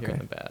see right here Okay. in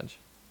the badge.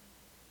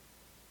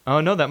 Oh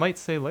no, that might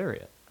say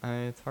Lariat.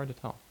 It's hard to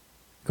tell.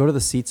 Go to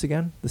the seats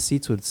again. The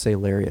seats would say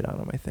Lariat on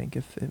them, I think,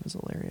 if it was a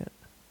Lariat.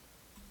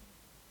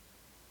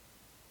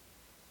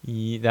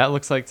 That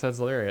looks like it says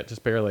Lariat,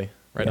 just barely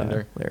right Yeah,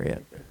 under.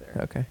 Lariat. Right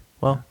there. Okay.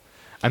 Well,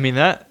 I mean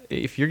that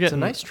if you're it's a getting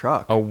nice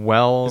truck. a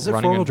well Is it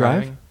running four-wheel and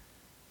drive? driving,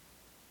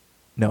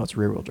 No, it's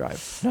rear-wheel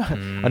drive.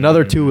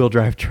 Another two-wheel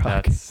drive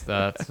truck.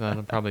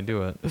 that'll probably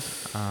do it.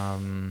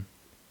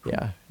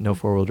 Yeah, no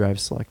four-wheel drive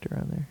selector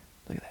on there.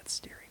 Look at that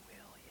steering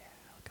wheel. Yeah,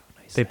 look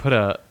how nice. They that put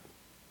a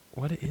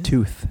what is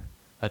tooth.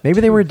 a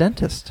Maybe they were a tooth.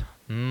 dentist.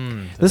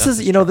 Mm, This is,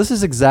 this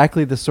is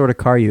exactly the sort of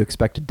car you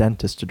expect a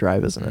dentist to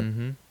drive, isn't it?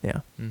 Mm-hmm. Yeah.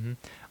 Mm-hmm.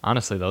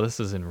 Honestly, though, this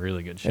is in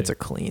really good shape. It's a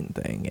clean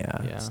thing.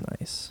 Yeah, Yeah. it's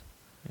nice.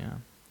 Yeah,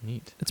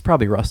 neat. It's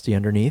probably rusty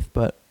underneath,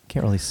 but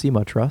can't really see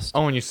much rust.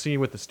 Oh, and you see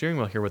with the steering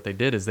wheel here, what they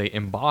did is they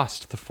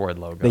embossed the Ford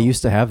logo. They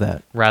used to have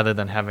that. rather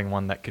than having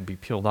one that could be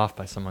peeled off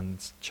by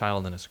someone's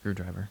child in a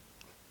screwdriver.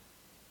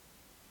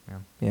 Yeah.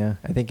 Yeah,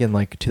 I think in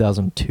like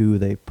 2002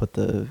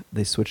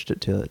 they switched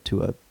it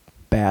to a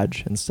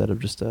badge instead of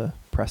just a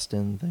pressed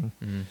in thing.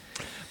 Mm.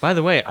 By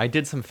the way, I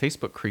did some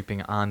Facebook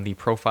creeping on the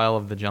profile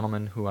of the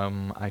gentleman who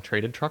I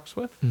traded trucks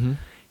with. Mm-hmm.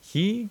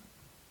 He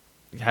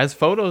has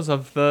photos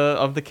of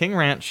the King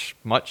Ranch,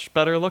 much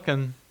better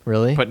looking.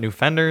 Really? Put new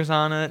fenders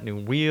on it, new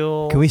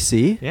wheel. Can we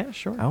see? Yeah,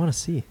 sure. I want to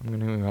see. I'm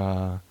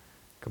gonna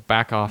go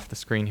back off the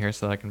screen here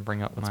so that I can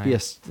bring up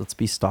Let's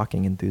be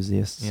stalking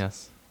enthusiasts.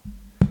 Yes.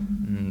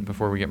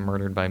 Before we get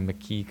murdered by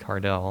McKee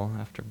Cardell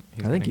after.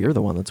 I think you're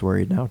the one that's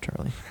worried now,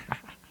 Charlie.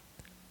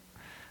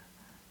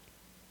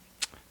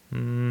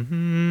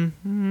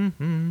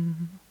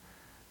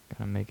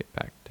 Gotta make it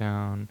back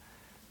down.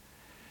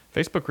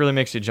 Facebook really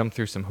makes you jump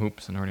through some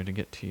hoops in order to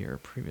get to your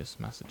previous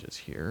messages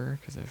here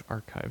because I've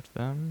archived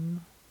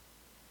them.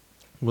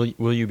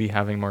 Will you be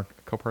having more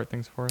Copart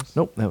things for us?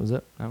 Nope, that was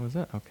it. That was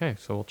it. Okay,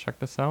 so we'll check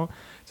this out.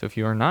 So if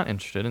you are not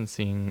interested in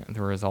seeing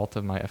the result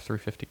of my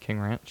F350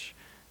 King Ranch,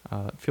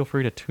 feel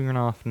free to tune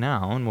off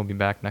now, and we'll be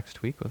back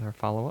next week with our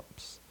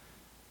follow-ups.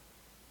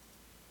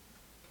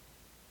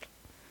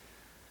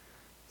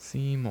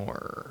 See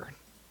more.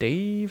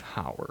 Dave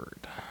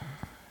Howard.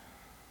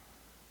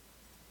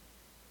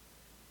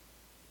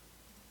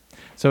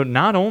 So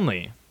not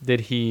only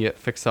did he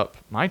fix up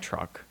my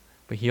truck,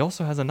 but he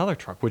also has another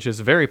truck, which is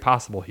very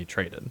possible he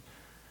traded.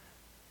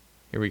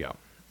 Here we go.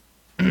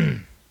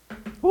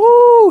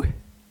 Woo!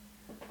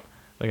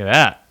 Look at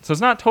that. So it's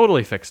not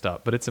totally fixed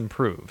up, but it's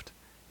improved.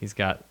 He's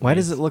got. Why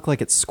does it look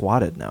like it's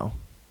squatted now?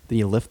 Did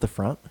you lift the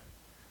front?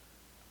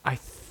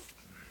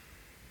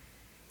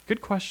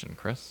 Good question,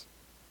 Chris.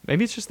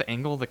 Maybe it's just the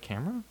angle of the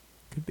camera?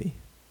 Could be.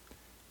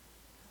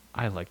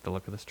 I like the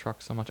look of this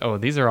truck so much. Oh,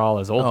 these are all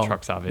his old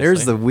trucks, obviously.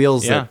 There's the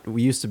wheels Yeah. that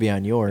used to be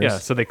on yours. Yeah,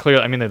 so they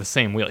clearly, I mean, they're the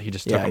same wheel. He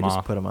just took yeah, I them just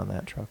off. put them on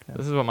that truck now.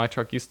 This is what my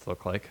truck used to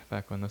look like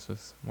back when this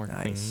was more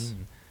Nice.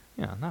 clean.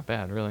 Yeah, not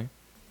bad, really.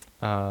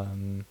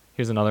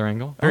 Here's another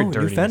angle. Very new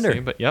dirty to fender. see,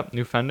 but yep,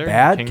 new fender.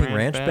 Bad King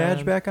Ranch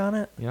badge back on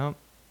it? Yep.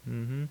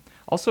 Mm-hmm.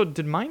 Also,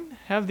 did mine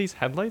have these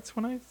headlights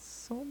when I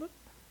sold it?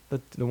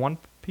 The one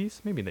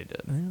piece? Maybe they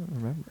did. I don't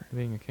remember.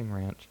 Being a King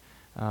Ranch.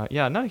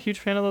 Yeah, not a huge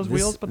fan of those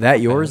wheels, but that they're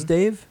not yours, bad.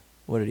 Dave?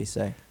 What did he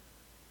say?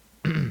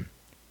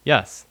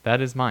 Yes,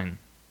 that is mine.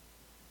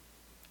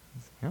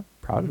 Yep.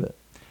 Proud of it.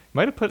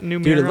 Might have put a new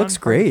Dude, mirror it looks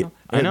on for it, great. though.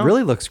 I It know.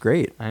 really looks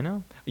great. I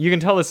know. You can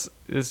tell this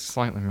is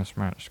slightly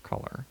mismatched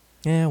color.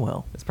 Yeah,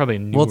 well. It's probably a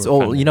new. Well, it's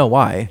old. You know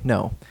why?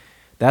 No.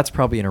 That's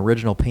probably an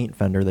original paint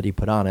fender that he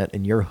put on it,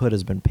 and your hood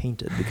has been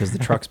painted because the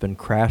truck's been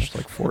crashed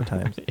like 4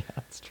 times. Yeah,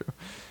 that's true.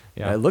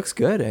 Yeah. It looks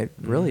good. It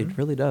really, Mhm.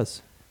 really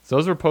does. So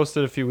those were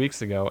posted a few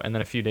weeks ago, and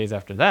then a few days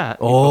after that.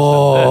 he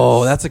Oh,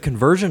 posted this. that's a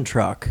conversion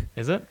truck.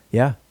 Is it?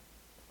 Yeah.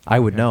 I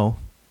would Okay. know.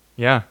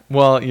 Yeah.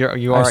 Well, you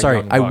are. I'm a sorry.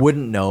 young I buck.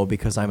 wouldn't know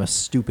because I'm a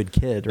stupid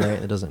kid, right?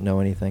 That doesn't know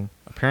anything.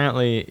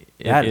 Apparently,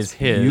 it That is is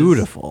his.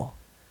 beautiful.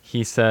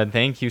 He said,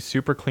 "Thank you,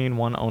 super clean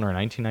one owner,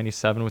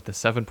 1997 with the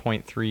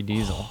 7.3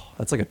 diesel."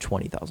 That's like a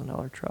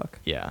 $20,000 truck.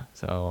 Yeah.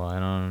 So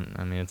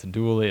I mean, it's a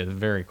dually. It's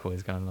very cool.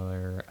 He's got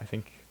another. I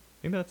think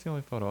maybe that's the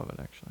only photo of it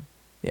actually.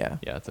 Yeah.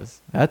 Yeah, it's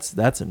his.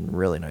 That's a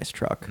really nice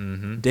truck.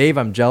 Mm-hmm. Dave,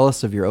 I'm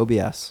jealous of your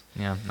OBS.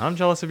 Yeah, I'm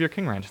jealous of your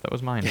King Ranch. That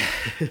was mine.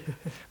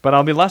 But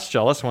I'll be less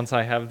jealous once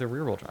I have the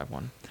rear-wheel drive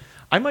one.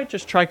 I might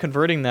just try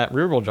converting that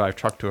rear-wheel drive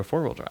truck to a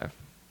four-wheel drive.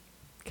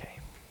 Okay.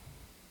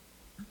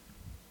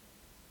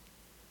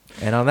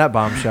 And on that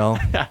bombshell,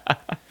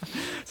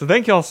 So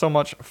thank you all so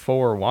much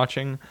for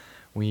watching.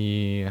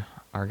 We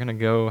are going to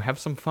go have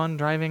some fun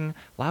driving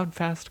loud,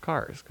 fast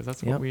cars because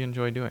that's what Yep. we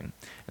enjoy doing.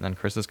 And then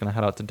Chris is going to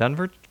head out to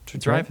Denver to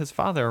That's drive right. his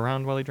father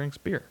around while he drinks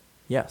beer.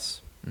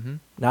 yes, Mm-hmm.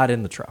 not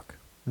in the truck.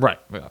 Right.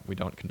 We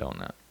don't condone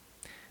that.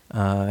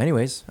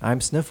 Anyways,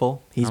 I'm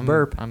Sniffle. He's I'm,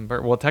 Burp. I'm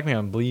Burp. Well, technically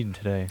I'm Bleed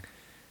today.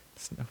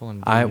 Sniffle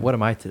and Bleed. What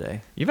am I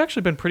today? You've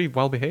actually been pretty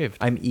well behaved.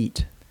 I'm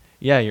Eat.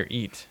 Yeah, you're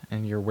Eat,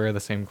 and you wear the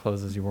same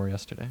clothes as you wore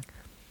yesterday.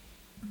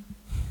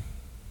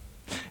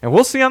 And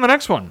we'll see you on the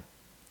next one.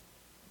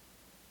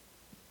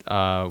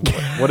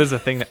 What is the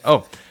thing that...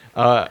 Oh.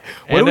 What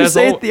do we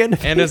say at the end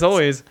of And as these?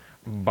 always,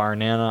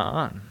 Barnana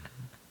on.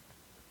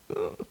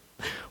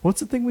 What's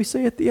the thing we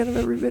say at the end of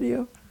every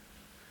video?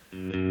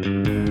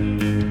 Bye.